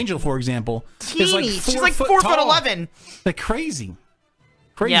Joanna Angel, for example, is like Teeny. She's 4 like foot 4'11". Like crazy.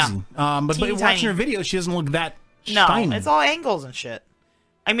 Yeah. But Teeny watching tiny. her video, she doesn't look that No, shiny. it's all angles and shit.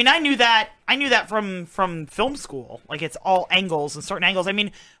 I mean, I knew that from film school. Like, it's all angles and certain angles. I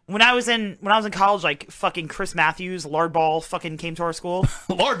mean, when I was in college, like fucking Chris Matthews, Lardball, fucking came to our school.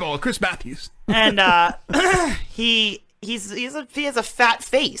 Lardball, Chris Matthews, and he has a fat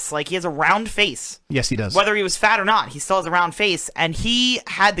face. Like, he has a round face. Yes, he does. Whether he was fat or not, he still has a round face. And he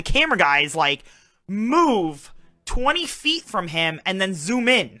had the camera guys like move 20 feet from him and then zoom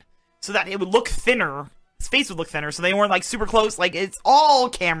in so that it would look thinner. His face would look thinner, so they weren't like super close. Like, it's all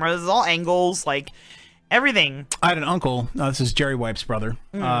cameras, all angles, like everything. I had an uncle. This is Jerry White's brother.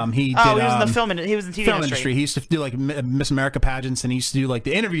 He did. He was in the film. He was in TV film industry. He used to do like Miss America pageants, and he used to do like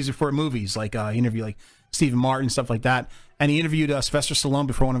the interviews before movies. Like he interviewed like Stephen Martin, stuff like that. And he interviewed Sylvester Stallone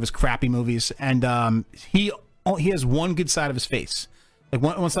before one of his crappy movies. And he has one good side of his face. Like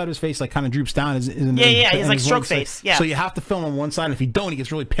one side of his face like kind of droops down. He has like stroke face. Yeah. So you have to film on one side. And if you don't, he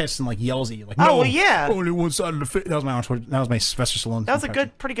gets really pissed and like yells at you. Like, Oh, no, well, yeah. only one side of the face. That was my Sylvester Stallone. That was a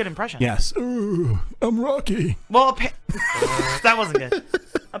impression. pretty good impression. Yes. I'm Rocky. Well, that wasn't good.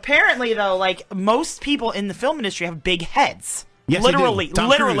 Apparently, though, like most people in the film industry have big heads. Yes, they do. literally, Tom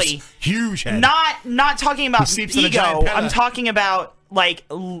literally, Cruise, huge head. Not talking about He sleeps on a giant ego. peta. I'm talking about like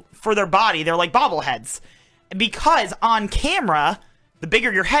for their body, they're like bobbleheads. Because on camera, the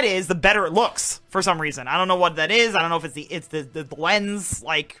bigger your head is, the better it looks for some reason. I don't know what that is. I don't know if it's the lens,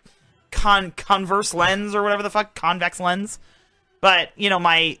 like converse lens or whatever the fuck, convex lens. But you know,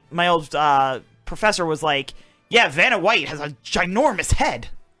 my old professor was like, "Yeah, Vanna White has a ginormous head."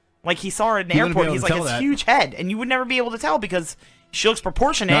 Like he saw her in the You wouldn't airport. be able He's to like, tell "It's that. huge head," and you would never be able to tell because she looks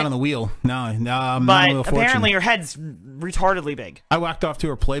proportionate. Not on the wheel. No, not on but the Wheel of Fortune. apparently her head's retardedly big. I whacked off to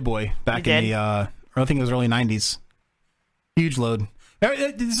her Playboy back You in did? the I think it was early 90s. Huge load.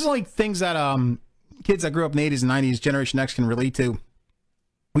 This is like things that kids that grew up in the 80s and 90s, Generation X can relate to.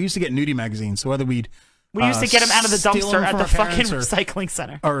 We used to get nudie magazines, so whether we used to get them out of the steal dumpster them at from the our fucking parents recycling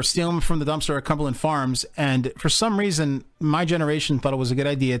center. or steal them from the dumpster at Cumberland Farms, and for some reason, my generation thought it was a good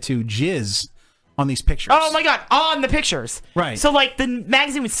idea to jizz on these pictures. Oh my god, on the pictures. Right. So like the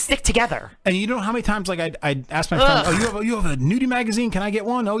magazine would stick together. And you know how many times like I'd ask my Ugh. friend, "Oh, you have a nudie magazine? Can I get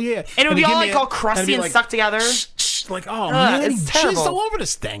one?" "Oh yeah." And it would be he'd all give like me all and it'd crusty be and like, stuck together. like, oh man, he it's jizzed terrible. all over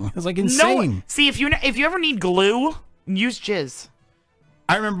this thing. It's like insane. No, see if you ever need glue, use jizz.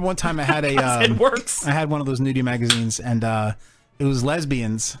 I remember one time I had It works. I had one of those nudie magazines, and it was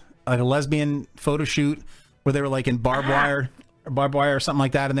lesbians, like a lesbian photo shoot where they were like in barbed wire or something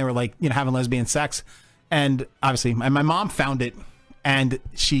like that, and they were like having lesbian sex. And obviously, my mom found it, and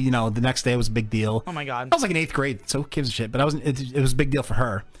she, the next day it was a big deal. Oh my god. I was like in 8th grade, so who gives a shit? But it was a big deal for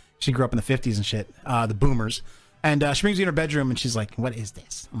her. She grew up in the 50s and shit, the boomers. And she brings me in her bedroom, and she's like, "What is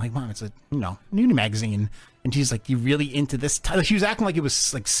this?" I'm like, "Mom, it's a nudie magazine." And she's like, "You really into this?" She was acting like it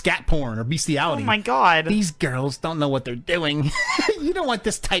was like scat porn or bestiality. Oh my god. These girls don't know what they're doing. You don't want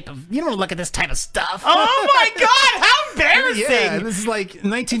this type of. You don't look at this type of stuff. Oh my god, how embarrassing! Yeah, this is like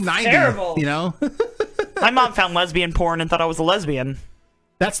 1990. Terrible. My mom found lesbian porn and thought I was a lesbian.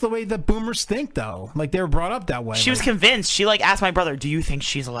 That's the way the boomers think, though. Like they were brought up that way. She was convinced. She like asked my brother, "Do you think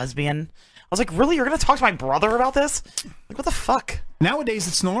she's a lesbian?" I was like, "Really? You're gonna talk to my brother about this? Like, what the fuck?" Nowadays,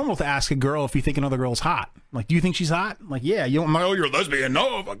 it's normal to ask a girl if you think another girl's hot. Like, do you think she's hot? Like, yeah. You don't. Oh, you're a lesbian.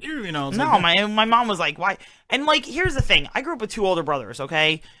 No, fuck you. It's No, like, my mom was like, "Why?" And like, here's the thing: I grew up with 2 older brothers.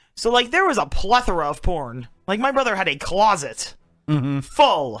 Okay, so like, there was a plethora of porn. Like, my brother had a closet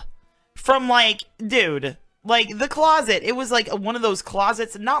full from like, dude. Like, the closet, it was like one of those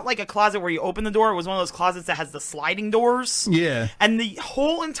closets, not like a closet where you open the door. It was one of those closets that has the sliding doors. Yeah. And the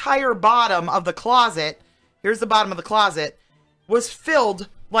whole entire bottom of the closet, here's the bottom of the closet, was filled,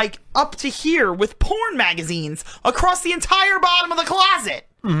 like, up to here with porn magazines across the entire bottom of the closet.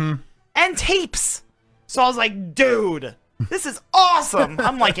 Mm-hmm. And tapes. So I was like, dude, this is awesome.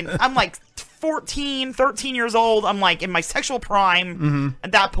 I'm like 14, 13 years old. I'm like in my sexual prime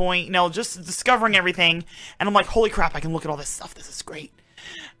at that point, just discovering everything. And I'm like, holy crap, I can look at all this stuff. This is great.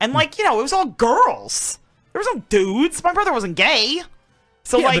 And like, it was all girls. There was no dudes. My brother wasn't gay.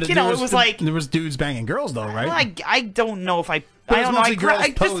 So yeah, like, but it was like, there was dudes banging girls though, right? I don't know if I But it don't was know. mostly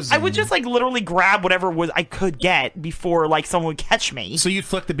girls I would just like literally grab whatever I could get before like someone would catch me. So you'd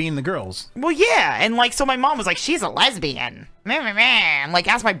flick the bean the girls. Well, yeah, and like so my mom was like, she's a lesbian. And like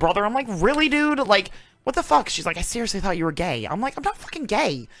asked my brother, I'm like, really, dude? Like, what the fuck? She's like, I seriously thought you were gay. I'm like, I'm not fucking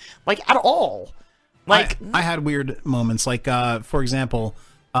gay, like at all. Like I had weird moments, like for example,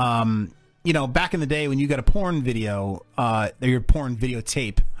 you know, back in the day when you got a porn video, your porn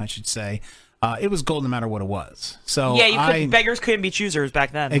videotape, I should say, it was gold no matter what it was. So yeah, beggars couldn't be choosers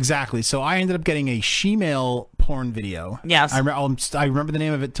back then. Exactly. So I ended up getting a shemale porn video. Yes. I remember the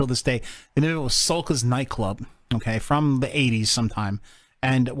name of it till this day. The name of it was Solka's Nightclub, okay, from the 80s sometime.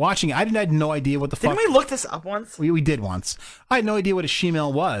 And watching it, I had no idea what the fuck. Didn't we look this up once? We did once. I had no idea what a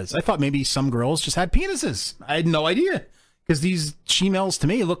shemale was. I thought maybe some girls just had penises. I had no idea. Because these shemales to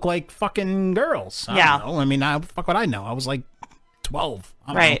me look like fucking girls. I don't know. I mean, fuck what I know. I was like 12.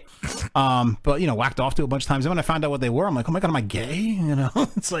 I don't know. But, you know, whacked off to a bunch of times. And when I found out what they were, I'm like, oh my God, am I gay? You know,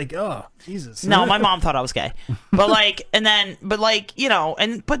 it's like, oh, Jesus. No, my mom thought I was gay. But like, you know,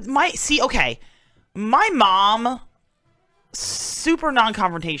 my mom, super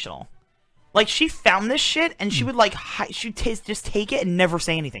non-confrontational. Like, she found this shit and she would like, she'd just take it and never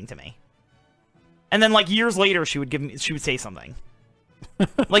say anything to me. And then like years later, she would say something.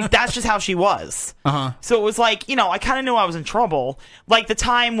 Like, that's just how she was. So it was like, you know, I kind of knew I was in trouble. Like the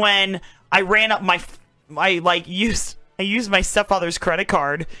time when I ran up I used my stepfather's credit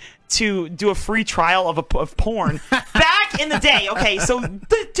card to do a free trial of porn back in the day. Okay, so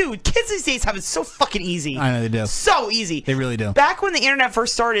dude, kids these days have it so fucking easy. I know they do. So easy. They really do. Back when the internet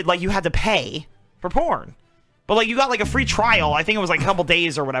first started, like, you had to pay for porn, but like you got like a free trial. I think it was like a couple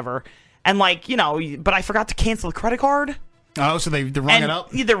days or whatever. And like, you know, but I forgot to cancel the credit card. Oh, so they rang it up?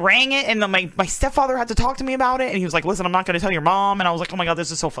 They rang it, and then my stepfather had to talk to me about it, and he was like, listen, I'm not going to tell your mom. And I was like, oh my God,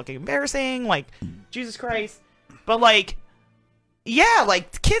 this is so fucking embarrassing. Like, Jesus Christ. But like, yeah,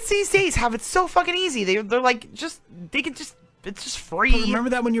 like, kids these days have it so fucking easy. They're like, it's just free. But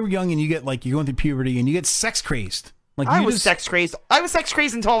remember that when you were young and you get like, you're going through puberty and you get sex crazed. Like, I was sex crazed. I was sex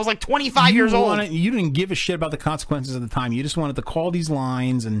crazed until I was like 25 years old. You didn't give a shit about the consequences at the time. You just wanted to call these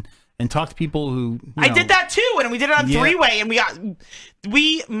lines and talk to people who, I did that too, and we did it on three-way, and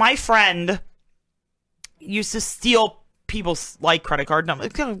my friend used to steal people's like credit card numbers.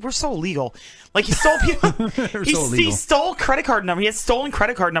 We're so illegal. Like, he stole people. He stole credit card numbers. He had stolen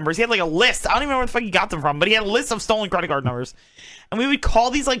credit card numbers. He had like a list. I don't even know where the fuck he got them from, but he had a list of stolen credit card numbers, and we would call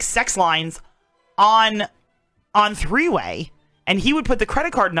these like sex lines on three-way, and he would put the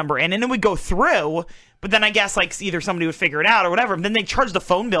credit card number in, and it would go through. But then I guess like either somebody would figure it out or whatever. And then they charged the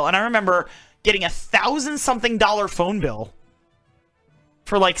phone bill. And I remember getting $1,000-something phone bill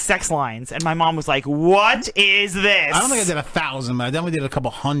for like sex lines. And my mom was like, what is this? I don't think I did 1,000, but I definitely did a couple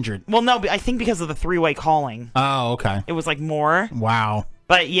hundred. Well, no, but I think because of the three-way calling. Oh, okay. It was like more. Wow.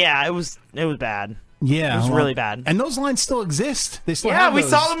 But yeah, it was bad. Yeah. It was really bad. And those lines still exist. They still have those. We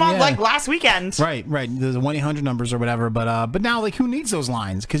saw them on like last weekend. Right. The 1-800 numbers or whatever. But now, like, who needs those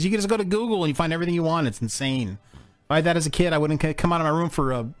lines? Because you can just go to Google and you find everything you want. It's insane. If I had that as a kid, I wouldn't come out of my room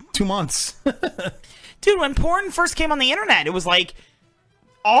for 2 months. Dude, when porn first came on the internet, it was like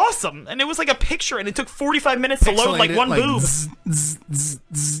awesome. And it was like a picture, and it took 45 minutes to load like one boob.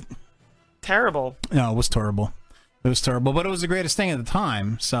 Terrible. No, it was terrible. It was terrible, but it was the greatest thing at the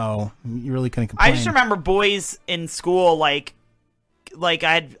time, so you really couldn't complain. I just remember boys in school, like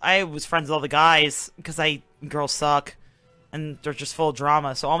I was friends with all the guys because girls suck and they're just full of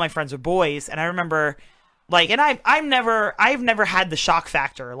drama. So all my friends are boys, and I remember, like, and I've never had the shock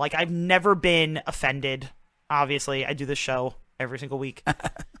factor. Like, I've never been offended. Obviously, I do this show every single week.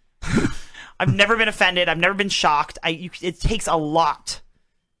 I've never been offended. I've never been shocked. It takes a lot.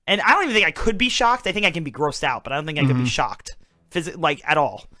 And I don't even think I could be shocked. I think I can be grossed out, but I don't think I could be shocked, like, at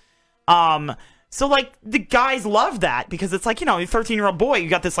all. So, like, the guys love that because it's like, you know, a 13-year-old boy, you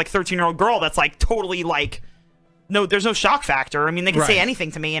got this, like, 13-year-old girl that's, like, totally, like, no, there's no shock factor. I mean, they can say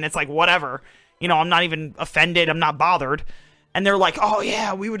anything to me, and it's like, whatever. You know, I'm not even offended. I'm not bothered. And they're like, oh,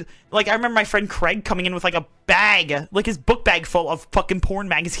 yeah, we would... Like, I remember my friend Craig coming in with, like, a bag, like, his book bag full of fucking porn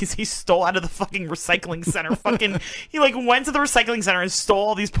magazines he stole out of the fucking recycling center. He, like, went to the recycling center and stole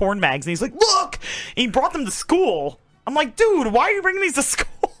all these porn mags. And he's like, look! And he brought them to school. I'm like, dude, why are you bringing these to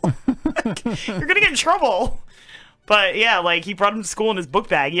school? You're gonna get in trouble. But, yeah, like, he brought them to school in his book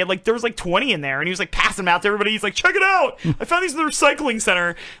bag. He had, like, there was, like, 20 in there. And he was, like, passing them out to everybody. He's like, check it out! I found these in the recycling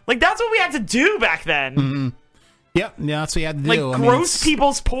center. Like, that's what we had to do back then. Mm-hmm. Yep, yeah, that's what you had to do. Like, gross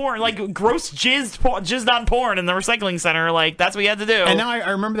people's porn, like, gross jizzed on porn in the recycling center, like, that's what you had to do. And now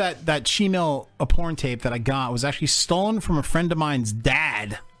I remember that shemale porn tape that I got was actually stolen from a friend of mine's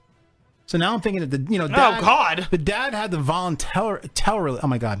dad. So now I'm thinking that dad, oh, God. The dad had to voluntarily,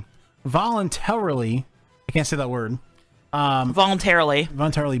 I can't say that word.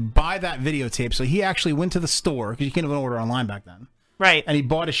 Voluntarily buy that videotape. So he actually went to the store, because you can't even order online back then. Right. And he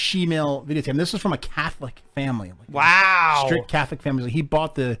bought a shemale videotape. And this was from a Catholic family. Like, wow. Strict Catholic family. He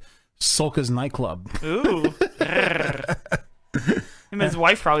bought the Solka's Nightclub. Ooh. Him and his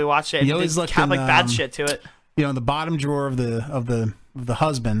wife probably watched it. You And always they look had in, like bad um, shit to it. You know, in the bottom drawer of the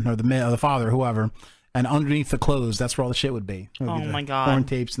husband or the father, whoever, and underneath the clothes, that's where all the shit would be. It would Oh be the my God. porn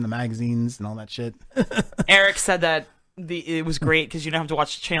tapes and the magazines and all that shit. Eric said that it was great because you don't have to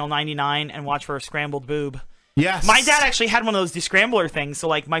watch Channel 99 and watch for a scrambled boob. Yes. My dad actually had one of those descrambler things, so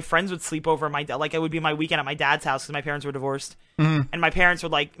like my friends would sleep over at my dad. Like it would be my weekend at my dad's house because my parents were divorced, Mhm. and my parents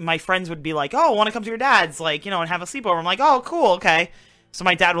would my friends would be like, "Oh, want to come to your dad's?" Like and have a sleepover. I'm like, "Oh, cool, okay." So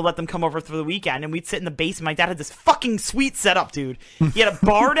my dad would let them come over for the weekend, and we'd sit in the basement. My dad had this fucking sweet setup, dude. He had a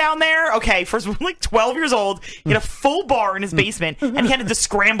bar down there. Okay, first we're like 12 years old. He had a full bar in his basement, and he had a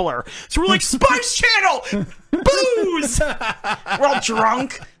descrambler. So we're like, Spice Channel, booze. We're all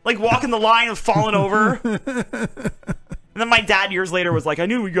drunk, like walking the line and falling over. And then my dad years later was like, I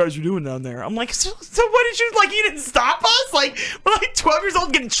knew what you guys were doing down there. I'm like, so what did you, you didn't stop us? Like, we're like 12 years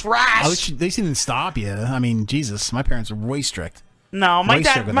old getting trashed. At least they didn't stop you. I mean, Jesus, my parents were way strict. No, my Way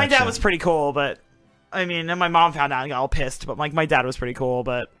strict with dad that shit. was pretty cool, but I mean, and my mom found out and got all pissed, but my dad was pretty cool,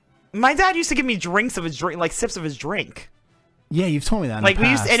 but my dad used to give me drinks of his drink, like sips of his drink. Yeah, you've told me that. In Like the we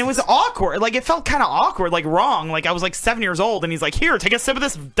used, past. and it was awkward. Like it felt kind of awkward, like wrong. Like I was like 7 years old, and he's like, "Here, take a sip of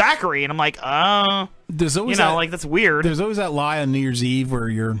this daiquiri," and I'm like, There's always that's weird. There's always that lie on New Year's Eve where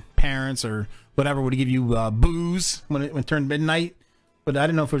your parents or whatever would give you booze when it turned midnight, but I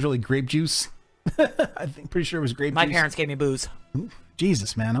didn't know if it was really grape juice. I think pretty sure it was grape My juice. parents gave me booze.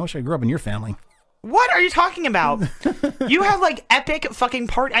 Jesus, man, I wish I grew up in your family. What are you talking about? You have like epic fucking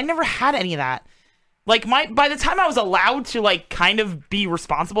party. I never had any of that. Like by the time I was allowed to like kind of be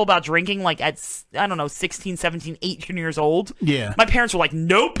responsible about drinking, like at, I don't know, 16, 17, 18 years old. Yeah. My parents were like,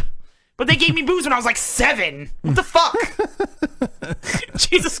 nope. But they gave me booze when I was like 7. What the fuck?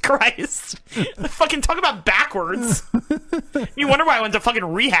 Jesus Christ. Fucking talk about backwards. You wonder why I went to fucking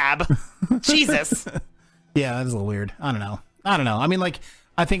rehab. Jesus. Yeah, that is a little weird. I don't know. I mean, like,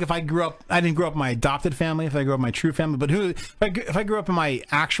 I think if I didn't grow up in my adopted family, if I grew up in my true family, but if I grew up in my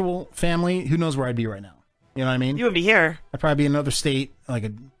actual family, who knows where I'd be right now? You know what I mean? You wouldn't be here. I'd probably be in another state, like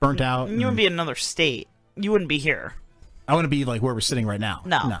burnt out. You wouldn't be in another state. You wouldn't be here. I wouldn't be like where we're sitting right now.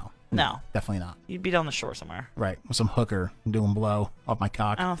 No. Definitely not. You'd be down the shore somewhere. Right, with some hooker doing blow off my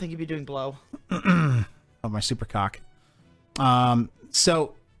cock. I don't think you'd be doing blow. Of my super cock.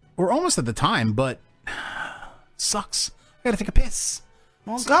 So we're almost at the time, but sucks. I gotta take a piss.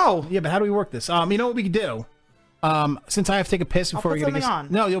 Well, go. Yeah, but how do we work this? You know what we could do? Since I have to take a piss before put we get something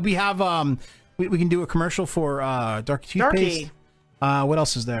on. No, we have we can do a commercial for Darky toothpaste. What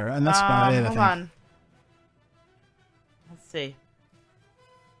else is there? And that's about it. I Hold think. on. Let's see.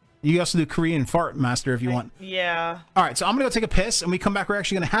 You also do Korean fart master if you want. Yeah. All right, so I'm gonna go take a piss, and we come back. We're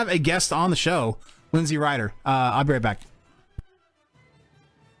actually gonna have a guest on the show, Lindsay Ryder. I'll be right back.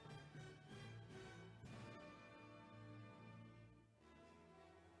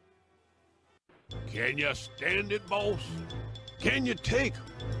 Can you stand it, boss? Can you take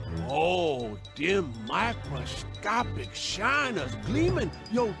dim microscopic shiners gleaming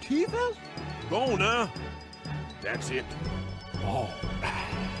your teeth is? Go on now. That's it. All right.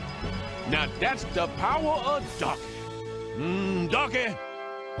 Now that's the power of Ducky. Ducky.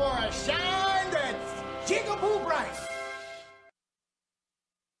 For a shine that's jigaboo bright.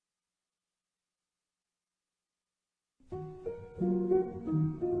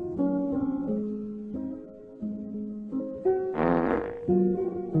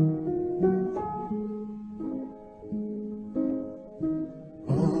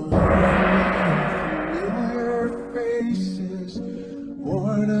 Faces,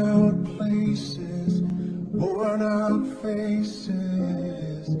 worn out places, worn out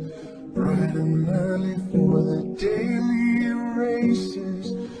faces, bright and early for the daily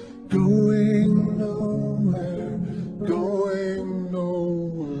races, going nowhere, going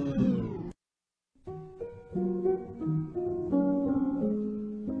nowhere.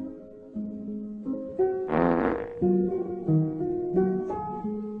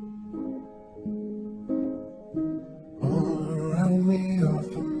 Around me are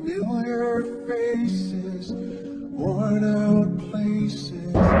familiar faces, worn out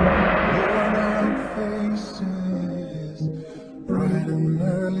places, worn out faces, bright and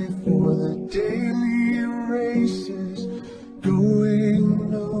early for the daily races,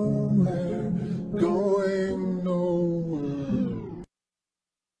 going nowhere, going nowhere.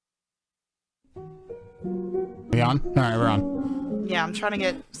 We on? All right, we're on. Yeah, I'm trying to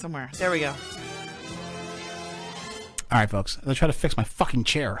get somewhere. There we go. All right, folks. Let's try to fix my fucking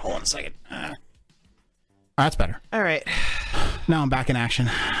chair. Hold on a second. All right, that's better. All right. Now I'm back in action.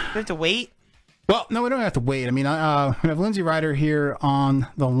 We have to wait? Well, no, we don't have to wait. I mean, we have Lindsay Ryder here on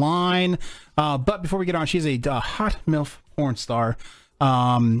the line. But before we get on, she's a hot MILF porn star.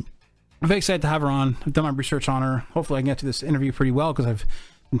 I'm very excited to have her on. I've done my research on her. Hopefully, I can get to this interview pretty well because I've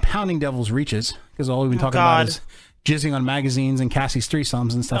been pounding Devil's Reaches because all we've been talking about is jizzing on magazines and Cassie's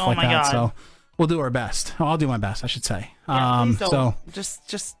threesomes and stuff like my that. God. So we'll do our best. I'll do my best, I should say. Yeah, please don't. So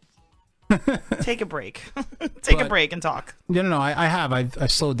Just take a break. Take a break and talk. no,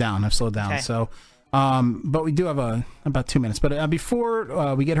 I've slowed down. Okay. So, but we do have about 2 minutes. But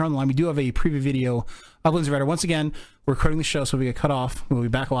before we get her on the line, we do have a preview video of Lindsay Ryder. Once again, we're recording the show, so if we get cut off, we'll be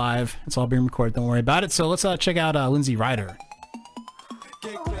back live. It's all being recorded. Don't worry about it. So let's check out Lindsay Ryder.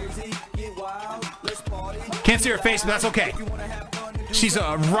 Can't see her face, but that's okay. She's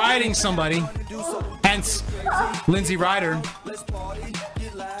riding somebody. Hence, Lindsay Ryder.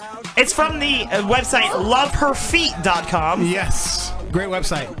 It's from the website loveherfeet.com. Yes. Great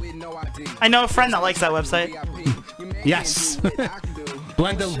website. I know a friend that likes that website. Yes.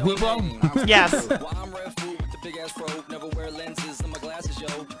 Blenda Lubo? Yes.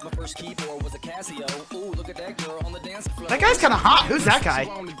 That guy's kind of hot. Who's that guy?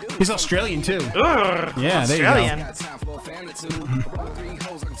 He's Australian, too. Ugh, Yeah, there Australian. you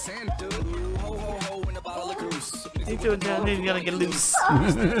You gotta get loose.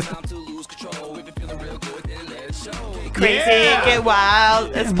 Crazy, get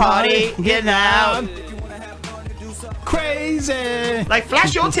wild, let's party, get loud. Crazy. Like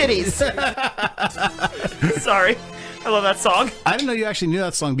flash your titties. Sorry. I love that song. I didn't know you actually knew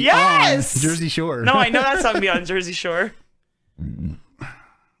that song beyond Yes! Jersey Shore. No, I know that song beyond Jersey Shore. All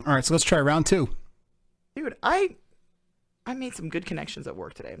right, so let's try round 2. Dude, I made some good connections at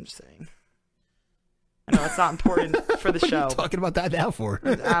work today, I'm just saying. I know it's not important for the What show. are you talking about that now for?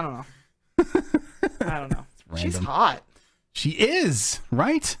 I don't know. I don't know. She's Random. hot. She is,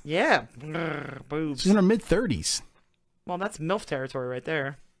 right? Yeah. Brr, boobs. She's in her mid-30s. Well, that's MILF territory right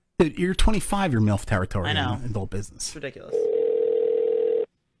there. Dude, you're 25, you're MILF territory I know. in adult business. It's ridiculous.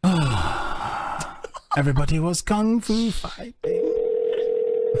 Everybody was kung fu fighting.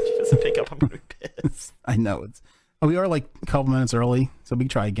 She doesn't pick up, I'm going to be pissed. I know. We are like a couple minutes early, so we can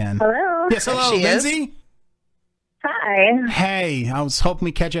try again. Hello. Yes, hello, She is? Lindsay. Hi. Hey, I was hoping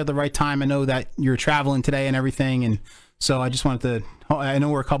we catch you at the right time. I know that you're traveling today and everything, and so I just wanted to. I know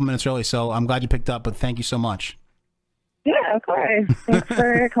we're a couple minutes early, so I'm glad you picked up. But thank you so much. Yeah, of course. Thanks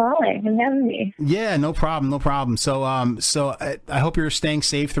for calling and having me. Yeah, no problem, no problem. So, I hope you're staying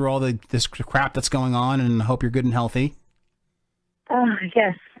safe through all this crap that's going on, and I hope you're good and healthy.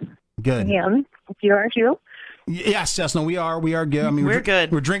 Yes. Good. I am. You are too. Yes, no, we are good. I mean, We're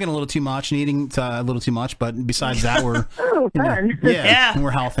good. We're drinking a little too much and eating a little too much, but besides that, we're fun. yeah, we're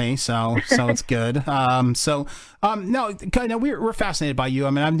healthy, so it's good. No, we're fascinated by you.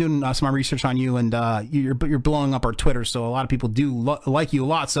 I mean, I'm doing some of my research on you, and you're blowing up our Twitter, so a lot of people do like you a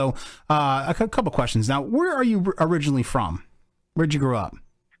lot. So, a couple questions. Now, where are you originally from? Where'd you grow up?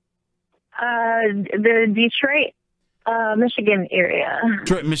 The Detroit, Michigan area.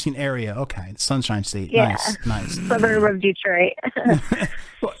 Detroit, Michigan area. Okay, Sunshine State. Yeah. Nice. Suburb of Detroit.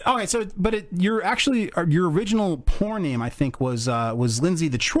 Well, all right, so you're actually your original porn name, I think, was Lindsay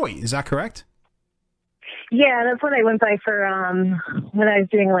Detroit. Is that correct? Yeah, that's what I went by for when I was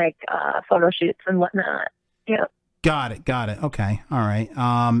doing like photo shoots and whatnot. Yep. Got it. Okay, all right.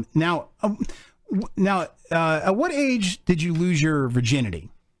 Now, at what age did you lose your virginity?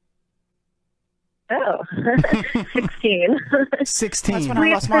 Oh, 16. 16. That's when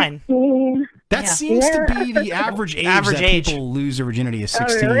I lost mine. That seems to be the average age age. people lose their virginity is Oh,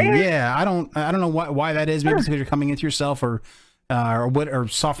 16. really? Yeah, I don't know why that is. Maybe it's because you're coming into yourself or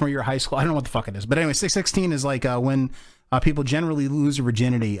sophomore year of high school. I don't know what the fuck it is. But anyway, 16 is like when people generally lose their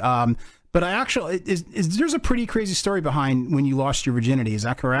virginity. But I actually there's a pretty crazy story behind when you lost your virginity. Is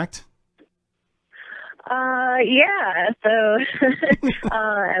that correct? Yeah. So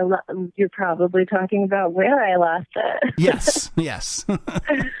you're probably talking about where I lost it. Yes.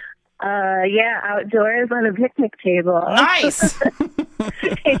 Yeah, outdoors on a picnic table. Nice.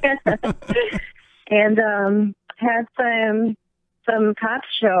 And had some cops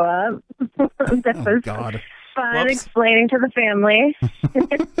show up. That was God. fun Whoops. explaining to the family.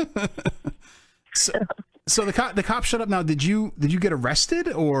 So the cops showed up. Now, did you get arrested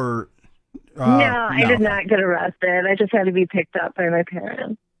or? No, I did not get arrested. I just had to be picked up by my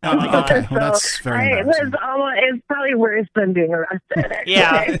parents. Oh, okay. Well, that's very it was embarrassing. it's probably worse than being arrested. Actually.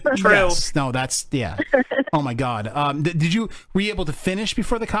 Yeah, true. Yes. No, that's yeah. Oh my God. Were you able to finish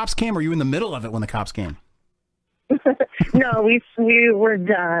before the cops came, or were you in the middle of it when the cops came? No, we were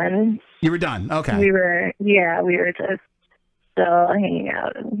done. You were done. Okay. We were just still hanging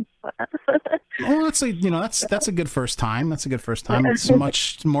out and Well, that's a good first time. That's a good first time. It's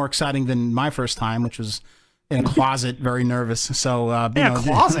much more exciting than my first time, which was in a closet, very nervous. So In a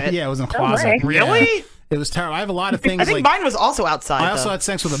closet? Yeah, it was in a No closet. way. Really? Yeah. It was terrible. I have a lot of things. I think like, mine was also outside. I also though. had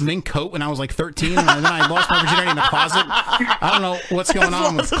sex with a mink coat when I was like 13, and then I lost my virginity in the closet. I don't know what's going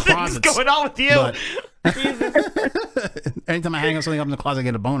on with closets. What's going on with you? but- Anytime I hang up something up in the closet, I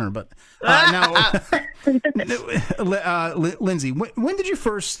get a boner. But now, Lindsay, when did you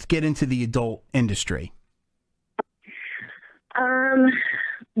first get into the adult industry?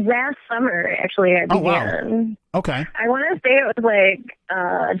 Last summer, actually, I Oh, wow. began. Okay. I want to say it was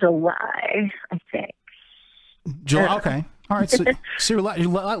like July, I think. July. Okay. All right. So you're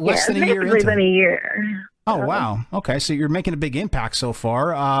less than a year basically into been it. a year. Oh, wow. Okay. So you're making a big impact so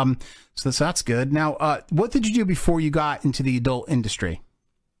far. So that's good. Now, what did you do before you got into the adult industry?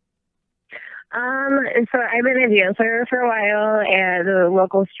 So I've been a dancer for a while at the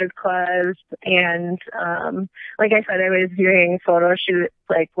local strip clubs, and like I said, I was doing photo shoots,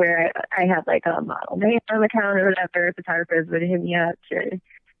 like where I had like a model name account or whatever. Photographers would hit me up to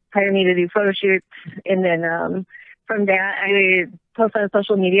hire me to do photo shoots, and then from that I would post on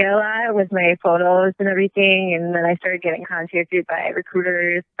social media a lot with my photos and everything, and then I started getting contacted by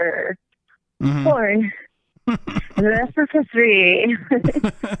recruiters for porn. And the rest is history.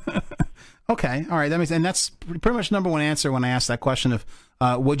 Okay, all right. That makes, and that's pretty much number one answer when I ask that question of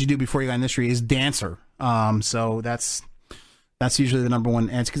what'd you do before you got in the industry is dancer. So that's usually the number one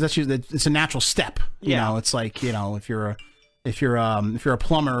answer because that's usually it's a natural step. You know, it's like if you're a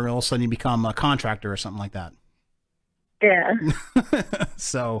plumber, all of a sudden you become a contractor or something like that. Yeah.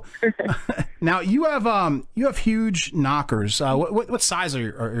 So now you have huge knockers. What size are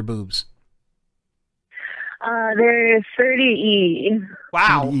your boobs? They're 30E.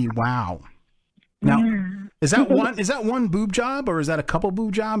 Wow. 30E, wow. Now, is that one boob job or is that a couple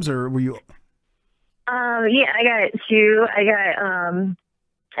boob jobs or were you? Yeah, I got two.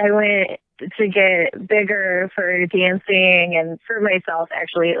 I went to get bigger for dancing and for myself,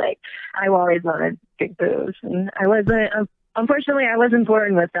 actually. Like, I always wanted big boobs, and unfortunately, I wasn't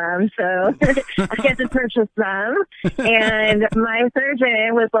born with them, so I had to purchase them. And my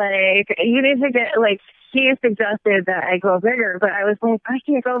surgeon was like, you need to get, like, he suggested that I go bigger, but I was like, I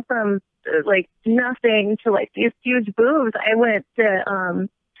can't go from, like, nothing to, like, these huge boobs. I went to,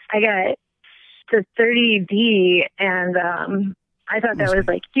 I got to 30D, and I thought that was,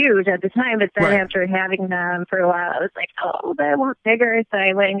 like, huge at the time, but then after having them for a while, I was like, oh, but I want bigger, so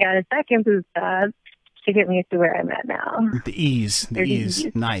I went and got a second boob job to get me to where I'm at now. The ease.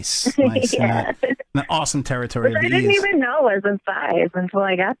 Nice. Yeah. An awesome territory. Which of I the didn't ease. even know was a size until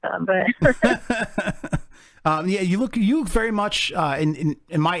I got them, but Yeah, you look very much in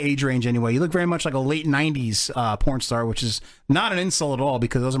my age range anyway. You look very much like a late '90s porn star, which is not an insult at all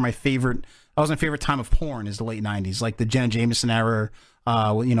because those are my favorite. That was my favorite time of porn is the late '90s, like the Jenna Jameson era.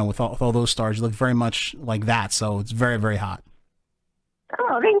 With all those stars, you look very much like that. So it's very, very hot.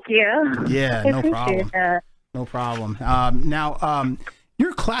 oh, thank you. Yeah, I no appreciate problem. that. No problem. Now,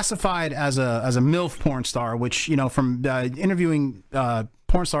 you're classified as a MILF porn star, which from interviewing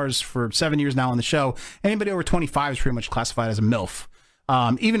porn stars for 7 years now on the show, anybody over 25 is pretty much classified as a MILF,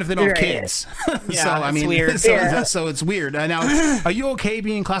 even if they don't have Right. kids. Yeah, so I mean, weird. so it's weird. Now, are you okay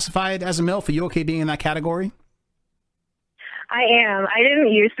being classified as a MILF? Are you okay being in that category? I am. I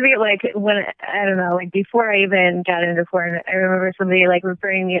didn't used to be, like, when, I don't know, like, before I even got into porn, I remember somebody, like,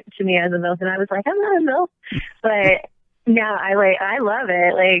 referring to me as a MILF, and I was like, I'm not a MILF. But now I love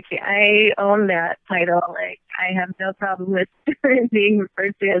it. Like, I own that title. Like, I have no problem with being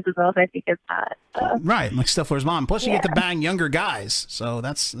referred to as a MILF. I think it's hot. So. Right, like Stifler's mom. Plus, you get to bang younger guys, so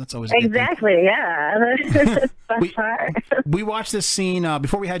that's always a good thing. Exactly, yeah. That's the best part. We watched this scene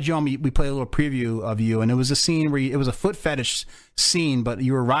before we had you on. We played a little preview of you, and it was a scene where it was a foot fetish scene, but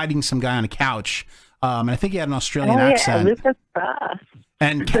you were riding some guy on a couch, and I think he had an Australian accent. Lucas Frost.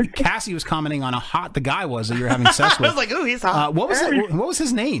 And Cassie was commenting on how hot the guy was that you were having sex with. I was like, ooh, he's hot. What was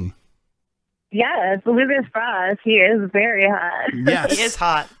his name? Yes, Lucas Frost. He is very hot. Yes. He is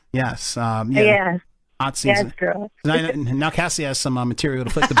hot. Yes. Yeah. Hot season. Yes, girl. Now Cassie has some material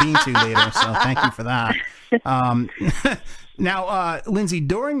to flick the bean to later, so thank you for that. Now, Lindsay,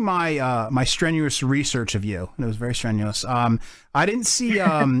 during my strenuous research of you, and it was very strenuous, I didn't see,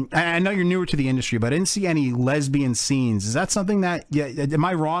 I know you're newer to the industry, but I didn't see any lesbian scenes. Is that something that, am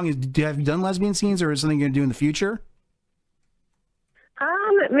I wrong? Have you done lesbian scenes, or is it something you're going to do in the future?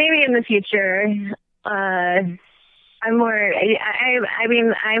 Maybe in the future. I'm more, I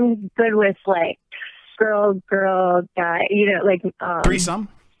mean, I'm good with, like, girl, guy, like, threesome?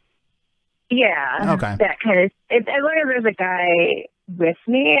 Yeah. Okay. That kind of, as long as there's a guy with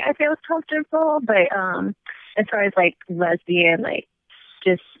me, I feel comfortable. But as far as, like, lesbian, like,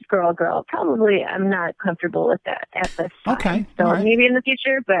 just girl. Probably I'm not comfortable with that at this time. Okay. So all right. maybe in the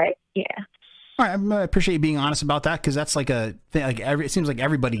future, but yeah. All right, I appreciate you being honest about that because that's like a thing. Like it seems like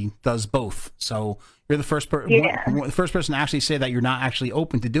everybody does both. So you're the first the first person to actually say that you're not actually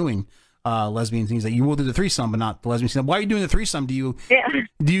open to doing lesbian things. That you will do the threesome, but not the lesbian thing. Why are you doing the threesome? Do you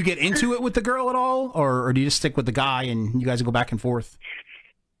get into it with the girl at all, or do you just stick with the guy and you guys go back and forth?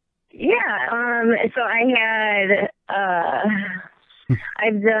 Yeah. So I had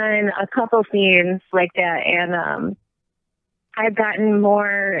I've done a couple scenes like that, and I've gotten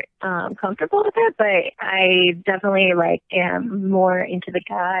more comfortable with it, but I definitely like am more into the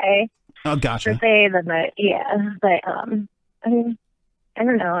guy. Oh, gotcha. Per se than but I mean, I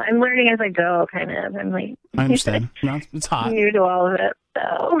don't know. I'm learning as I go, kind of. I'm like, I understand. No, it's hot. new to all of it,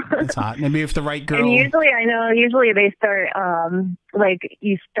 so It's hot. Maybe if the right girl. And usually they start like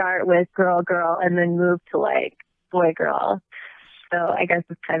you start with girl, and then move to like boy, girl. So I guess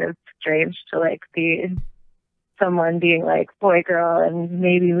it's kind of strange to like be someone being like boy, girl, and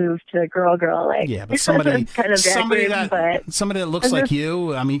maybe move to girl. Like, yeah, but somebody kind of somebody backwards, but that looks like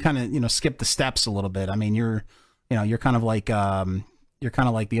you. I mean, you kind of skip the steps a little bit. I mean, you're kind of like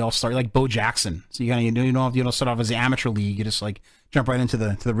the all-star, like Bo Jackson. So you don't start off as the amateur league. You just like jump right into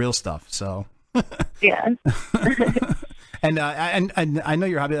the real stuff. So yeah. And I know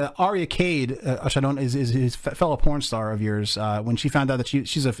your hobby. Aria Cade, which I don't is his fellow porn star of yours. When she found out that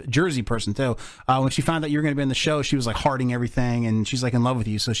she's a Jersey person too. When she found out you were going to be in the show, she was like hearting everything, and she's like in love with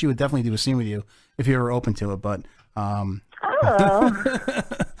you. So she would definitely do a scene with you if you were open to it. But awesome.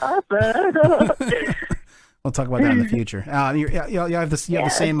 We'll talk about that in the future. You have the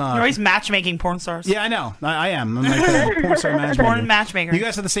same. You're always matchmaking porn stars. Yeah, I know. I am. I'm like a porn star matchmaker. Porn matchmaker. You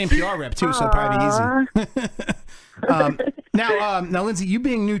guys have the same PR rep too, so it'll probably be easy. Now, Lindsay, you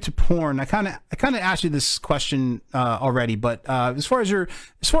being new to porn, I kind of asked you this question already, but as far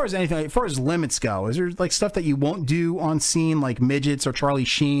as limits go, is there like stuff that you won't do on scene, like midgets or Charlie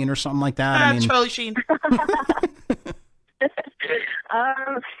Sheen or something like that? Charlie Sheen.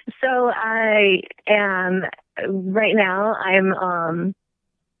 So I am right now. I'm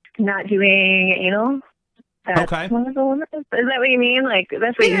not doing anal. Okay. One of the limits. Is that what you mean? Like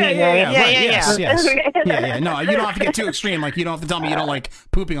that's what you mean, right? Yes. Yeah. No, you don't have to get too extreme. Like you don't have to tell me you don't like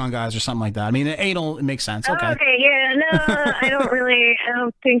pooping on guys or something like that. I mean, anal, it makes sense. Okay. Okay. Yeah. No, I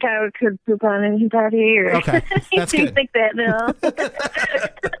don't think I could poop on anybody or okay. That's anything good. like that. No.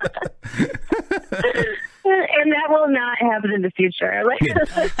 And that will not happen in the future. Like,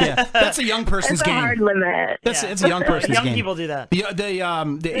 yeah, that's a young person's that's game. a hard limit. It's a young person's game. Young people do that.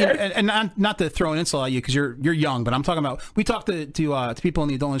 And not to throw an insult at you because you're young, but I'm talking about we talk to people in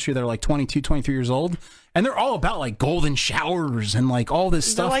the adult industry that are like 22, 23 years old, and they're all about like golden showers and like all this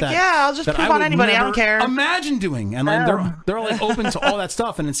stuff. They're like, I'll just poop on anybody. I don't care. Imagine doing, and like they're like open to all that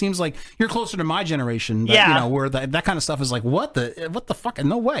stuff, and it seems like you're closer to my generation. That, where that kind of stuff is like, what the fuck?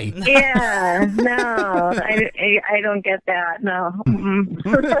 No way. Yeah, no, I don't get that. No.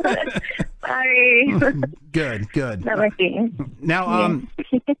 Sorry. Good. Not my thing. Now,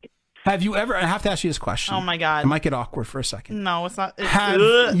 have you ever? I have to ask you this question. Oh my God. It might get awkward for a second. No, it's not.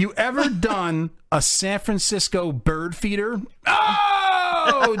 Have you ever done a San Francisco bird feeder?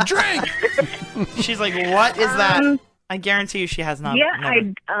 Oh, drink. She's like, what is that? I guarantee you, she has not. Yeah,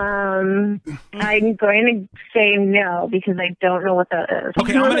 never. I'm going to say no because I don't know what that is.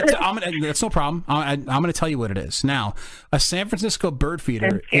 Okay, that's no problem. I'm gonna tell you what it is. Now, a San Francisco bird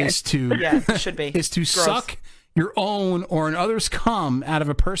feeder is to it should be is to Gross. suck your own or an other's cum out of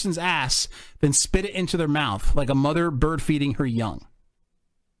a person's ass, then spit it into their mouth like a mother bird feeding her young.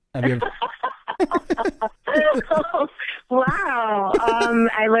 Have you ever? Wow.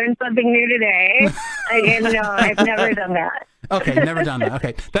 I learned something new today. I've never done that. Okay, never done that.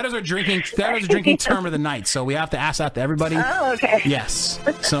 Okay, that is our drinking term of the night. So we have to ask that to everybody. Oh, okay. Yes,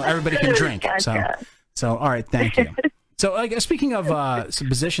 so everybody can drink. Gotcha. So all right, thank you. So speaking of some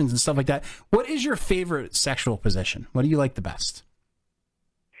positions and stuff like that, what is your favorite sexual position? What do you like the best?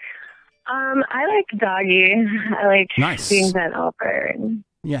 I like doggy. I like being bent over.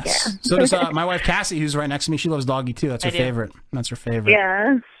 Yes. Yeah. So does my wife Cassie, who's right next to me. She loves doggy too. That's her favorite. That's her favorite.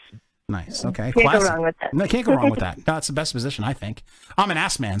 Yeah. Nice. Okay. Can't Classic. go wrong with that. No, can't go wrong with that. No, it's the best position, I think. I'm an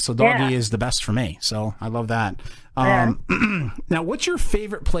ass man, so doggy is the best for me. So I love that. Now, what's your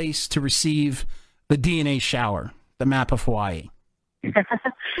favorite place to receive the DNA shower? The map of Hawaii. My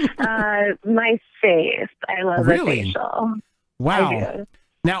face. I love the facial. Wow.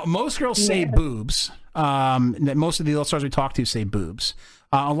 Now, most girls say boobs. Most of the adult stars we talk to say boobs.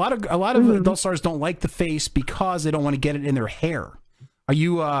 A lot of adult stars don't like the face because they don't want to get it in their hair. Are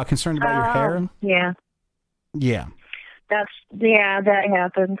you concerned about your hair? Yeah. Yeah. that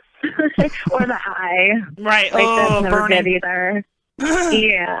happens. Or the eye. Right. Like, Oh, that's never burning. good either.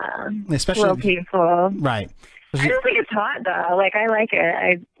 Yeah. Especially real painful. Right. I don't think it's hot though. Like, I like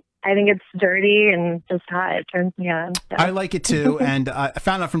it. I think it's dirty and just hot. It turns me on. So. I like it too, and I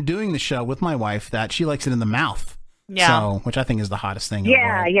found out from doing the show with my wife that she likes it in the mouth. Yeah. So, which I think is the hottest thing. in the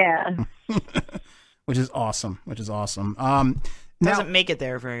Yeah, world. yeah. Which is awesome. Which is awesome. Doesn't make it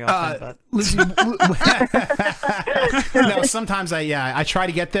there very often, but Lizzie, no, sometimes I try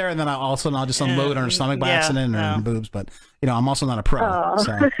to get there, and then I'll just unload on her stomach by Yeah, accident or no. boobs. But I'm also not a pro. Oh.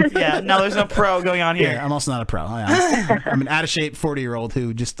 So. Yeah, no, there's no pro going on here. Yeah, I'm also not a pro. I'm an out of shape 40-year-old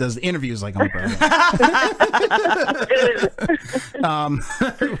who just does interviews like I'm a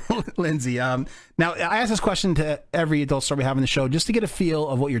pro. Lindsay, now I ask this question to every adult star we have in the show just to get a feel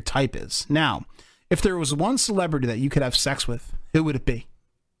of what your type is. Now, if there was one celebrity that you could have sex with, who would it be?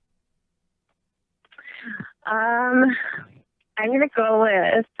 I'm gonna go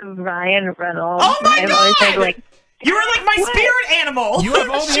with Ryan Reynolds. Oh my I've always God! had, like, You are like my spirit animal. You have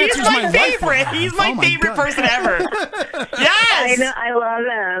all the She's answers my my wife favorite. would He's have. my Oh my favorite God. person ever. Yes. I know. I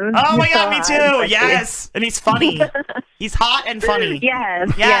love him. Oh my He's God, so me hot too. and sexy. Yes, and he's funny. He's hot and funny.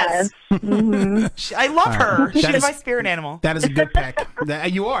 Yes. Yes. I love All her. right. She's That is- my spirit animal. That is a good pick.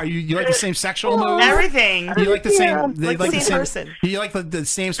 You are. You like the same sexual move? Everything. You like the same. Yeah, They like the same person. You like the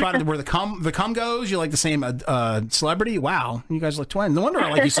same spot where the cum goes. You like the same celebrity. Wow, you guys look twins. No wonder I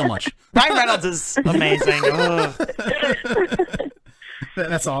like you so much. Ryan Reynolds is amazing. Ugh.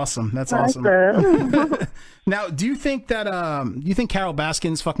 That's awesome. That's awesome. Now, do you think that you think Carol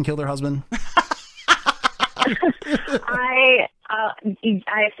Baskins fucking killed her husband? I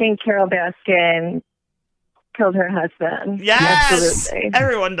think Carol Baskin killed her husband. Yes. Absolutely.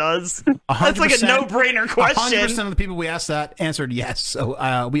 Everyone does. That's like a 100%. no-brainer question. 100% of the people we asked that answered yes.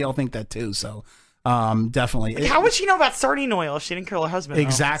 So we all think that too. So definitely. How would she know about sardine oil if she didn't kill her husband? though?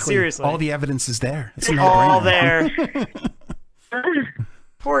 Exactly. Seriously. All the evidence is there. It's a all no-brainer. there.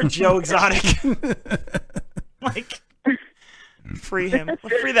 Poor Joe Exotic. Like, free him.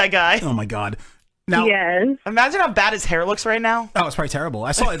 Free that guy. Oh my God. Now, Imagine how bad his hair looks right now. Oh, it's probably terrible.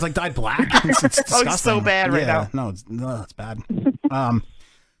 I saw it's like dyed black. It's Oh, it's disgusting. so bad right now. No, it's bad.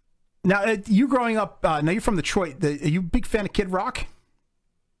 Now, you growing up, now you're from Detroit. Are you a big fan of Kid Rock?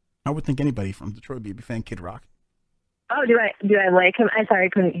 I would think anybody from Detroit would be a big fan of Kid Rock. Oh, do I like him? I'm sorry, I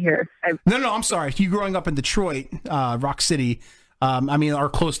couldn't hear. No, I'm sorry. You growing up in Detroit, Rock City, or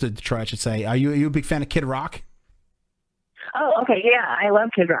close to Detroit, I should say. Are you a big fan of Kid Rock? Oh, okay, yeah, I love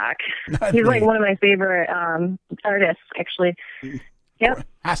Kid Rock. He's like one of my favorite artists, actually. Yep.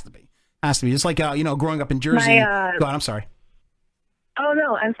 Has to be. Just like growing up in Jersey. My, Go on. I'm sorry. Oh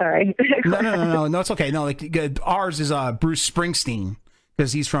no, I'm sorry. No, it's okay. No, like ours is Bruce Springsteen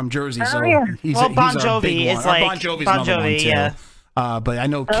because he's from Jersey. So Oh, yeah. he's Well, he's Bon our Jovi big one. is Our like- Bon Jovi's Bon another one Jovi, too. yeah. But I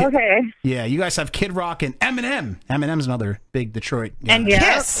know. Okay. Yeah, you guys have Kid Rock and Eminem. Eminem's another big Detroit guy. And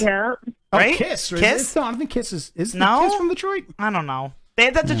Kiss. Yeah. Oh, Right? Kiss. Kiss? No, I don't think Kiss is No? Kiss from Detroit? I don't know. They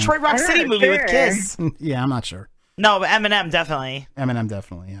had that Detroit Rock I'm City not movie with sure. Kiss. Yeah, I'm not sure. No, but Eminem definitely. Eminem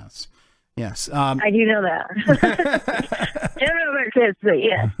definitely. Yes. Yes. I do know that. I don't know about kids, but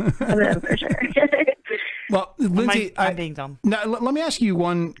yeah, I know for sure. Well, Lindsay, I'm being dumb. Now, let me ask you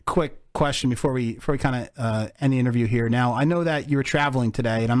one quick question before we kind of end the interview here. Now, I know that you're traveling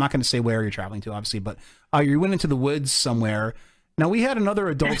today, and I'm not going to say where you're traveling to, obviously, but you went into the woods somewhere. Now, we had another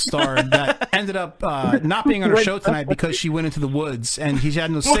adult star that ended up not being on our show tonight because she went into the woods and he had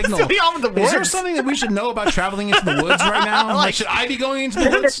no What's signal. going on with the Is there woods? something that we should know about traveling into the woods right now? Like, should I be going into the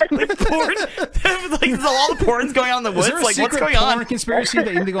woods? Porn? Like, there's a lot of porn's going on in the Is woods. there a Like, what's secret going porn on? conspiracy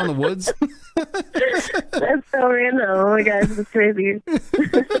that you need to go in the woods? That's so random. Oh my gosh, it's crazy.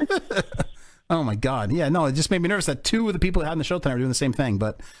 Oh my God! Yeah, no, it just made me nervous that two of the people that had on the show tonight were doing the same thing.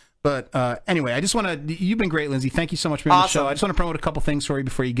 But anyway, I just want to. You've been great, Lindsay. Thank you so much for being on the show. I just want to promote a couple things for you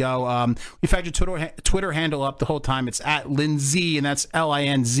before you go. We've had your Twitter handle up the whole time. It's at Lindsay, and that's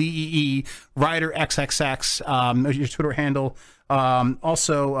LINZEE Ryder XXX. Your Twitter handle.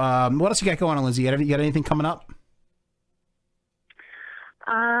 Also, what else you got going on, Lindsay? You got anything coming up?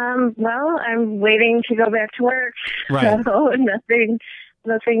 Well, I'm waiting to go back to work. Right. So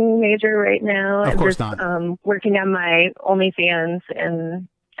nothing major right now. Of course I'm just, not. Working on my OnlyFans, and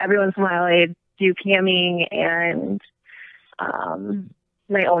every once in a while I do camming and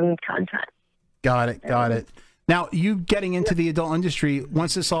my own content. Got it. Now, you getting into the adult industry,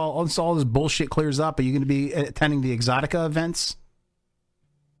 once all this bullshit clears up, are you going to be attending the Exotica events?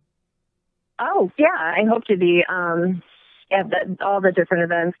 Oh yeah, I hope to be. All the different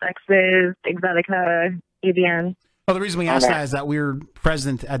events, X's, Exotica, AVN. Well, the reason we asked that is that we're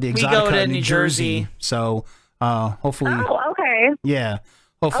present at the We Exotica go to in New New Jersey. Jersey. So Hopefully. Oh, okay. Yeah.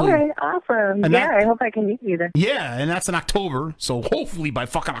 Hopefully. Okay, awesome. And Yeah, that- I hope I can meet you then. Yeah, and that's in October. So hopefully by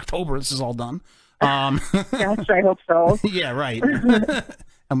fucking October this is all done. Gosh, I hope so. Yeah, right.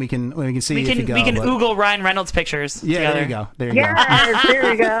 And we can see We if can you go. we can but- Oogle Ryan Reynolds pictures. Yeah, together. there you go. There you Yes, go.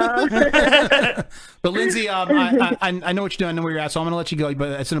 there we go. But Lindsay, I know what you're doing. I know where you're at, so I'm going to let you go.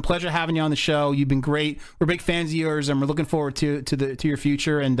 But it's been a pleasure having you on the show. You've been great. We're big fans of yours, and we're looking forward to your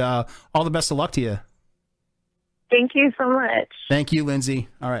future. And all the best of luck to you. Thank you so much. Thank you, Lindsay.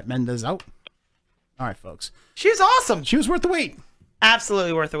 All right, Mendez out. All right, folks. She was awesome. She was worth the wait.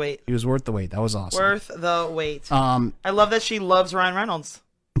 Absolutely worth the wait. She was worth the wait. That was awesome. Worth the wait. I love that she loves Ryan Reynolds.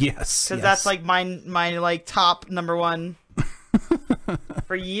 Yes. Because yes. that's like my like top number one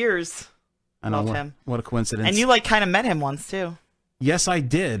for years. I know, Love what, him. What a coincidence. And you like kind of met him once too. Yes, I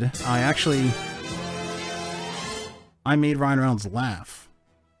did. I made Ryan Reynolds laugh.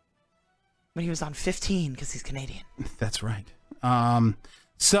 When he was on 15 because he's Canadian. That's right.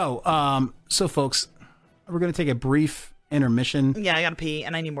 So folks, we're going to take a brief intermission. Yeah, I gotta pee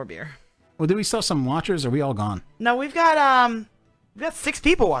and I need more beer. Well, do we still have some watchers? Or are we all gone? No, we've got 6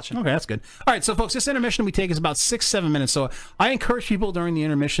 people watching. Okay, that's good. All right, so folks, this intermission we take is about 6-7 minutes. So I encourage people during the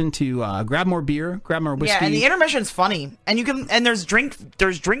intermission to grab more beer, grab more whiskey. Yeah, and the intermission's funny, and you can there's drink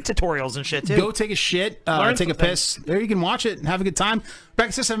tutorials and shit too. Go take a shit, Learn take a something. piss. There you can watch it and have a good time. Back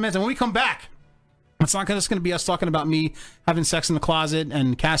in 6-7 minutes, and when we come back, it's not just going to be us talking about me having sex in the closet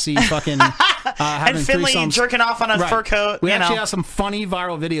and Cassie fucking having And Finley threesomes. jerking off on a Right. fur coat. We you actually know. have some funny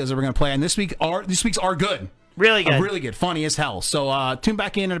viral videos that we're going to play, and this week's are good. Really good. Really good. Funny as hell. So tune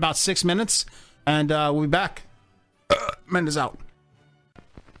back in about 6 minutes, and we'll be back. Mendez out.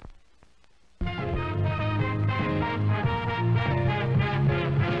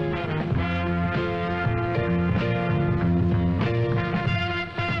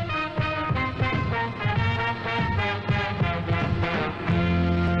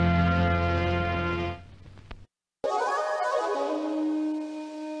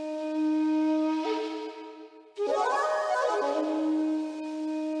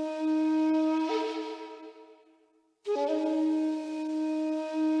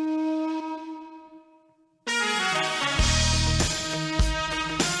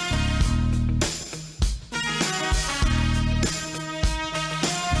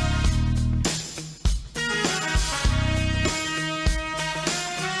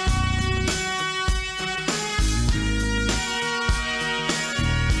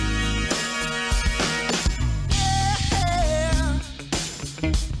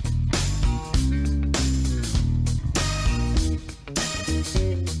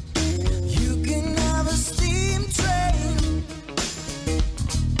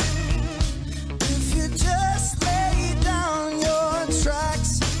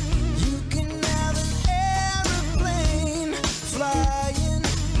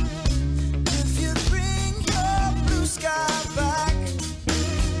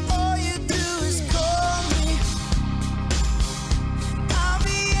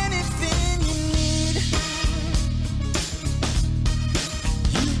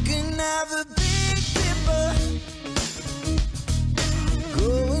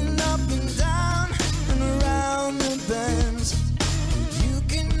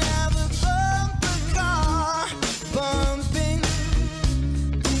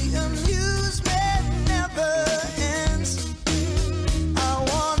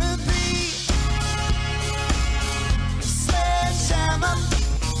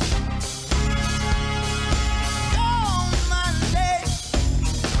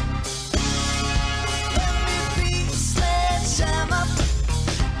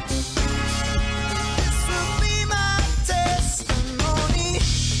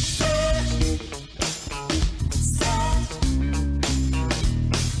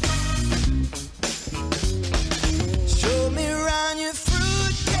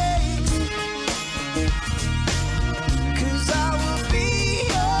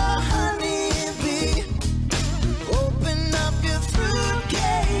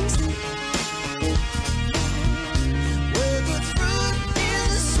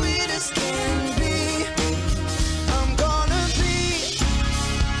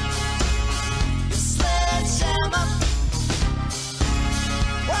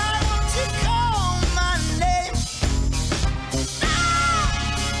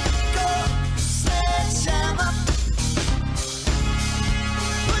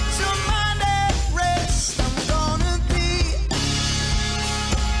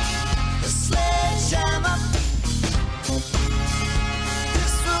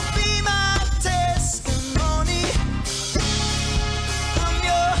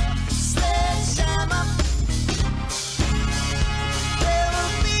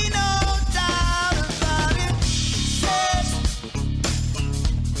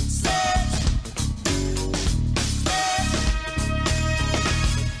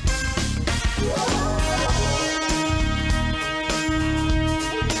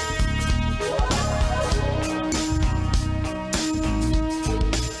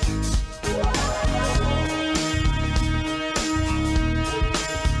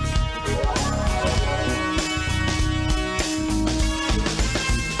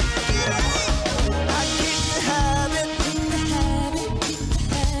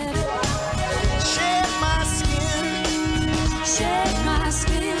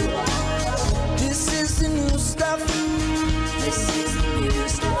 asking. This is the new stuff. This is the new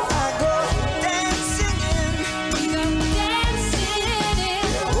stuff. I go dancing in. We go dancing in.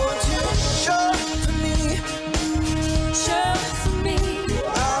 Won't you show for me? Show for me.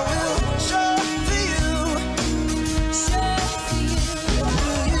 I will show for you. Show for you.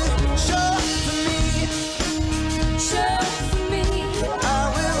 Will you show for me? Show for me. I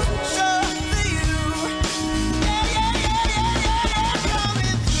will show for you. Yeah, yeah, yeah, yeah, yeah, yeah.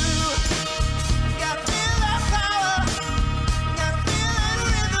 Coming through. Gotta feel that power. Gotta feel that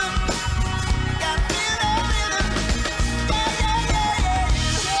rhythm. Gotta feel that rhythm. Yeah, yeah, yeah,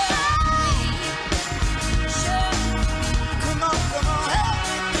 yeah. Show me. Come on, help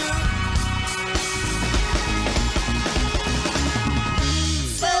me through.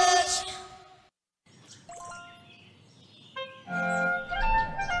 Search.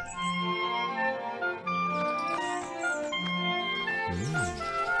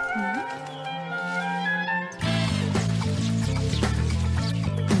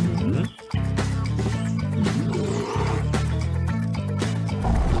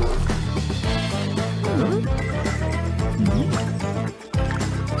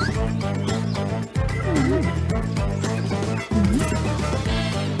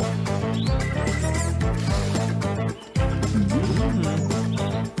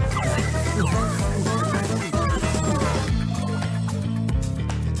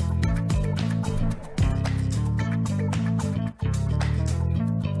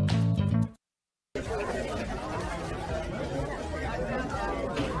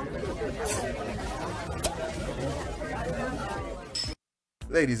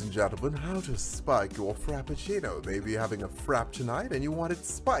 Ladies and gentlemen, how to spike your Frappuccino. Maybe you're having a Frapp tonight and you want it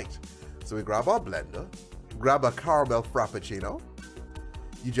spiked. So we grab our blender, grab a caramel Frappuccino.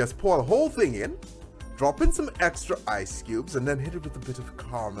 You just pour the whole thing in, drop in some extra ice cubes, and then hit it with a bit of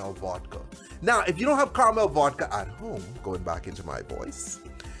caramel vodka. Now, if you don't have caramel vodka at home, going back into my voice,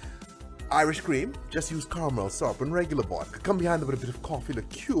 Irish cream, just use caramel syrup and regular vodka. Come behind it with a bit of coffee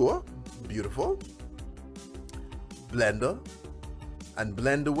liqueur. Beautiful. Blender. And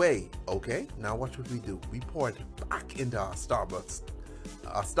blend away, okay? Now watch what we do. We pour it back into our Starbucks,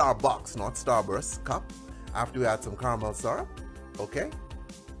 not Starburst cup, after we add some caramel syrup, okay?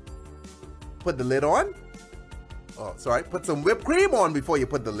 Put the lid on. Oh, sorry, put some whipped cream on before you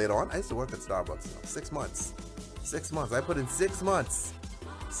put the lid on. I used to work at Starbucks, 6 months. 6 months, I put in 6 months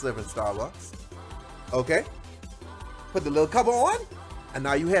serving Starbucks, okay? Put the little cover on. And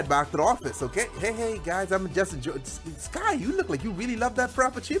now you head back to the office, okay? Hey, guys, I'm just enjoying. Sky, you look like you really love that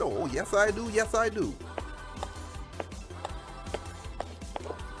Frappuccino. Oh, yes, I do. Yes, I do.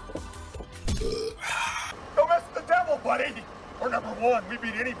 Don't mess with the devil, buddy. We're number one. We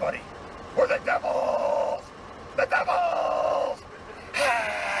beat anybody. We're the devils. The devils.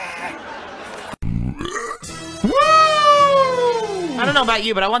 I don't know about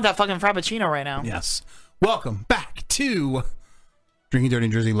you, but I want that fucking Frappuccino right now. Yes. Welcome back to Drinking Dirty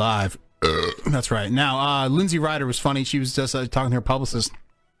in Jersey Live. That's right. Now, Lindsay Ryder was funny. She was just talking to her publicist,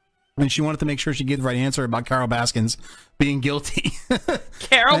 and she wanted to make sure she gave the right answer about Carol Baskins being guilty.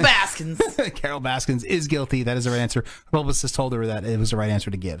 Carol Baskins. Carol Baskins is guilty. That is the right answer. Her publicist told her that it was the right answer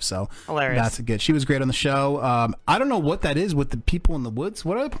to give. So Hilarious. That's good. She was great on the show. I don't know what that is with the people in the woods.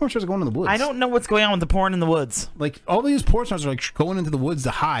 What other porn stars are going in the woods? I don't know what's going on with the porn in the woods. Like, all these porn stars are like going into the woods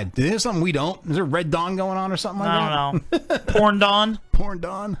to hide. Is there something we don't? Is there Red Dawn going on or something like that? I don't know. Porn Dawn? Porn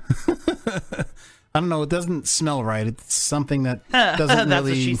Dawn? I don't know. It doesn't smell right. It's something that doesn't really. That's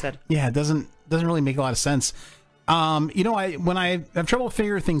what she said. Yeah, it doesn't really make a lot of sense. You know, when I have trouble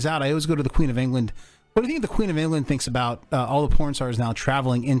figuring things out, I always go to the Queen of England. What do you think the Queen of England thinks about all the porn stars now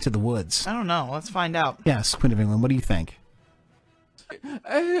traveling into the woods? I don't know. Let's find out. Yes, Queen of England. What do you think?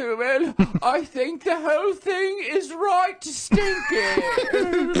 Well, I think the whole thing is right stinking.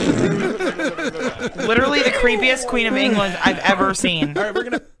 Literally the creepiest Queen of England I've ever seen. All right, we're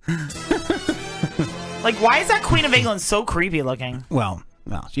gonna. Like, why is that Queen of England so creepy looking? Well,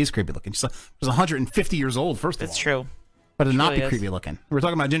 she's creepy looking. She's 150 years old, first of all. It's true. But to not really be is. creepy looking. We were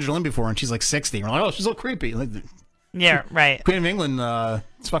talking about Ginger Lynn before, and she's like 60. We're like, oh, she's so creepy. Like, Yeah, right. Queen of England,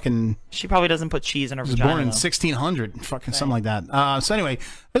 it's fucking. She probably doesn't put cheese in her She was vagina. born in though. 1600, fucking something like that. So anyway,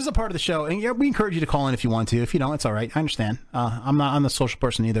 this is a part of the show, and yeah, we encourage you to call in if you want to. If you don't, it's all right. I understand. I'm not a social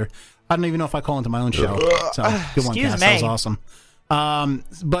person either. I don't even know if I call into my own show. So good one, Excuse Cass. That was me. awesome.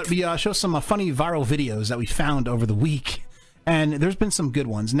 But we show some funny viral videos that we found over the week. And there's been some good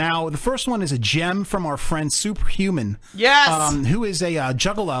ones. Now, the first one is a gem from our friend Superhuman. Yes! Who is a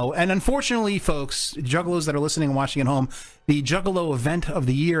juggalo. And unfortunately, folks, juggalos that are listening and watching at home, the juggalo event of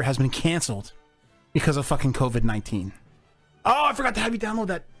the year has been canceled because of fucking COVID-19. Oh, I forgot to have you download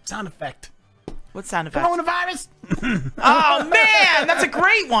that sound effect. What sound effect? Coronavirus. Oh man, that's a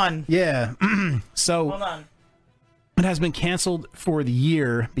great one. Yeah. So Hold on. it has been canceled for the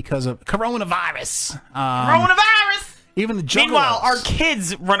year because of coronavirus. Coronavirus. Even the Juggalos. Meanwhile, our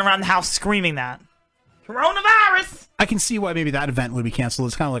kids run around the house screaming that. Coronavirus. I can see why maybe that event would be canceled.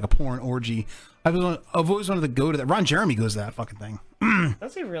 It's kind of like a porn orgy. I've always wanted to go to that. Ron Jeremy goes to that fucking thing.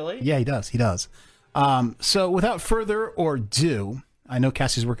 Does he really? Yeah, he does. He does. So without further ado, I know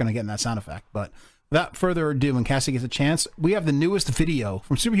Cassie's working on getting that sound effect, but without further ado, when Cassie gets a chance, we have the newest video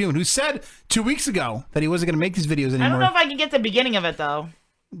from Superhuman, who said 2 weeks ago that he wasn't going to make these videos anymore. I don't know if I can get the beginning of it though.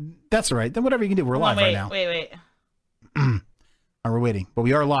 That's all right. Then whatever you can do. We're live right now. Wait. We're waiting, but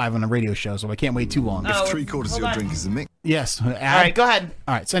we are live on a radio show, so I can't wait too long. Oh, Three-quarters of your drink is a mix. Yes. All right, go ahead.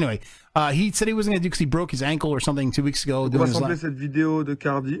 All right. So anyway, he said he wasn't going to do because he broke his ankle or something 2 weeks ago. On va sampler cette vidéo de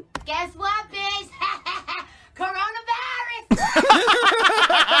Cardi. Guess what, bitch?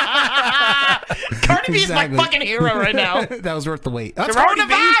 Cardi B is my fucking hero right now. That was worth the wait. That's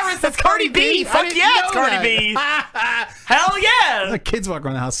Coronavirus. That's Cardi B. Fuck yeah, it's Cardi B. Hell yeah. The kids walk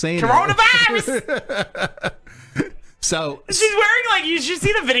around the house saying Coronavirus. So she's wearing like, you should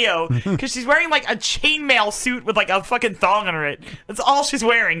see the video because she's wearing like a chainmail suit with like a fucking thong under it. That's all she's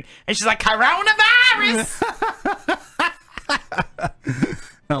wearing, and she's like coronavirus.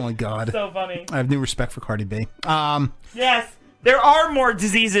 Oh my god. So funny. I have new respect for Cardi B. Yes. There are more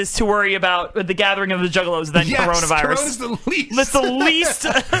diseases to worry about with the gathering of the Juggalos than coronavirus. Corona's the least. It's the least.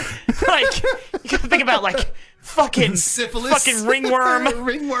 Like, you gotta think about like fucking syphilis, fucking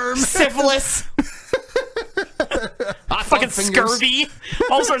ringworm, syphilis, fucking scurvy,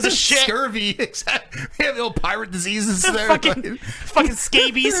 all sorts of shit. Scurvy, exactly. We have the old pirate diseases there. fucking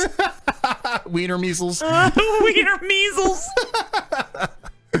scabies, wiener measles, wiener measles.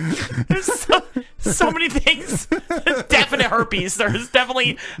 There's so many things. There's definite herpes. There's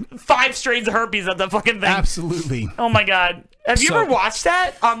definitely 5 strains of herpes at the fucking thing. Absolutely. Oh my god. Have you ever watched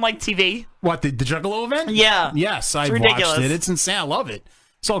that on like TV? What, the Juggalo event? Yeah. Yes, I've ridiculous. watched it. It's insane. I love it.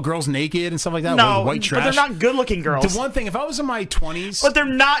 It's all girls naked and stuff like that. No, white trash. but they're not good-looking girls. The one thing, if I was in my 20s... But they're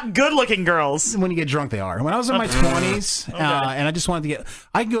not good-looking girls. When you get drunk, they are. When I was in my 20s, and I just wanted to get...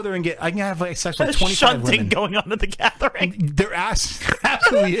 I can go there and get... I can have like sex with 25 shunting women. going on at the gathering. There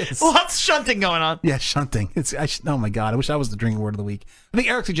absolutely is. Lots of shunting going on. Yeah, shunting. Oh my god, I wish that was the drinking word of the week. I think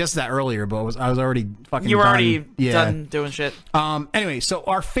Eric suggested that earlier, but I was already fucking You were done. already Yeah. done doing shit. Anyway, so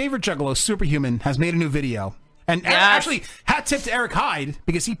our favorite Juggalo, Superhuman, has made a new video. And actually, hat tip to Eric Hyde,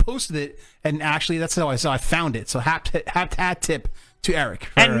 because he posted it, and actually, that's how I found it. So hat tip to Eric.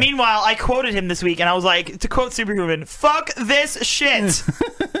 And meanwhile, I quoted him this week, and I was like, to quote Superhuman, fuck this shit.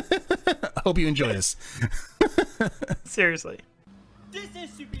 I hope you enjoy this. Seriously.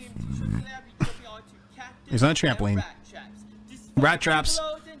 He's on a trampoline. Rat traps.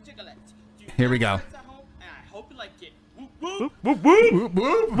 Here we go. Whoop, whoop, whoop,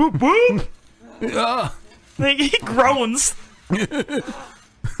 whoop, whoop, whoop. He groans.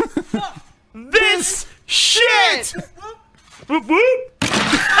 This shit. Whoop, whoop.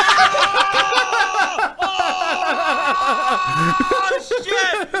 Oh,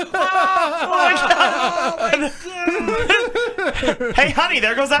 shit! Oh, my God. Hey, honey,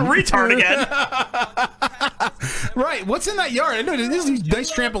 there goes that retard again. Right, what's in that yard? I know there's this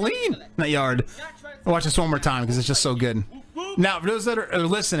nice trampoline in that yard. I'll watch this one more time because it's just so good. Now, for those that are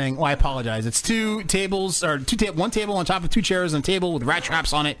listening, well, I apologize. It's two tables, or one table on top of 2 chairs and a table with rat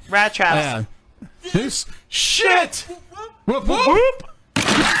traps on it. Rat traps. Yeah. This shit! Whoop, whoop! Whoop! All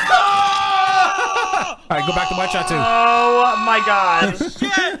right, go back to my shot, too. Oh, my God.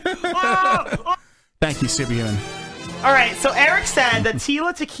 Thank you, Superhuman. All right, so Eric said that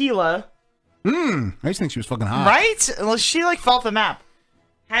Tila Tequila... I used to think she was fucking hot. Right? Well, she, like, fell off the map.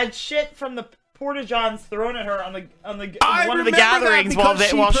 Had shit from the Porta-Johns thrown at her on one of the gatherings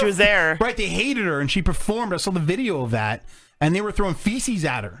while she was there. Right, they hated her, and she performed. I saw the video of that, and they were throwing feces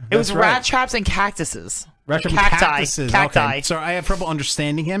at her. It was That's rat right. traps and cactuses. Rat traps and cactuses. Cacti. Okay. So I have trouble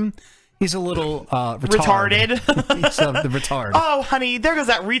understanding him. He's a little retarded. He's the retard. Oh, honey, there goes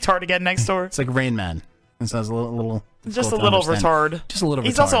that retard again next door. It's like Rain Man. It says a little Just a little retard. Just a little retard.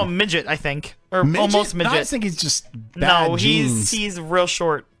 He's also a midget, I think. Or Midget? almost No, midget. I think he's just bad No, genes. he's real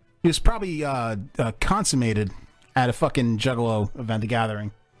short. He was probably consummated at a fucking Juggalo event, the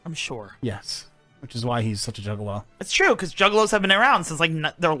gathering. I'm sure. Yes. Which is why he's such a Juggalo. It's true, because Juggalos have been around since like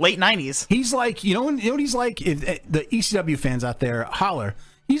the late 90s. He's like, you know what he's like? If the ECW fans out there holler.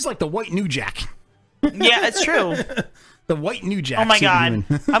 He's like the white New Jack. Yeah, it's true. The white New Jack. Oh my God.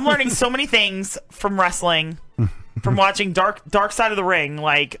 Superhuman. I'm learning so many things from wrestling. from watching Dark Side of the Ring.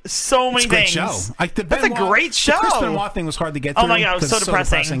 Like so many It's a great things. show. Like, That's a great show. The Chris Benoit thing was hard to get through. Oh my god, it was so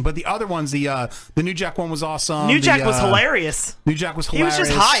depressing. But the other ones, the New Jack one was awesome. New Jack was hilarious. New Jack was He hilarious. was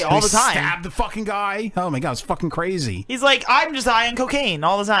just high all the time. Stabbed the fucking guy. Oh my god, it was fucking crazy. He's like, I'm just high on cocaine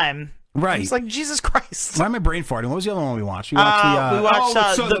all the time. Right. He's like, Jesus Christ. Why am I brain farting? What was the other one we watched? We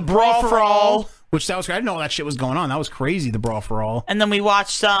watched, the Brawl for All. Which that was great. I didn't know all that shit was going on. That was crazy, the Brawl for All. And then we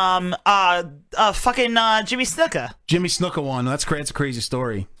watched fucking Jimmy Snuka. Jimmy Snuka one. That's crazy. It's a crazy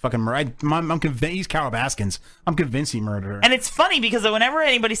story. Fucking I'm convinced he's Carol Baskins. I'm convinced he murdered her. And it's funny because whenever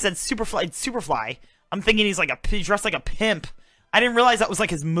anybody said Superfly, I'm thinking he's dressed like a pimp. I didn't realize that was like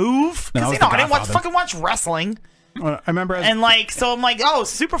his move. No, Because I didn't fucking watch wrestling. I remember, so I'm like, oh,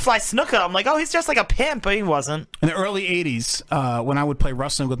 Superfly Snuka. I'm like, oh, he's just like a pimp, but he wasn't. In the early '80s, when I would play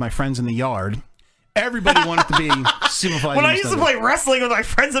wrestling with my friends in the yard, everybody wanted to be Superfly. When I used to play wrestling with my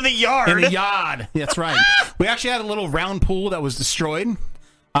friends in the yard. In the yard, that's right. We actually had a little round pool that was destroyed,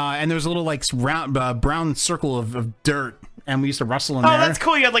 and there was a little like round brown circle of dirt, and we used to wrestle in there. Oh, that's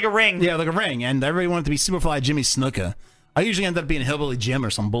cool. You had like a ring. Yeah, like a ring, and everybody wanted to be Superfly Jimmy Snuka. I usually ended up being Hillbilly Jim or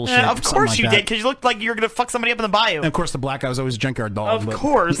some bullshit. Yeah, of something course like you that. did, because you looked like you were gonna fuck somebody up in the bayou. And of course, the black guy was always Junkyard Dog. Of but-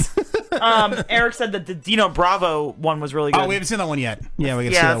 course. Eric said that the Dino Bravo one was really good. Oh, we haven't seen that one yet. Yeah, we got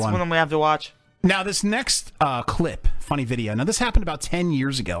to see yeah, that that's one. one we have to watch. Now, this next clip, funny video. Now, this happened about 10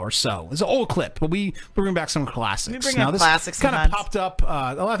 years ago or so. It's an old clip, but we bring back some classics. We bring now, up this classics kind of sometimes. popped up.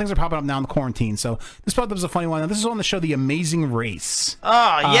 A lot of things are popping up now in the quarantine. So this popped up as a funny one. Now, this is on the show The Amazing Race.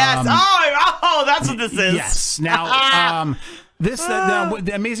 Oh, yes. Oh, that's what this is. Yes. Now,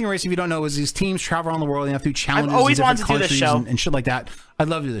 the Amazing Race, if you don't know, is these teams travel around the world and have to do challenges. I've always in different wanted to do this countries show. and shit like that. I'd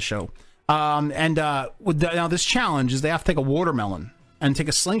love to do the show. Now, this challenge is they have to take a watermelon and take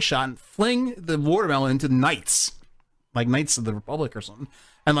a slingshot and fling the watermelon into knights, like Knights of the Republic or something,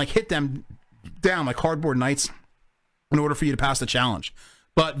 and like hit them down like cardboard knights in order for you to pass the challenge.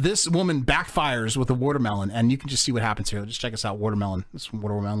 But this woman backfires with a watermelon, and you can just see what happens here. Just check us out, watermelon. This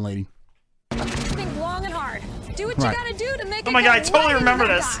watermelon lady. Think long and hard. Do what Right. you gotta do to make Oh my god, I totally remember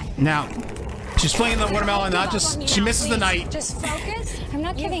this. Now, she's flinging the watermelon, not just she misses the knight. Just focus. I'm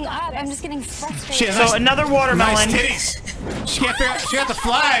not giving up. I'm just getting frustrated. She has So another watermelon. Nice titties. She can't figure out, she got the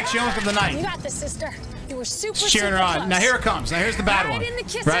flag. She almost got the You knight. got this, sister. You were super, She's cheering her super on. close. Now here it comes. Now here's the bad Right one. in the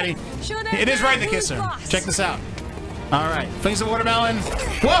kisser. Ready? Show that It is right in the guy who's kisser. boss. Check this out. All right. Flings the watermelon.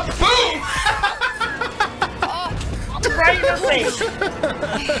 Whoop! Boom! Right in the face.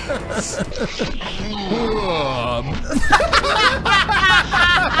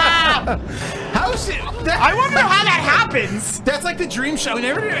 How's it? I wonder how that happens. That's like the dream show.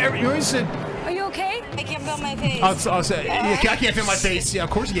 You always said. Are you okay? I can't feel my face. I'll say, I can't feel my face. Yeah, of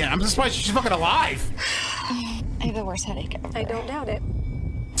course you can. I'm just surprised she's fucking alive. I have the worst headache ever. I don't doubt it.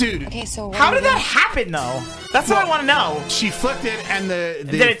 Dude. Okay, so what How are did we that doing? happen, though? That's what I want to know. She flicked it, and the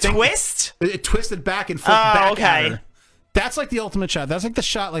Did it twist? It twisted back and flipped back okay. at her. That's like the ultimate shot. That's like the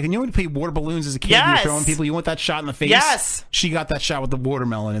shot. Like, you know when you play water balloons as a kid, Yes. you're throwing people. You want that shot in the face. Yes. She got that shot with the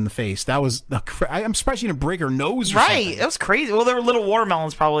watermelon in the face. That was. I'm surprised she didn't break her nose. Or Right. something. It was crazy. Well, they were little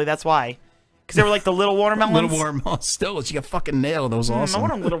watermelons, probably. That's why. Because they were like the little watermelons. Little watermelon. Still, she got fucking nailed. That was awesome. I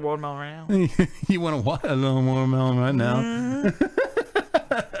want a little watermelon right now. You want a what? A little watermelon right now. Mm-hmm.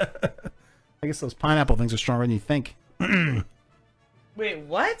 I guess those pineapple things are stronger than you think. Wait,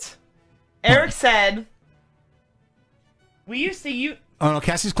 what? Eric said, we used to use... Oh no,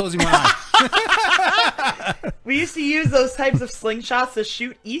 Cassie's closing one eye. We used to use those types of slingshots to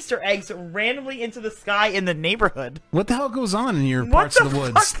shoot Easter eggs randomly into the sky in the neighborhood. What the hell goes on in your What parts the of the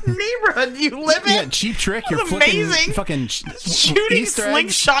woods? fuck neighborhood do you live in? Yeah, Cheap Trick. You're That's flicking amazing. fucking Shooting Easter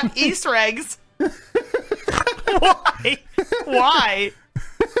eggs. slingshot Easter eggs. Why? Why?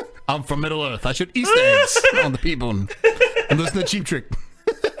 I'm from Middle Earth. I shoot Easter eggs on the people and listen to Cheap Trick.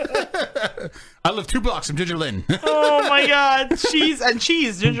 I live 2 blocks from Ginger Lynn. Oh my god. Cheese and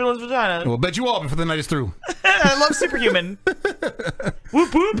cheese. Ginger Lynn's vagina. We'll bet you all before the night is through. I love Superhuman.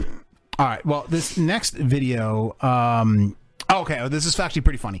 Whoop whoop. All right. Well, this next video. Okay. This is actually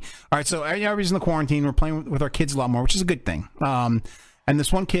pretty funny. All right. So everybody's in the quarantine. We're playing with our kids a lot more, which is a good thing. And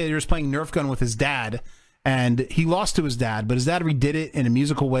this one kid was playing Nerf gun with his dad, and he lost to his dad, but his dad redid it in a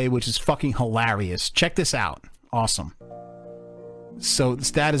musical way, which is fucking hilarious. Check this out. Awesome. So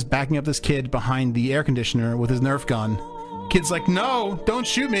this dad is backing up this kid behind the air conditioner with his Nerf gun. Kid's like, "No, don't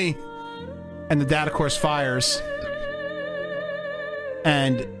shoot me!" And the dad, of course, fires.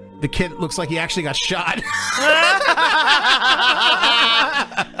 And the kid looks like he actually got shot.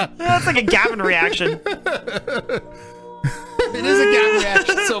 That's like a Gavin reaction. It is a Gavin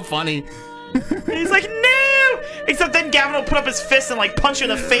reaction. It's so funny. He's like, no! Except then Gavin will put up his fist and like punch you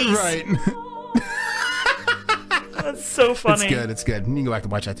in the face. Right. That's so funny. It's good. It's good. You can go back to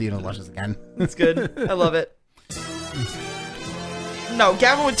watch that. You don't watch this again. It's good. I love it. No,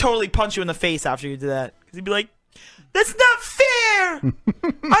 Gavin would totally punch you in the face after you did that. Because he'd be like, that's not fair!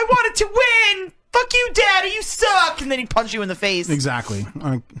 I wanted to win! Fuck you, Daddy, you suck! And then he'd punch you in the face. Exactly.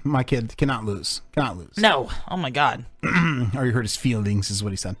 My kid cannot lose. Cannot lose. No. Oh my god. Or you hurt his feelings, is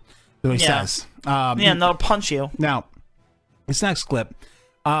what he said. That's what he says. Yeah, and they'll punch you. Now, this next clip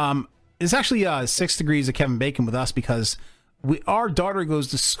is actually 6 Degrees of Kevin Bacon with us because our daughter goes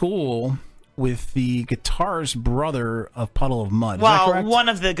to school with the guitarist brother of Puddle of Mud. Is that Well, correct? one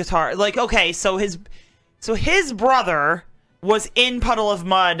of the guitar, like, okay, so his brother was in Puddle of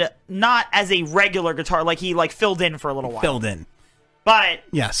Mud, not as a regular guitar, like he like filled in for a little while. Filled in. But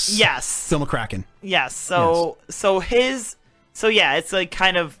Yes. yes, Phil McCracken. yes. So yeah, it's like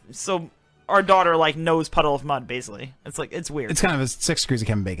kind of so our daughter like knows Puddle of Mud basically. It's like it's weird. It's kind of a 6 Degrees of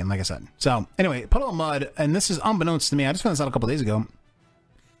Kevin Bacon, like I said. So anyway, Puddle of Mud, and this is unbeknownst to me. I just found this out a couple days ago.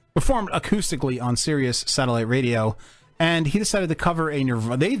 Performed acoustically on Sirius Satellite Radio, and he decided to cover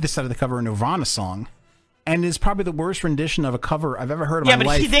They decided to cover a Nirvana song, and it's probably the worst rendition of a cover I've ever heard in my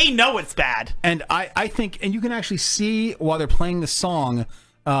life. Yeah, but they know it's bad. And I think, and you can actually see while they're playing the song,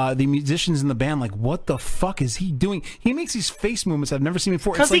 the musicians in the band, like, what the fuck is he doing? He makes these face movements I've never seen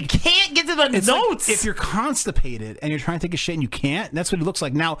before. Because he can't get to the It's notes. like if you're constipated and you're trying to take a shit and you can't, that's what it looks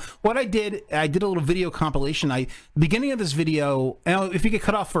like. Now, what I did a little video compilation. The beginning of this video, and if you get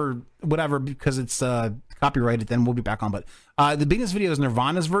cut off for whatever because it's copyrighted, then we'll be back on. But the beginning of this video is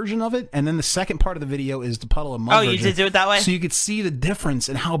Nirvana's version of it, and then the second part of the video is the Puddle of Mud Oh, you version. did do it that way? So you could see the difference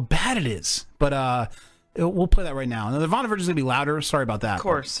and how bad it is. But we'll play that right now. And the Nirvana version is going to be louder. Sorry about that. Of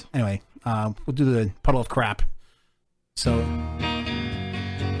course. But anyway, we'll do the Puddle of Crap. So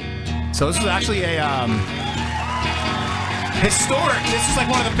this is actually a historic. This is like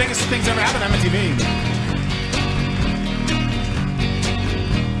one of the biggest things ever happened on MTV.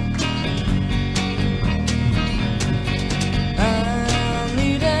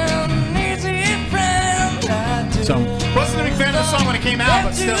 So, wasn't a big fan of the song when it came out,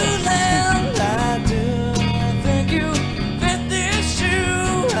 but still.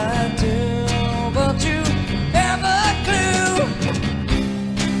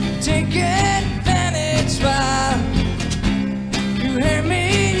 Take advantage while you hear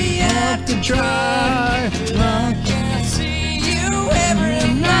me have to try. I can see you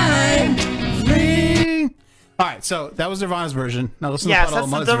every night. All right, so that was Nirvana's version. Now listen Yes, to Puddle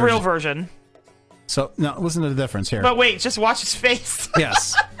of that's Mud's the real version. So now listen to the difference here. But wait, just watch his face.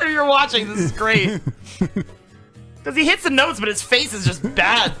 Yes. If you're watching, this is great. Because he hits the notes, but his face is just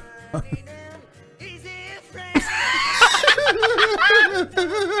bad.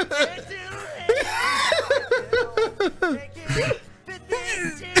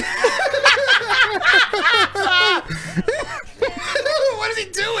 What is he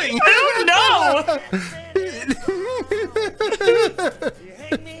doing? I don't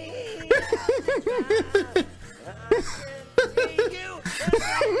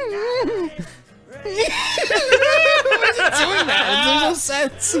Why is he doing that? There's no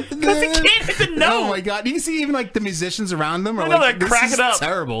sense. Because he can't hit the note. Oh my god! You can see even like the musicians around them are I know, like, they're "This cracking is up.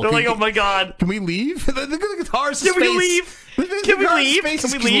 terrible." They're Can like, you- "Oh my god, can we leave?" Look at the guitarist's Can we face. leave? Look at the Can we guitarist's leave? face.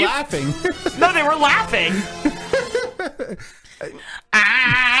 Can we He's leave?" laughing. No, they were laughing.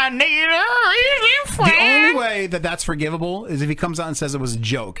 I need a easy The friend. only way that that's forgivable is if he comes out and says it was a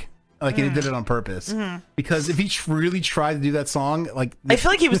joke, like and he did it on purpose. Mhm. Because if he really tried to do that song, like I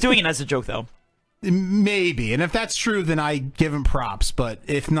feel like he was doing it as a joke, though. Maybe, and if that's true, then I give him props. But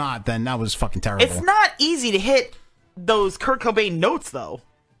if not, then that was fucking terrible. It's not easy to hit those Kurt Cobain notes, though.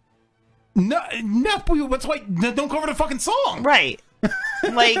 No, that's why don't cover the fucking song. Right.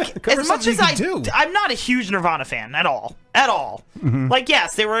 Like, Cover as much something as you can do. I'm not a huge Nirvana fan at all. At all. Mhm. Like,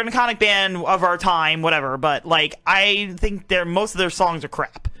 yes, they were an iconic band of our time, whatever, but, like, I think most of their songs are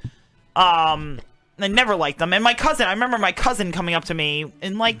crap. I never liked them. And I remember my cousin coming up to me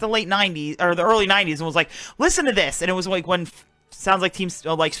in, like, the late 90s, or the early 90s, and was like, listen to this. And it was, like, when Smells Like Teen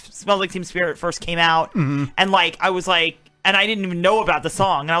Spirit first came out. Mhm. And, like, I was like, and I didn't even know about the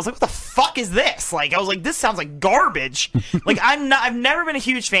song. And I was like, what the fuck is this? Like, I was like, this sounds like garbage. Like, I've never been a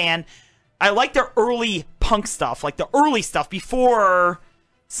huge fan. I like their early punk stuff, like the early stuff before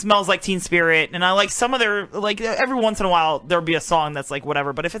Smells Like Teen Spirit. And I like some of their, like, every once in a while, there'll be a song that's like,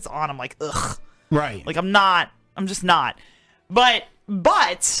 whatever. But if it's on, I'm like, ugh. Right. Like, I'm just not. But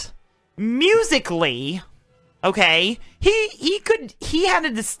musically, okay, he had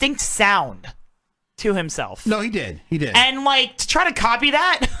a distinct sound to himself. No, he did. He did. And, like, to try to copy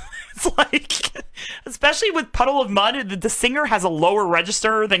that, it's like, especially with Puddle of Mud, the singer has a lower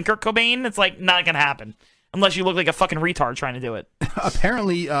register than Kurt Cobain. It's like, not gonna happen. Unless you look like a fucking retard trying to do it.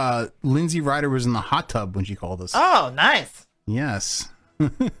 Apparently, Lindsay Ryder was in the hot tub when she called us. Oh, nice. Yes.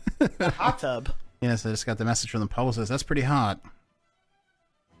 Hot tub. Yes, I just got the message from the publicist. That's pretty hot.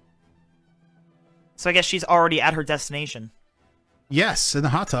 So I guess she's already at her destination. Yes, in the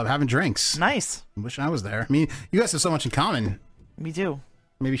hot tub, having drinks. Nice. I wish I was there. I mean, you guys have so much in common. We do.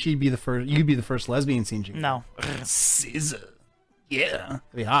 Maybe she'd be the first. You'd be the first lesbian scene. No. Scissor. Yeah. That'd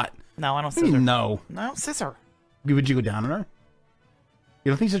be hot. No, I don't What do you scissor. mean, no. No, I don't scissor. Would you go down on her?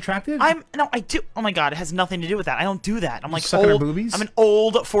 You don't think she's attractive? No, I do. Oh my god, it has nothing to do with that. I don't do that. I'm like suck on her old. boobies? I'm an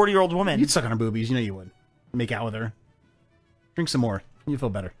old 40-year-old woman. You'd suck on her boobies. You know you would. Make out with her. Drink some more. You'll feel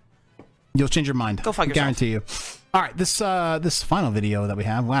better. You'll change your mind. Go fuck yourself. Guarantee you. All right, this final video that we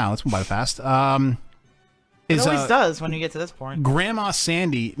have. Wow, this went by fast. It Is always does when you get to this point. Grandma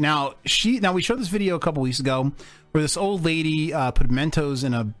Sandy. Now we showed this video a couple weeks ago where this old lady put Mentos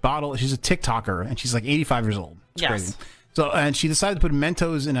in a bottle. She's a TikToker and she's like 85 years old. It's Yes. crazy. So and she decided to put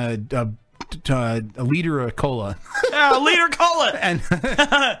Mentos in a liter of cola. A liter of cola. And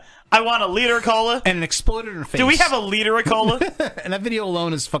I want a liter of cola. And it exploded in her face. Do we have a liter of cola? And that video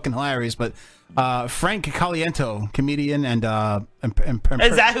alone is fucking hilarious. But Frank Caliento, comedian and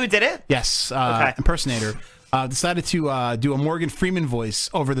Is that who did it? Yes, Okay. impersonator, decided to do a Morgan Freeman voice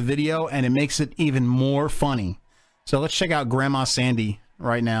over the video, and it makes it even more funny. So let's check out Grandma Sandy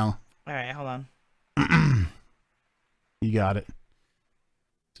right now. All right, hold on. You got it.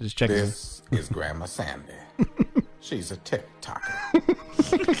 So just check This is Grandma Sandy. She's a TikToker.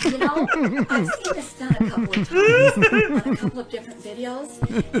 You know, I've seen this done a couple of times on a couple of different videos,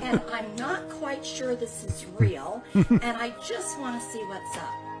 and I'm not quite sure this is real, and I just want to see what's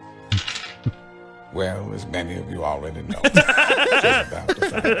up. Well, as many of you already know, she's about to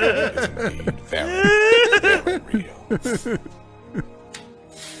find out it is indeed very, very real.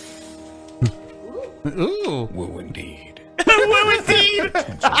 Ooh. Woo indeed. Woo indeed.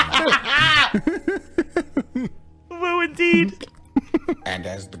 Woo indeed. And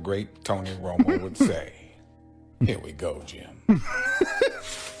as the great Tony Romo would say, here we go, Jim. And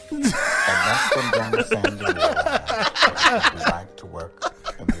that's when Grandma Sandy realized we like to work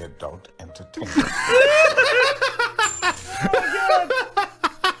in the adult entertainment.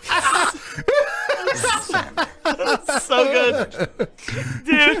 That's so good.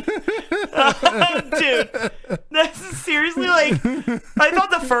 Dude. Dude. This is seriously like, I thought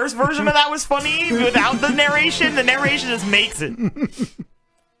the first version of that was funny without the narration. The narration just makes it.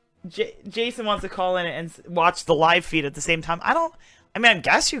 Jason wants to call in and watch the live feed at the same time. I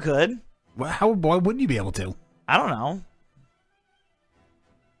guess you could. Why wouldn't you be able to? I don't know.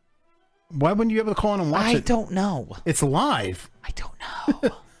 Why wouldn't you be able to call in and watch it? I don't know. It's live. I don't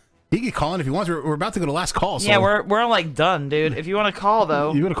know. He could call in if he wants. We're about to go to last call. So Yeah, we're like done, dude. If you want to call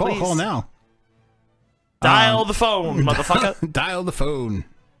though, you want to call? please. Call now. Dial the phone, motherfucker. Dial the phone.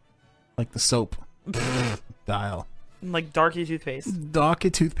 Like the soap. Dial. Like Darky toothpaste. Darky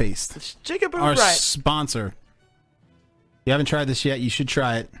toothpaste. Jigaboo Our right. sponsor. If you haven't tried this yet, you should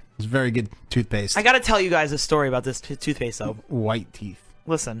try it. It's very good toothpaste. I got to tell you guys a story about this toothpaste though. White teeth.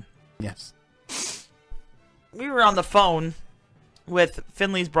 Listen. Yes. We were on the phone with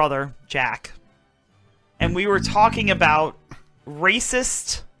Finley's brother, Jack, and we were talking about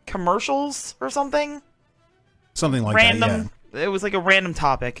racist commercials or something. Something like Random. that. It was like a random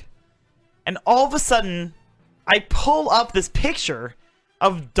topic. And all of a sudden, I pull up this picture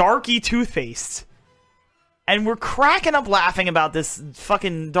of Darky toothpaste. And we're cracking up laughing about this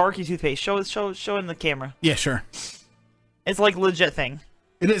fucking Darky toothpaste. Show in the camera. Yeah, sure. It's like legit thing.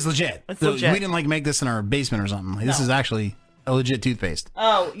 It is legit. It's So legit. We didn't like make this in our basement or something. Like, This No. is actually a legit toothpaste.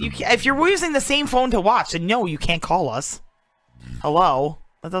 Oh, you can't, if you're using the same phone to watch, then no, you can't call us. Hello?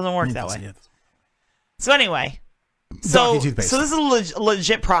 That doesn't work that way. So anyway, so Darky toothpaste. this is a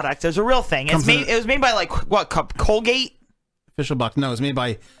legit product. It's a real thing. Comes in It was made by like what? Colgate? Official box. No, it's made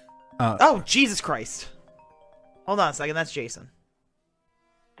by. Oh Jesus Christ! Hold on a second. That's Jason.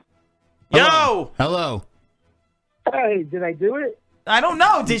 Hello. Yo! Hello. Hey, did I do it? I don't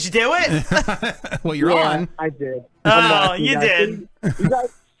know. Did you do it? Well, you're Yeah, on. I did. Oh, you did.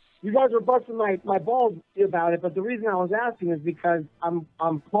 You guys were busting my balls about it, but the reason I was asking is because I'm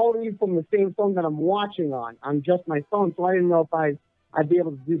calling you from the same phone that I'm watching on just my phone, so I didn't know if I'd be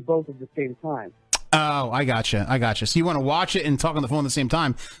able to do both at the same time. Oh, I gotcha. So you want to watch it and talk on the phone at the same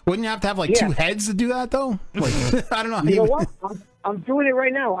time? Wouldn't you have to have like Yeah. two heads to do that though? Like, I don't know. How You know what? I'm doing it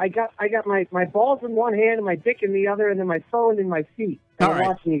right now. I got my balls in one hand and my dick in the other, and then my phone in my feet. And All I'm right.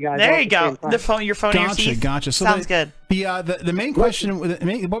 watching you guys. There all you at go. same time. The phone, your phone in your Gotcha, teeth. gotcha. So Sounds the, good. The main question,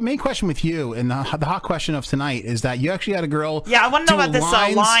 the main question with you, and the hot question of tonight is that you actually had a girl. Yeah, I want to know about this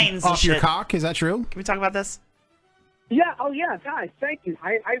lines and off your shit. cock. Is that true? Can we talk about this? Yeah. Oh, yeah, guys. Thank you.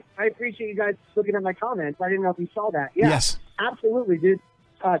 I appreciate you guys looking at my comments. I didn't know if you saw that. Yeah, Yes. Absolutely, dude.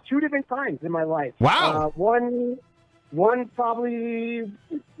 2 different times in my life. Wow. One probably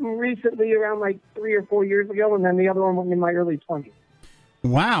recently, around like 3 or 4 years ago, and then the other one in my early 20s.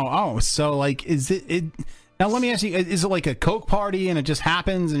 Wow. Oh, so like, is it? Now let me ask you: is it like a coke party and it just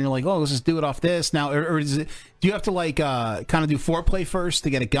happens, and you're like, oh, let's just do it off this now, or is it? Do you have to like kind of do foreplay first to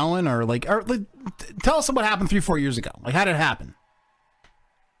get it going, or like tell us what happened 3-4 years ago? Like, how did it happen?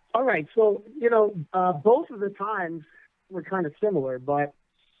 All right, so both of the times were kind of similar, but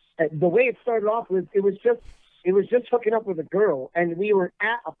the way it started off was it was just hooking up with a girl, and we were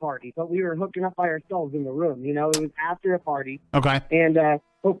at a party, but we were hooking up by ourselves in the room. It was after a party. Okay. And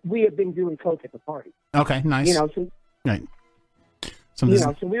but we had been doing coke at the party. Okay, nice. So Right. so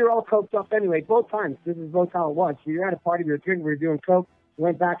we were all coked up anyway. Both times, this is both how it was. We were at a party, we were drinking, we were doing coke,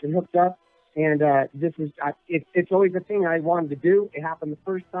 went back and hooked up, and it's always a thing I wanted to do. It happened the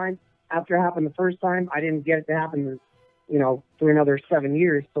first time. After it happened the first time, I didn't get it to happen, for another 7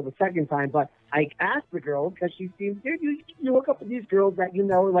 years till the second time. But I asked the girl, because she seemed, you look up with these girls that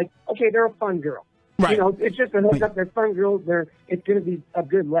like, okay, they're a fun girl. Right. It's just a hookup. They're fun girls. It's going to be a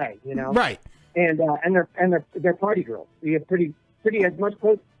good lay. Right. And they're party girls. You get pretty as much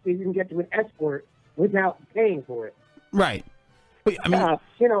close as you can get to an escort without paying for it. Right. But, I mean,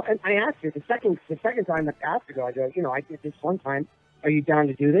 and I asked her the second time I asked her, I go, I did this one time. Are you down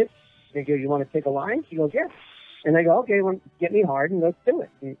to do this? And I go, you want to take a line? She goes, yes. And I go, okay, well, get me hard and let's do it.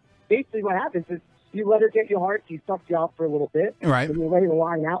 And basically what happens is you let her get you hard, she sucks you off for a little bit. Right. And you let her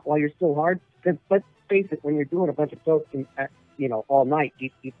line out while you're still hard. Because let's face it, when you're doing a bunch of coke all night,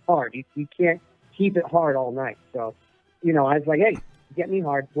 it's hard. You can't keep it hard all night. So, I was like, hey, get me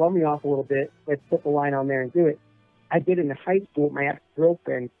hard, blow me off a little bit. Let's put the line on there and do it. I did it in high school with my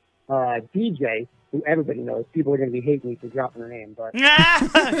ex-girlfriend, DJ, who everybody knows. People are going to be hating me for dropping her name, but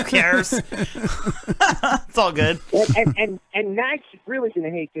who cares? It's all good. And now she's really going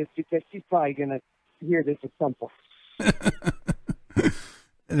to hate this because she's probably going to hear this at some point.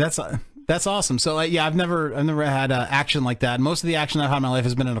 That's awesome. So I've never had action like that. Most of the action I've had in my life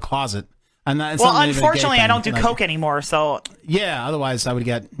has been in a closet. And that's Well, not even a gay unfortunately, I thing. don't do Like, coke anymore, so Yeah, otherwise I would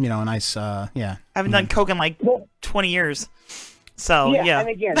get a nice yeah. I haven't done coke in like 20 years. So yeah. And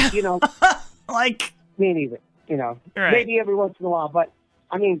again, like me neither. Right. Maybe every once in a while, but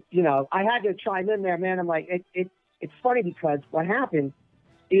I mean, I had to chime in there, man. I'm like, it's funny because what happened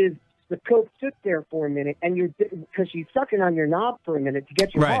is the coke sits there for a minute, and because she's sucking on your knob for a minute to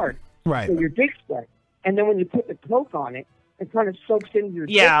get you Right. hard, Right. so your dick's wet, and then when you put the coke on it, it kind of soaks into your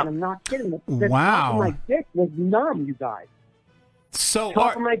dick. Yeah. And I'm not kidding. The Wow. top of my dick was numb, you guys. So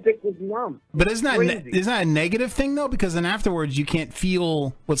Top of my dick was numb. But isn't that Crazy. isn't that a negative thing though? Because then afterwards you can't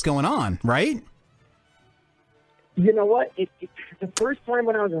feel what's going on, right? You know what? The first time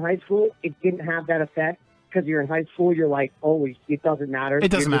when I was in high school, it didn't have that effect because you're in high school. You're like, always, it doesn't matter.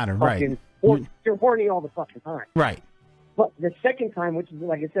 It doesn't You're just matter, right. fucking You're horny all the fucking time. Right. But the second time, which is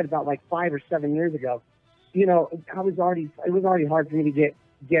like I said, about like 5 or 7 years ago, it was already hard for me to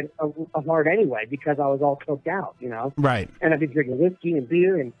get a hard anyway because I was all coked out, Right. And I've been drinking whiskey and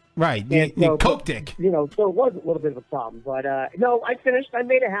beer and. Right. And You coke dick. So it was a little bit of a problem. But no, I finished. I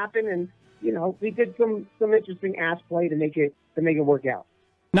made it happen, and we did some interesting ass play to make it work out.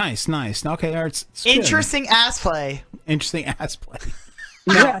 Nice. Okay, all right, it's good. interesting ass play. Interesting ass play.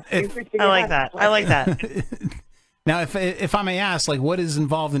 Yeah, I like that. I like that. Now, if I may ask, like, what is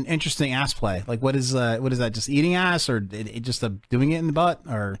involved in interesting ass play? Like, what is that? Just eating ass, or it just doing it in the butt,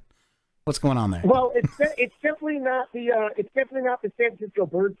 or what's going on there? Well, it's definitely not the San Francisco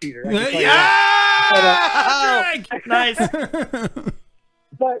bird feeder. I can tell you that. Nice.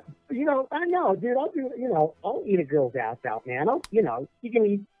 But I know, dude. I'll eat a girl's ass out, man. You can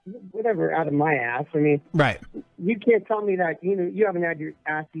eat whatever out of my ass. I mean, Right. You can't tell me that you haven't had your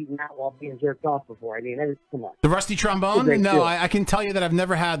ass eaten out while being jerked off before. I mean, come on. The rusty trombone? Great No, deal. I can tell you that I've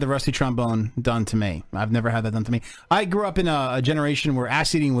never had the rusty trombone done to me. I've never had that done to me. I grew up in a generation where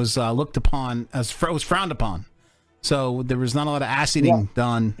ass eating was looked upon as was frowned upon. So there was not a lot of ass eating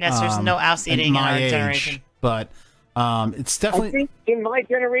done. Yes, there's no ass eating in my our age, generation. But it's definitely. I think in my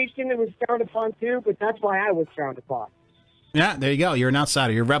generation it was frowned upon too, but that's why I was frowned upon. Yeah, there you go. You're an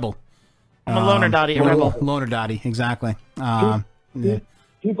outsider. You're a rebel. I'm a loner dotty, a rebel. Loner dotty, exactly. Yeah.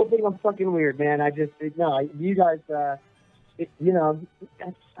 People think I'm fucking weird, man. You guys, you know,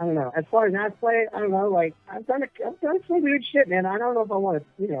 I don't know. As far as ass play, I don't know. Like, I've done some weird shit, man. I don't know if I want to,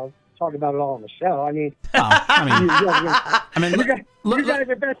 you know, talk about it all on the show. I mean, you guys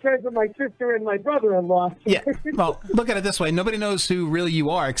are best friends with my sister and my brother-in-law. Yeah. Well, look at it this way: nobody knows who really you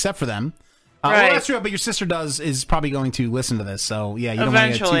are except for them. Right. Well, that's true, but your sister is probably going to listen to this, so yeah, you don't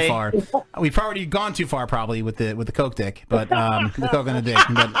want to get too far. We've already gone too far, probably with the coke dick, but the coke and the dick.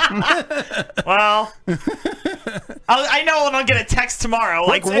 But well, I know when I'll get a text tomorrow.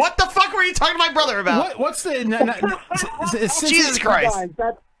 Like, what the fuck were you talking to my brother about? What's the Jesus Christ? Guys,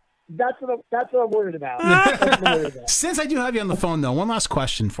 that's what I'm worried about. That's what I'm worried about. Since I do have you on the phone, though, one last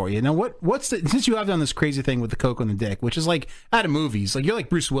question for you. Now, since you have done this crazy thing with the coke on the dick, which is like out of movies, like you're like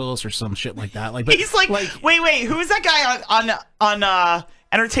Bruce Willis or some shit like that. Like, but, he's like, wait, who is that guy on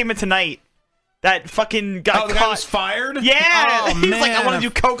Entertainment Tonight? That fucking got the guy was fired? Yeah, Oh, he's man. like, I want to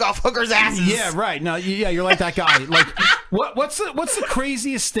do coke off hookers' asses. Yeah, right. No, yeah, you're like that guy. Like, what's the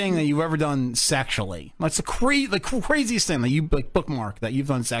craziest thing that you've ever done sexually? What's the craziest thing that you like bookmark that you've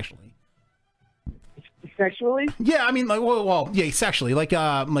done sexually? Sexually? Yeah, I mean, like, well, yeah, sexually. Like,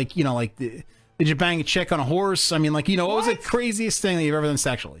 you know, like, did you bang a chick on a horse? I mean, like, you know, what was the craziest thing that you've ever done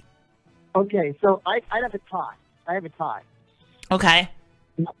sexually? Okay, so I have a tie. I have a tie. Okay.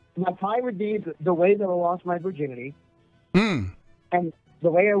 My tie would be the way that I lost my virginity. Hmm. And the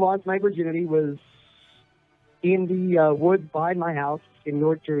way I lost my virginity was in the woods behind my house in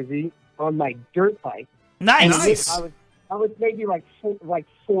North Jersey on my dirt bike. Nice. I was maybe like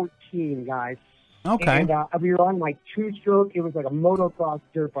 14, guys. Okay. And we were on like two-stroke. It was like a motocross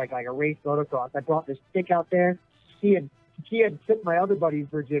dirt bike, like a race motocross. I brought this stick out there. He had took my other buddy's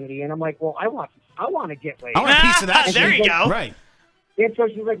virginity, and I'm like, well, I want to get laid. I want a piece of that shit. There you go. Right. And so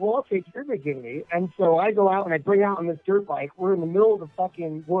she's like, well, I'll take your virginity. And so I go out and I bring out on this dirt bike. We're in the middle of the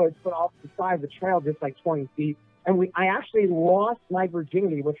fucking woods, but off the side of the trail, just like 20 feet. And I actually lost my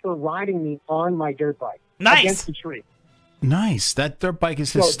virginity with her riding me on my dirt bike. Nice. Against the tree. Nice. That dirt bike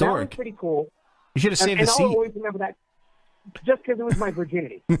is So that was historic. pretty cool. You should have saved and the I'll seat. always remember that just because it was my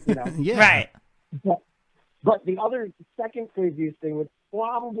virginity, you know? Yeah. Right. But the second craziest thing would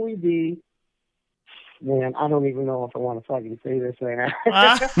probably be, man, I don't even know if I want to fucking say this right now.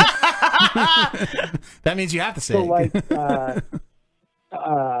 That means you have to say So, it. like,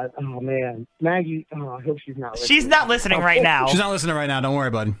 oh, man. Maggie, I hope she's not listening. She's not listening right now. She's not listening right now. Don't worry,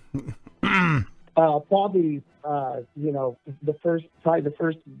 buddy. Probably, you know, the first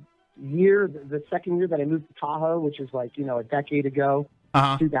year, the second year that I moved to Tahoe, which was like, you know, a decade ago,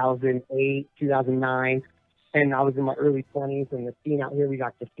 2008, 2009, and I was in my early 20s, and the scene out here, we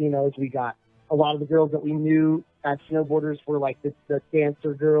got casinos, we got a lot of the girls that we knew as snowboarders were like the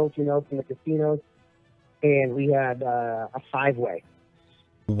dancer girls, you know, from the casinos, and we had a five-way.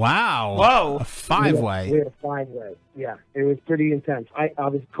 Wow. Whoa. A five-way. We had a five-way. Yeah, it was pretty intense. I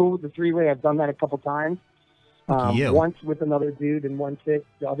was cool with the three-way. I've done that a couple times. You. Once with another dude and one chick,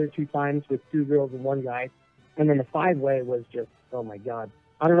 the other two times with two girls and one guy. And then the five-way was just, oh my God.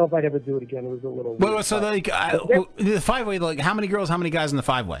 I don't know if I'd ever do it again. It was a little weird. Wait, so like the five-way, like how many girls, how many guys in the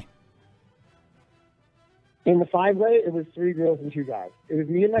five-way? In the five-way, it was three girls and two guys. It was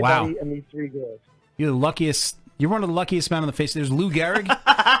me and my Wow. buddy and these three girls. You're the luckiest. You're one of the luckiest men on the face. There's Lou Gehrig,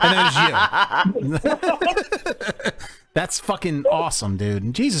 and there's you. That's fucking awesome,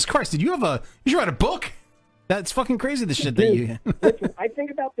 dude. Jesus Christ, you should write a book. That's fucking crazy, the shit that you... Listen, I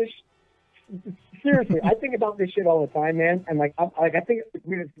think about this... Seriously, I think about this shit all the time, man. And I think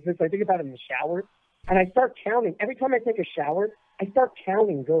about it in the shower, and I start counting. Every time I take a shower, I start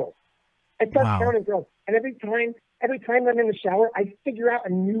counting girls. Counting girls. And every time I'm in the shower, I figure out a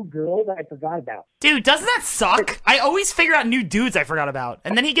new girl that I forgot about. Dude, doesn't that suck? I always figure out new dudes I forgot about,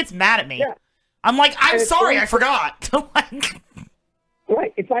 and then he gets mad at me. Yeah. I'm like, I'm And it's sorry, always- I forgot.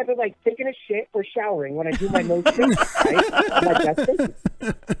 Right. It's either like taking a shit or showering when I do my nose thing, right? I'm like, that's it.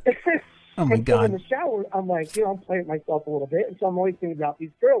 Oh my And so in God. the shower, I'm like, you know, I'm playing with myself a little bit, and so I'm always thinking about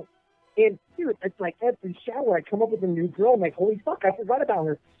these girls. And dude, it's like every shower, I come up with a new girl. I'm like, holy fuck, I forgot about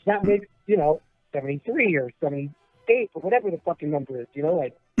her. That makes, you know, 73 or 78 or whatever the fucking number is. You know,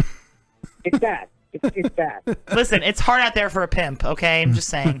 like it's bad. It's bad. Listen, it's hard out there for a pimp, okay? I'm just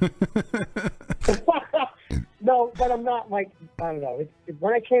saying. No, but I'm not like, I don't know.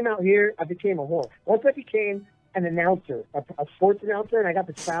 When I came out here, I became a whore. Once I became an announcer, a sports announcer, and I got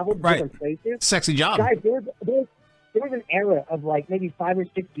to travel to Right. different places. Sexy job. Guys, there was an era of like maybe 5 or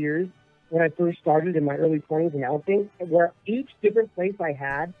 6 years when I first started in my early 20s announcing, where each different place I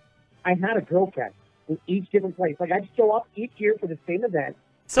had a girlfriend in each different place. Like I'd show up each year for the same event.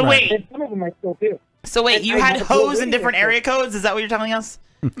 So Right. wait. And some of them I still do. So wait, And you I had have hoes no in different idea. area codes? Is that what you're telling us?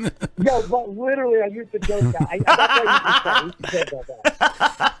 No, but literally, I used to joke that. That's what I used to joke about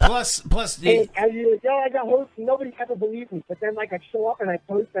that. Plus, And you're like, yo, I got hosts, and nobody ever believed me. But then, like, I'd show up and I'd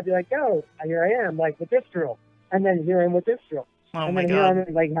post, I'd be like, yo, here I am, like, with this girl. And then here I am with this girl. Oh, and my then here I God.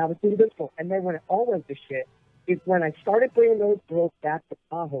 am, like, have a with this girl. And then when it all went to shit, is when I started bringing those girls back to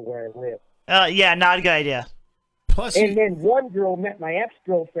Tahoe where I live. Yeah, not a good idea. Plus, and then one girl met my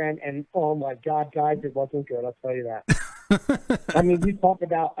ex-girlfriend, and oh my God, guys, it wasn't good. I'll tell you that. I mean, you talk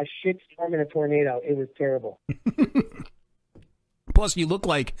about a shit storm and a tornado. It was terrible. Plus, you look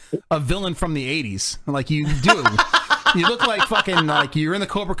like a villain from the 80s. Like, you do. You look like fucking, like, you're in the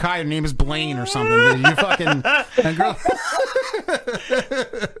Cobra Kai, your name is Blaine or something, dude. You fucking... And girl...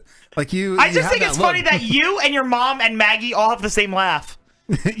 like, you... I you just have think that it's look. funny that you and your mom and Maggie all have the same laugh.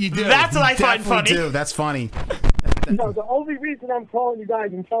 You do. That's what I find Definitely funny. do. That's funny. No, the only reason I'm calling you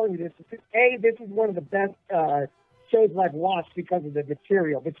guys and telling you this is because, A, this is one of the best shows I've watched because of the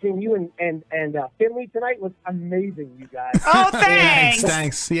material. Between you and Finley tonight was amazing, you guys. Oh, thanks.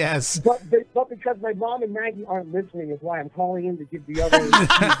 Thanks. Yes. But because my mom and Maggie aren't listening is why I'm calling in to give the other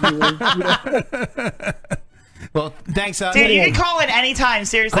viewers. Well, thanks. Dude, you can call in anytime,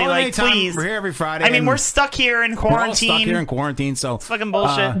 seriously. Call in Like, anytime. please. We're here every Friday. I mean, and we're stuck here in We're all quarantine. stuck here in quarantine, so... It's fucking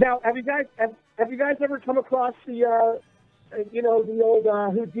bullshit. Now, have you guys ever come across the the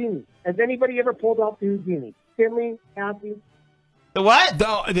old Houdini? Has anybody ever pulled off the Houdini? Finley, Cassie? The what?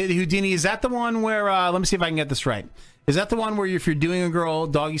 The Houdini, is that the one where, let me see if I can get this right. Is that the one where if you're doing a girl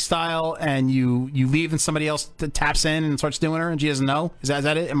doggy style and you leave and somebody else taps in and starts doing her and she doesn't know? Is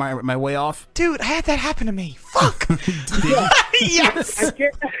that it? Am I way off? Dude, I had that happen to me. Fuck. Yes.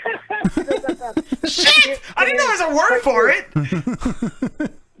 Shit! I didn't know there was a word for it.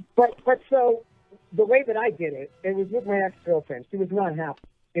 But so the way that I did it, it was with my ex-girlfriend. She was not happy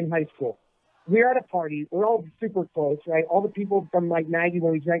in high school. We were at a party. We're all super close, right? All the people from like Maggie,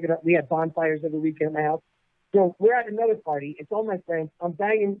 when we drank it up, we had bonfires every weekend at my house. So we're at another party. It's all my friends. I'm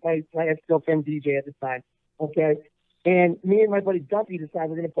banging my ex-girlfriend DJ at the time, okay? And me and my buddy Dumpy decide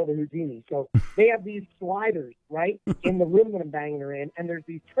we're going to pull the Houdini. So they have these sliders, right, in the room that I'm banging her in, and there's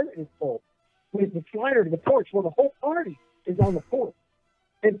these curtains pulled with the slider to the porch. Well, the whole party is on the porch.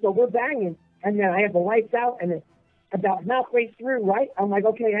 And so we're banging, and then I have the lights out, and then about halfway through, right, I'm like,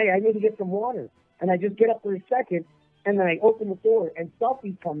 okay, hey, I need to get some water. And I just get up for a second, and then I open the door, and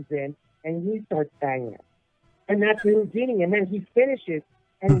Selfie comes in, and he starts banging her. And that's the Houdini. And then he finishes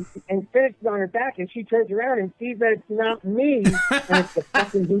and finishes on her back, and she turns around and sees that it's not me, and it's the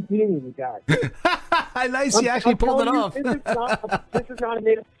fucking Houdini, you guys. Nice, you actually pulled it off. This is not a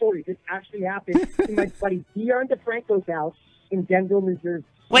made-up story. This actually happened to my buddy Dion DeFranco's house in Denville, New Jersey.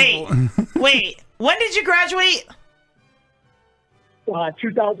 Wait. When did you graduate?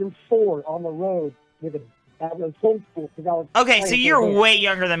 2004 on the road with a. I was homeschooled because I was. Okay, so playing you're for him. way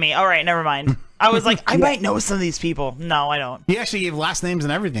younger than me. All right, never mind. I was like, I might know some of these people. No, I don't. He actually gave last names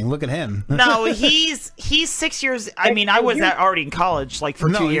and everything. Look at him. No, he's 6 years. I mean, I was already in college, like for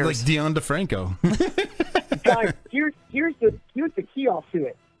 2 years. Like Dion DeFranco. Guys, here's the key off to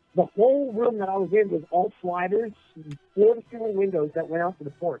it. The whole room that I was in was all sliders, floor-to-ceiling windows that went out to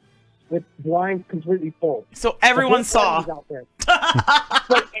the porch with blinds completely full. So everyone The whole saw. party was out there.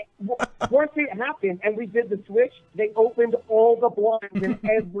 But once it happened and we did the switch, they opened all the blinds and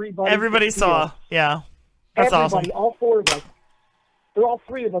everybody could see saw. us. Yeah, that's Everybody, awesome. all four of us. Or all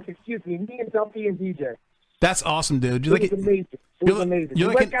three of us, excuse me, me and Dumpy and DJ. That's awesome, dude. It was amazing. It was amazing. We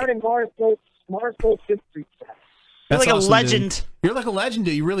went down in Mars Gulch 5th Street. That's like a awesome, legend. Dude. You're like a legend,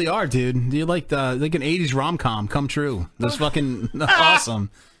 dude. You really are, dude. You're like an 80s rom-com come true. That's fucking awesome.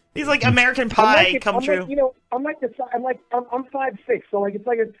 He's like American I'm Pie like, come I'm true. Like, I'm 5'6", so like it's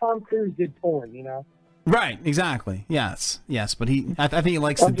like if Tom Cruise did porn, you know. Right, exactly. Yes, but I think he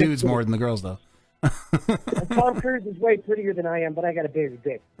likes the dudes more than the girls, though. Tom Cruise is way prettier than I am, but I got a bigger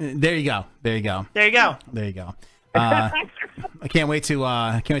dick. There you go. There you go. I can't wait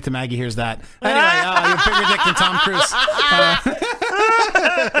to Maggie hears that. Anyway, you're bigger dick than Tom Cruise.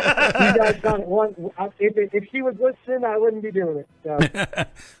 You guys got it. If she was listening, I wouldn't be doing it. So.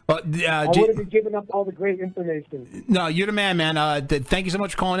 Well, I would have been giving up all the great information. No, you're the man. Thank you so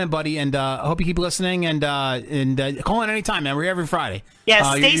much for calling in, buddy, and I hope you keep listening and call in anytime, man. We're here every Friday.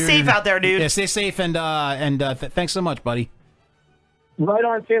 Yeah, stay safe out there, dude. Yeah, stay safe and thanks so much, buddy. Right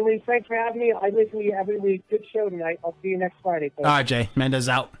on, Finley. Thanks for having me. I listen to you every week. Good show tonight. I'll see you next Friday. Folks. All right, Jay. Mendez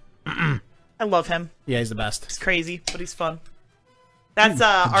out. I love him. Yeah, he's the best. He's crazy, but he's fun. That's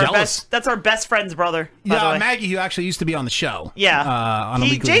jealous. our best friend's brother. By the Yeah, way. Maggie, who actually used to be on the show. Yeah. On a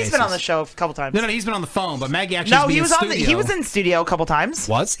weekly Jay's basis. been on the show a couple times. No, he's been on the phone, but Maggie actually No, used to be he was in on. studio. He was in studio a couple times.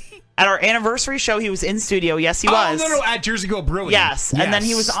 Was he? At our anniversary show, he was in studio. Yes, he was. Oh, no, at Jersey Go Brewing. Yes, and then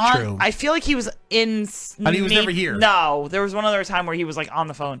he was on. True. I feel like he was in. And he was never here. No, there was one other time where he was like on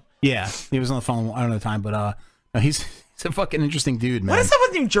the phone. Yeah, he was on the phone. I don't know the time, but no, he's a fucking interesting dude, man. What is up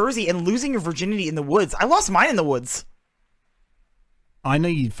with New Jersey and losing your virginity in the woods? I lost mine in the woods. I know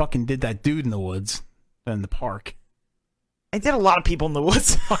you fucking did that dude in the woods, in the park. I did a lot of people in the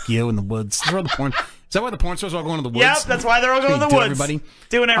woods. Fuck you in the woods. Is that why the porn? Is that why the porn stars are all going to the woods? Yep, that's why they're all going to the Do woods. Everybody,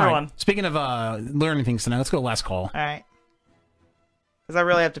 Doing All right, everyone. Speaking of learning things tonight, let's go last call. All right. Because I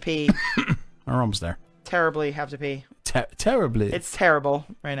really have to pee. We're almost there. Terribly have to pee. Terribly. It's terrible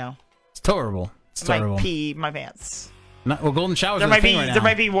right now. It's terrible. It's I terrible. might pee my pants. Well, golden showers There are might the thing be right now. there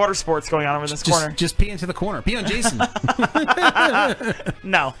might be water sports going on over in this corner. Just pee into the corner. Pee on Jason.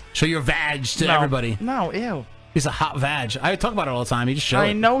 No. Show your vag to No. everybody. No, ew. He's a hot vag. I talk about it all the time. You just show I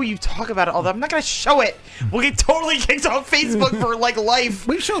it. know you talk about it all the time. I'm not going to show it. We'll get totally kicked off Facebook for like life.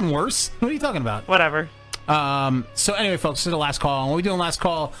 We've shown worse. What are you talking about? Whatever. So anyway, folks, this is the last call. When we do a last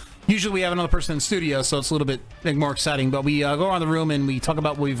call, usually we have another person in the studio, so it's a little bit more exciting. But we go around the room and we talk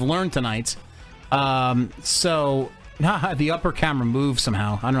about what we've learned tonight. So the upper camera moved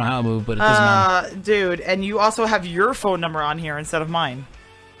somehow. I don't know how it moved, but it doesn't matter. Dude, and you also have your phone number on here instead of mine.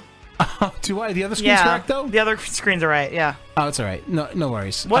 Do I? The other screen's correct, though? The other screens are right, yeah. Oh, it's all right. No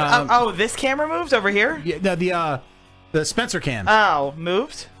worries. What? This camera moved over here? Yeah, the Spencer cam. Oh,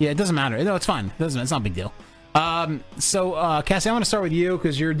 moved? Yeah, it doesn't matter. No, it's fine. It's not a big deal. So Cassie, I want to start with you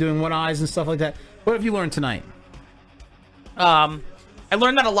because you're doing one eyes and stuff like that. What have you learned tonight? I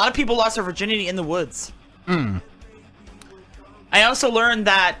learned that a lot of people lost their virginity in the woods. I also learned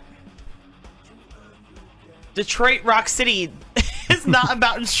that Detroit Rock City is not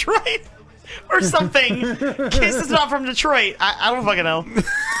about Detroit or something. Kiss is not from Detroit. I don't fucking know.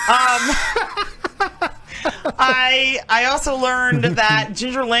 I also learned that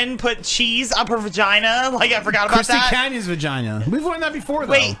Ginger Lynn put cheese up her vagina. Like, I forgot about Christy that. Canyon's vagina. We've learned that before,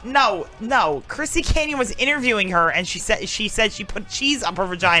 though. Wait, no. Christy Canyon was interviewing her, and she said she put cheese up her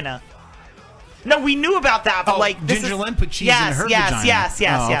vagina. No, we knew about that, but Ginger Lynn put cheese in her vagina. Yes.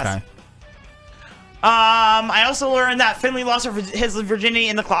 Okay. I also learned that Finley lost his virginity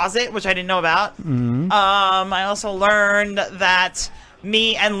in the closet, which I didn't know about. I also learned that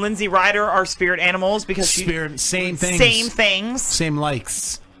me and Lindsay Ryder are spirit animals because same things. Same things. Same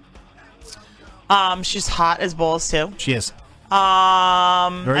likes. She's hot as balls too. She is. Very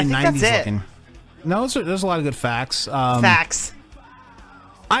Very I think 90s that's it. looking. No, there's a lot of good facts. Facts.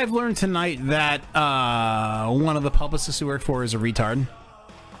 I've learned tonight that one of the publicists who work for her is a retard.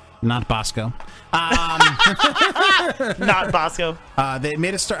 Not Bosco. Not Bosco. They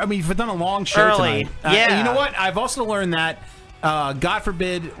made us start. I mean, we've done a long show Early. tonight. Yeah. You know what? I've also learned that, God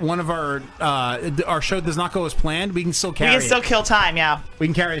forbid, one of our show does not go as planned. We can still carry. We can still kill time. Yeah. We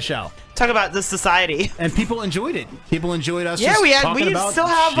can carry the show. Talk about the society. And people enjoyed it. People enjoyed us. Yeah, just we talking about still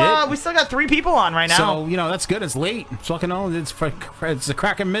have shit. we still got 3 people on right now. So that's good. It's late. It's fucking it's a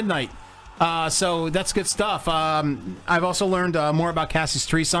crack at midnight. So that's good stuff. I've also learned more about Cassie's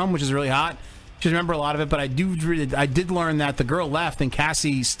threesome, which is really hot. She doesn't remember a lot of it, but I did learn that the girl left and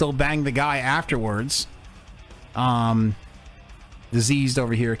Cassie still banged the guy afterwards. Diseased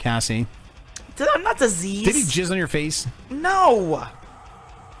over here, Cassie. I'm not diseased. Did he jizz on your face? No.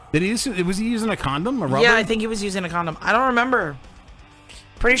 Did he? Was he using a condom? A rubber? Yeah, I think he was using a condom. I don't remember.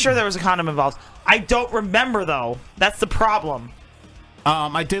 Pretty sure there was a condom involved. I don't remember though. That's the problem.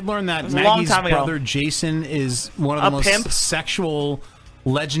 I did learn that was a long Maggie's time ago. brother Jason is one of A the most pimp? sexual,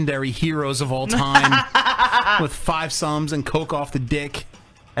 legendary heroes of all time, with 5 sums and coke off the dick,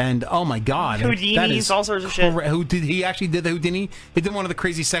 and oh my god, Houdinis, that is all sorts of shit. Who did he actually did the Houdini? He did one of the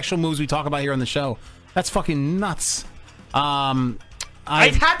crazy sexual moves we talk about here on the show. That's fucking nuts.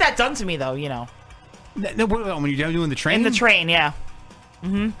 I've had that done to me though. You know. When you're doing the train. In the train, yeah.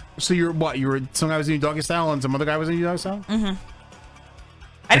 Mm-hmm. So you're what? You were some guy was in doggy style and some other guy was in doggy style. Mm-hmm.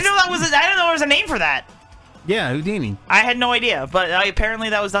 I didn't know that was. I didn't know there was a name for that. Yeah, Houdini. I had no idea, but apparently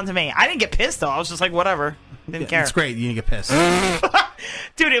that was done to me. I didn't get pissed though. I was just like, whatever. Didn't care. It's great. You didn't get pissed.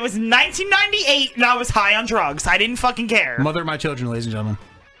 Dude, it was 1998 and I was high on drugs. I didn't fucking care. Mother of my children, ladies and gentlemen.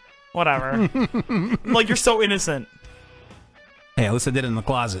 Whatever. Like, you're so innocent. Hey, at least I did it in the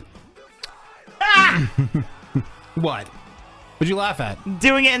closet. What? What'd you laugh at?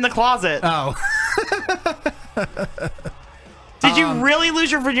 Doing it in the closet. Oh. Did you really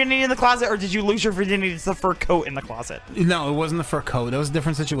lose your virginity in the closet, or did you lose your virginity to the fur coat in the closet? No, it wasn't the fur coat. That was a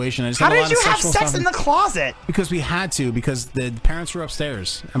different situation. I just How had a did lot you of have sexual sex stuff in the closet? Because we had to, because the parents were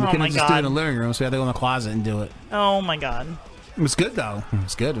upstairs. And we Oh couldn't my just do it in God. the living room, so we had to go in the closet and do it. Oh my god. It was good, though. It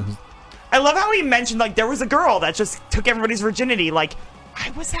was good. It was, I love how he mentioned, like, there was a girl that just took everybody's virginity. Like,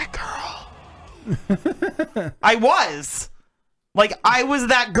 I was that girl. I was. Like, I was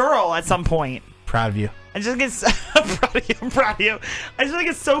that girl at some point. proud of you. I just think it's I'm proud of you. I just think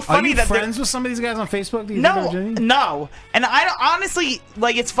it's so funny Are you that they're- friends with some of these guys on Facebook? Do you No, think they're Virginia? no, and I don't, honestly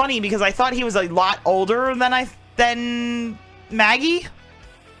like. It's funny because I thought he was a lot older than Maggie.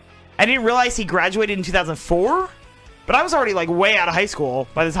 I didn't realize he graduated in 2004, but I was already like way out of high school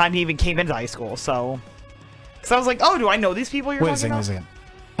by the time he even came into high school. So I was like, oh, do I know these people you're Wait a talking second, about? wait a second.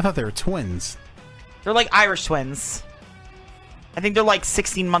 I thought they were twins. They're like Irish twins. I think they're like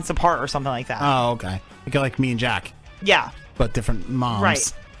 16 months apart or something like that. Oh, okay. Like me and Jack. Yeah. But different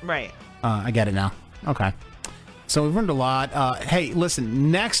moms. Right. I get it now. Okay. So we've learned a lot. Hey,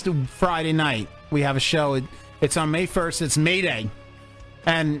 listen, next Friday night, we have a show. It's on May 1st. It's May Day.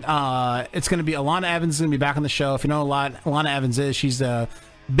 And it's going to be Alana Evans is going to be back on the show. If you know what Alana Evans is, she's a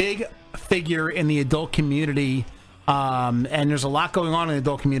big figure in the adult community. And there's a lot going on in the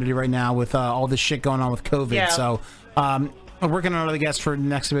adult community right now with all this shit going on with COVID. Yeah. So we're working on other guests for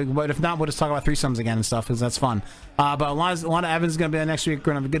next week. But if not, we'll just talk about threesomes again and stuff because that's fun. But Alana Evans is going to be there next week. We're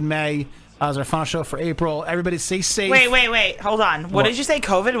going to have a good May. As our final show for April. Everybody stay safe. Wait. Hold on. What did you say?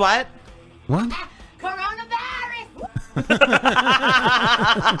 COVID? What? What? Coronavirus.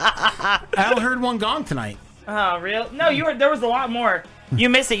 I only heard one gong tonight. Oh, real? No, you were. There was a lot more. You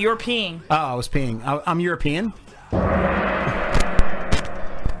missed it. You were peeing. Oh, I was peeing. I'm European.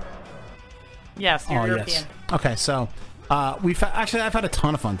 Yes, you're European. Yes. Okay, so I've had a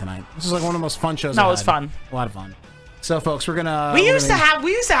ton of fun tonight. This is like one of the most fun shows. No, I've it was had. fun. A lot of fun. So, folks, we're gonna. We used to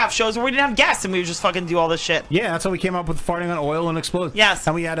have shows where we didn't have guests and we would just fucking do all this shit. Yeah, that's how we came up with farting on oil and explode. Yes.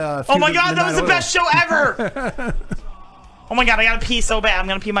 And we had a. Oh my god, that was the best show ever! Oh my god, I gotta pee so bad. I'm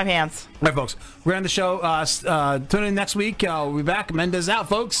gonna pee my pants. All right, folks, we're on the show. Tune in next week. We'll be back. Mendez out,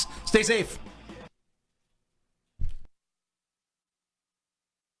 folks. Stay safe.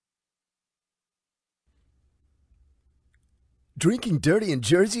 Drinking Dirty in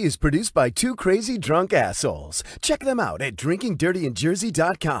Jersey is produced by two crazy drunk assholes. Check them out at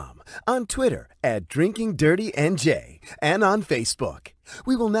drinkingdirtyinjersey.com, on Twitter at drinkingdirtynj, and on Facebook.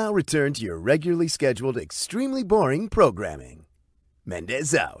 We will now return to your regularly scheduled, extremely boring programming.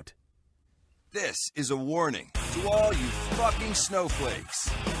 Mendez out. This is a warning to all you fucking snowflakes.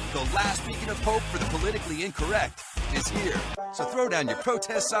 The last beacon of hope for the politically incorrect is here. So throw down your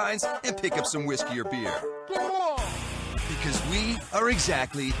protest signs and pick up some whiskey or beer. Because we are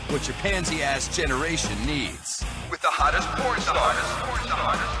exactly what your pansy-ass generation needs. With the hottest porn stars,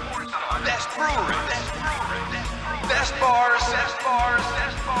 best breweries, best bars,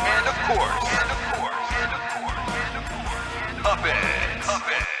 and of course, puppets.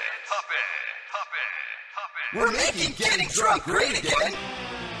 We're making getting drunk great again.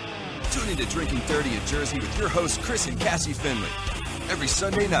 Tune into Drinking Dirty in Jersey with your hosts Chris and Cassie Finley. Every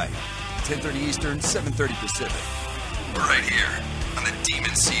Sunday night, 10:30 Eastern, 7:30 Pacific. Right here on the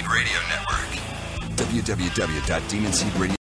Demon Seed Radio Network. www.demonseedradio.com